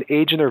Mastermind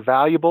Agent are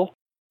valuable?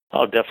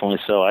 Oh, definitely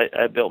so.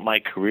 I built my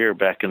career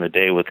back in the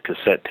day with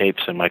cassette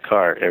tapes in my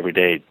car every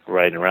day,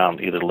 riding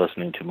around, either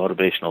listening to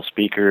motivational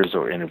speakers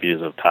or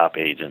interviews of top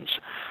agents.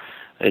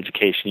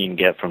 Education you can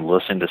get from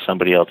listening to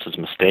somebody else's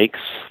mistakes,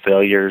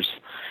 failures,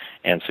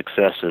 and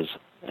successes.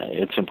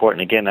 It's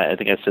important. Again, I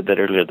think I said that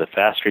earlier, the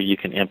faster you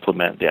can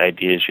implement the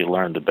ideas you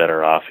learn, the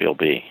better off you'll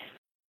be.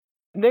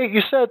 Nate,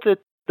 you said that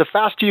the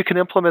faster you can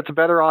implement, the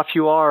better off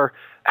you are.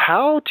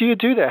 How do you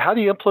do that? How do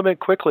you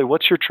implement quickly?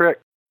 What's your trick?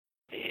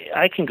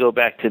 I can go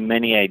back to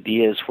many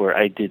ideas where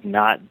I did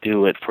not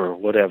do it for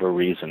whatever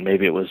reason.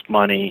 Maybe it was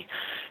money,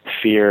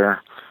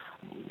 fear,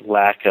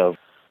 lack of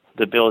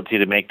the ability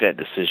to make that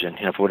decision,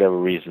 for whatever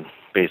reason,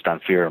 based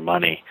on fear or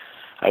money.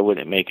 I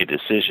wouldn't make a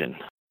decision.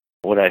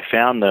 What I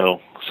found, though,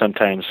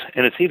 sometimes,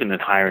 and it's even in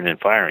hiring and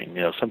firing,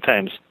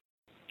 sometimes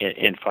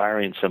in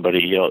firing somebody,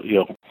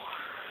 you'll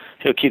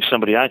keep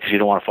somebody on because you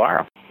don't want to fire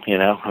them.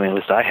 At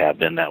least I have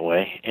been that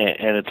way,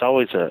 and it's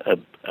always a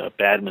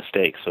bad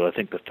mistake. So I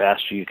think the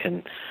faster you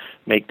can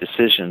make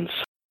decisions,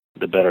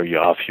 the better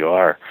off you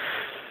are.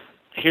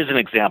 Here's an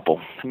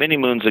example. Many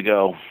moons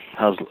ago,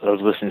 I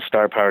was listening to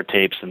Star Power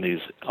tapes, and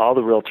all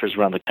the realtors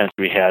around the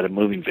country had a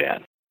moving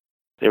van.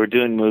 They were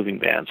doing moving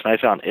vans, and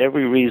I found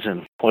every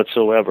reason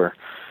whatsoever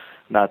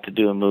not to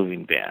do a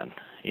moving van.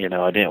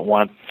 I didn't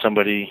want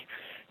somebody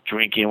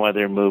drinking while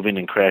they're moving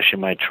and crashing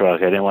my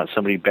truck. I didn't want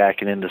somebody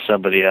backing into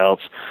somebody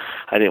else.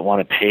 I didn't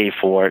want to pay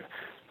for it.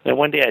 Then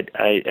one day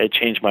I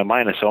changed my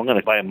mind. I said, I'm going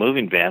to buy a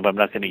moving van, but I'm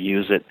not going to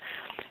use it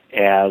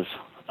as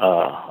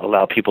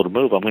allow people to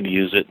move. I'm going to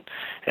use it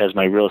as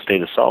my real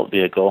estate assault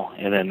vehicle,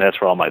 and then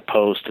that's where all my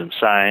posts and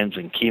signs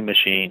and key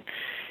machine,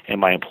 and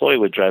my employee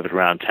would drive it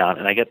around town,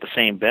 and I get the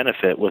same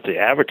benefit with the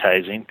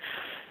advertising,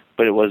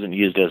 but it wasn't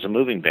used as a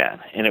moving van,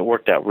 and it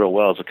worked out real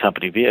well as a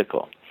company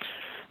vehicle.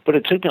 But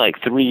it took me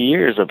like 3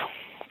 years of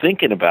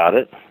thinking about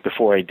it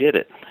before I did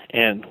it,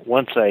 and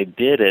once I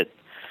did it,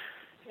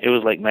 it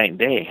was like night and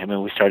day.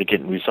 We started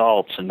getting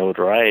results and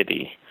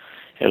notoriety.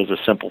 It was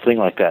a simple thing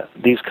like that.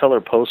 These color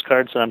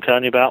postcards that I'm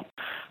telling you about,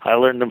 I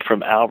learned them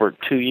from Albert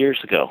 2 years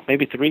ago,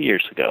 maybe 3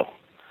 years ago.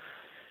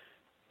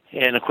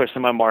 And, of course,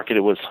 in my market,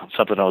 it was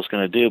something I was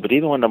going to do. But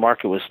even when the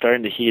market was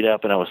starting to heat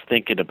up and I was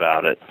thinking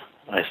about it,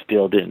 I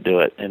still didn't do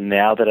it. And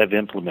now that I've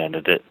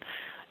implemented it,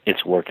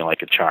 it's working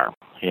like a charm.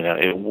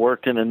 It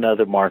worked in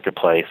another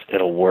marketplace.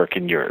 It'll work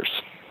in yours.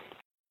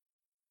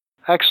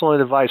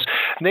 Excellent advice.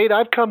 Nate,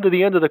 I've come to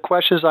the end of the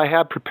questions I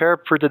have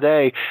prepared for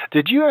today.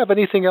 Did you have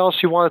anything else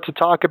you wanted to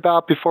talk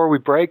about before we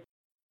break?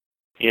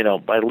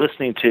 By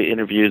listening to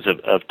interviews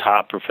of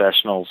top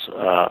professionals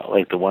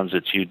like the ones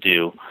that you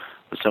do,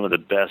 some of the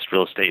best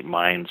real estate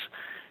minds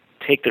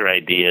take their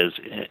ideas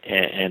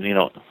and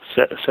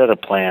set a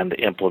plan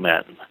to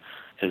implement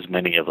as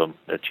many of them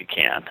that you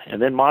can,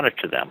 and then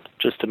monitor them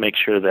just to make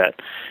sure that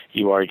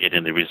you are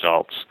getting the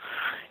results.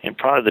 And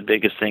probably the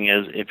biggest thing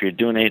is, if you're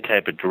doing any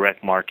type of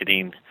direct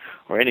marketing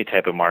or any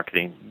type of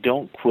marketing,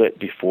 don't quit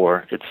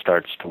before it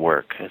starts to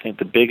work. I think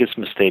the biggest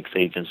mistakes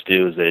agents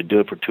do is they do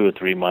it for 2 or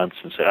 3 months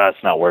and say,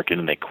 it's not working,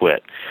 and they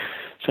quit.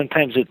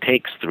 Sometimes it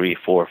takes 3,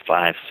 4,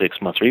 5,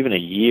 6 months, or even a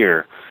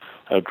year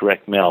of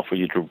direct mail for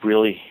you to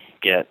really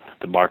get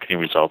the marketing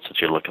results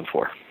that you're looking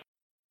for.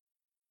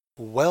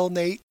 Well,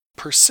 Nate,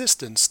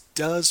 persistence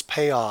does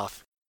pay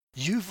off.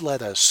 You've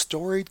led a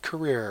storied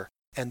career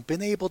and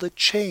been able to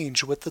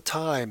change with the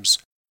times,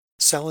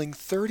 selling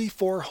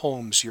 34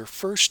 homes your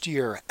first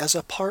year as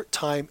a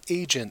part-time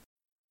agent,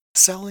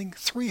 selling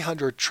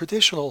 300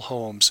 traditional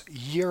homes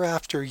year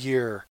after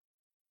year,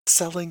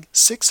 selling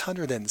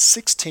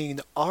 616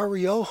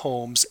 REO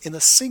homes in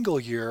a single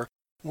year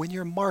when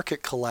your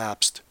market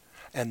collapsed,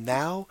 and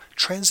now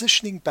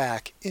transitioning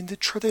back into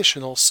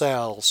traditional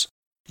sales.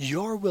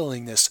 Your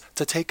willingness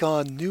to take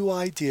on new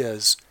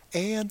ideas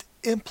and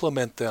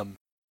implement them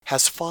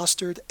has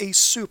fostered a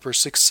super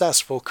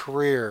successful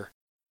career.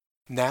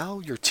 Now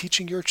you're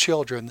teaching your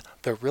children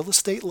the real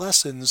estate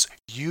lessons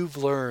you've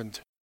learned.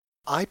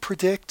 I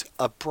predict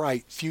a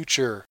bright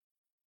future.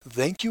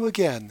 Thank you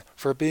again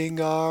for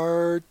being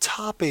our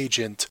top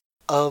agent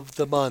of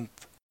the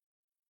month.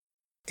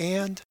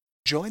 And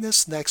join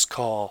us next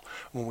call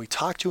when we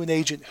talk to an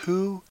agent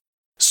who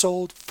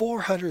sold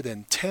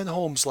 410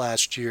 homes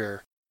last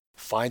year.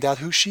 Find out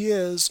who she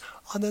is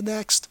on the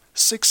next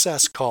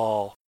Success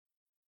Call.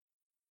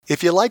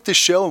 If you like the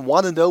show and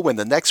want to know when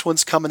the next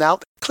one's coming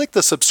out, click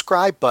the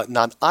subscribe button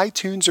on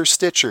iTunes or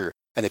Stitcher.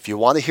 And if you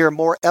want to hear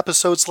more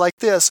episodes like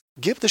this,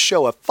 give the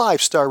show a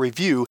 5-star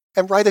review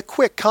and write a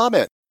quick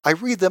comment. I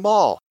read them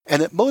all,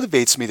 and it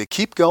motivates me to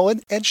keep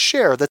going and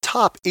share the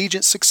top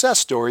agent success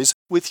stories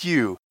with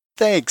you.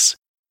 Thanks.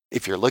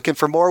 If you're looking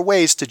for more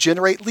ways to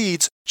generate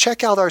leads,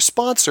 check out our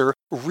sponsor,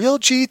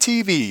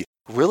 RealGTV,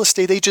 Real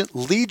Estate Agent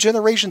Lead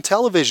Generation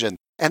Television,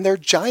 and their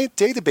giant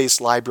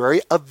database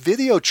library of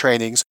video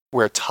trainings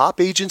where top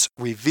agents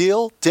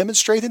reveal,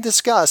 demonstrate, and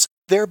discuss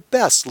their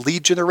best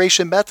lead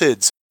generation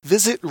methods.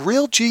 Visit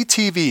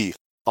RealGTV,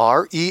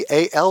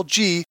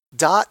 REALG.TV.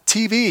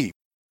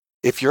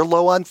 If you're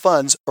low on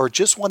funds or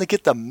just want to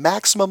get the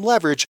maximum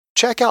leverage,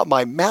 check out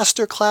my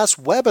masterclass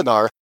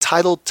webinar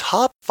titled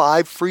Top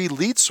 5 Free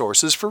Lead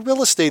Sources for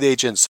Real Estate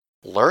Agents.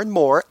 Learn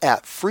more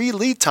at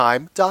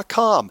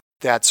freeleadtime.com.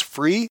 That's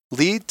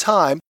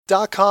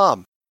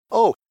freeleadtime.com.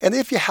 Oh, and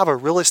if you have a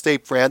real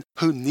estate friend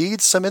who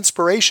needs some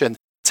inspiration,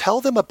 tell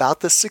them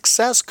about the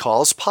Success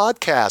Calls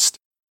podcast.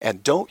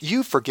 And don't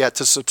you forget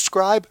to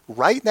subscribe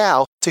right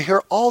now to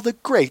hear all the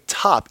great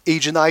top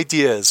agent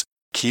ideas.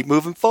 Keep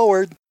moving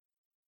forward.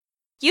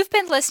 You've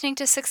been listening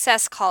to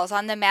Success Calls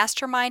on the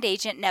Mastermind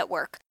Agent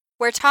Network,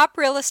 where top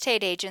real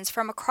estate agents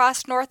from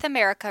across North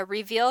America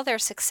reveal their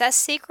success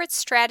secrets,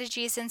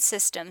 strategies, and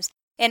systems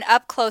in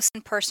up-close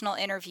and personal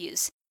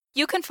interviews.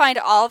 You can find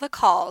all the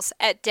calls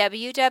at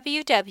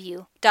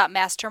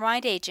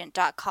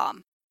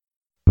www.mastermindagent.com.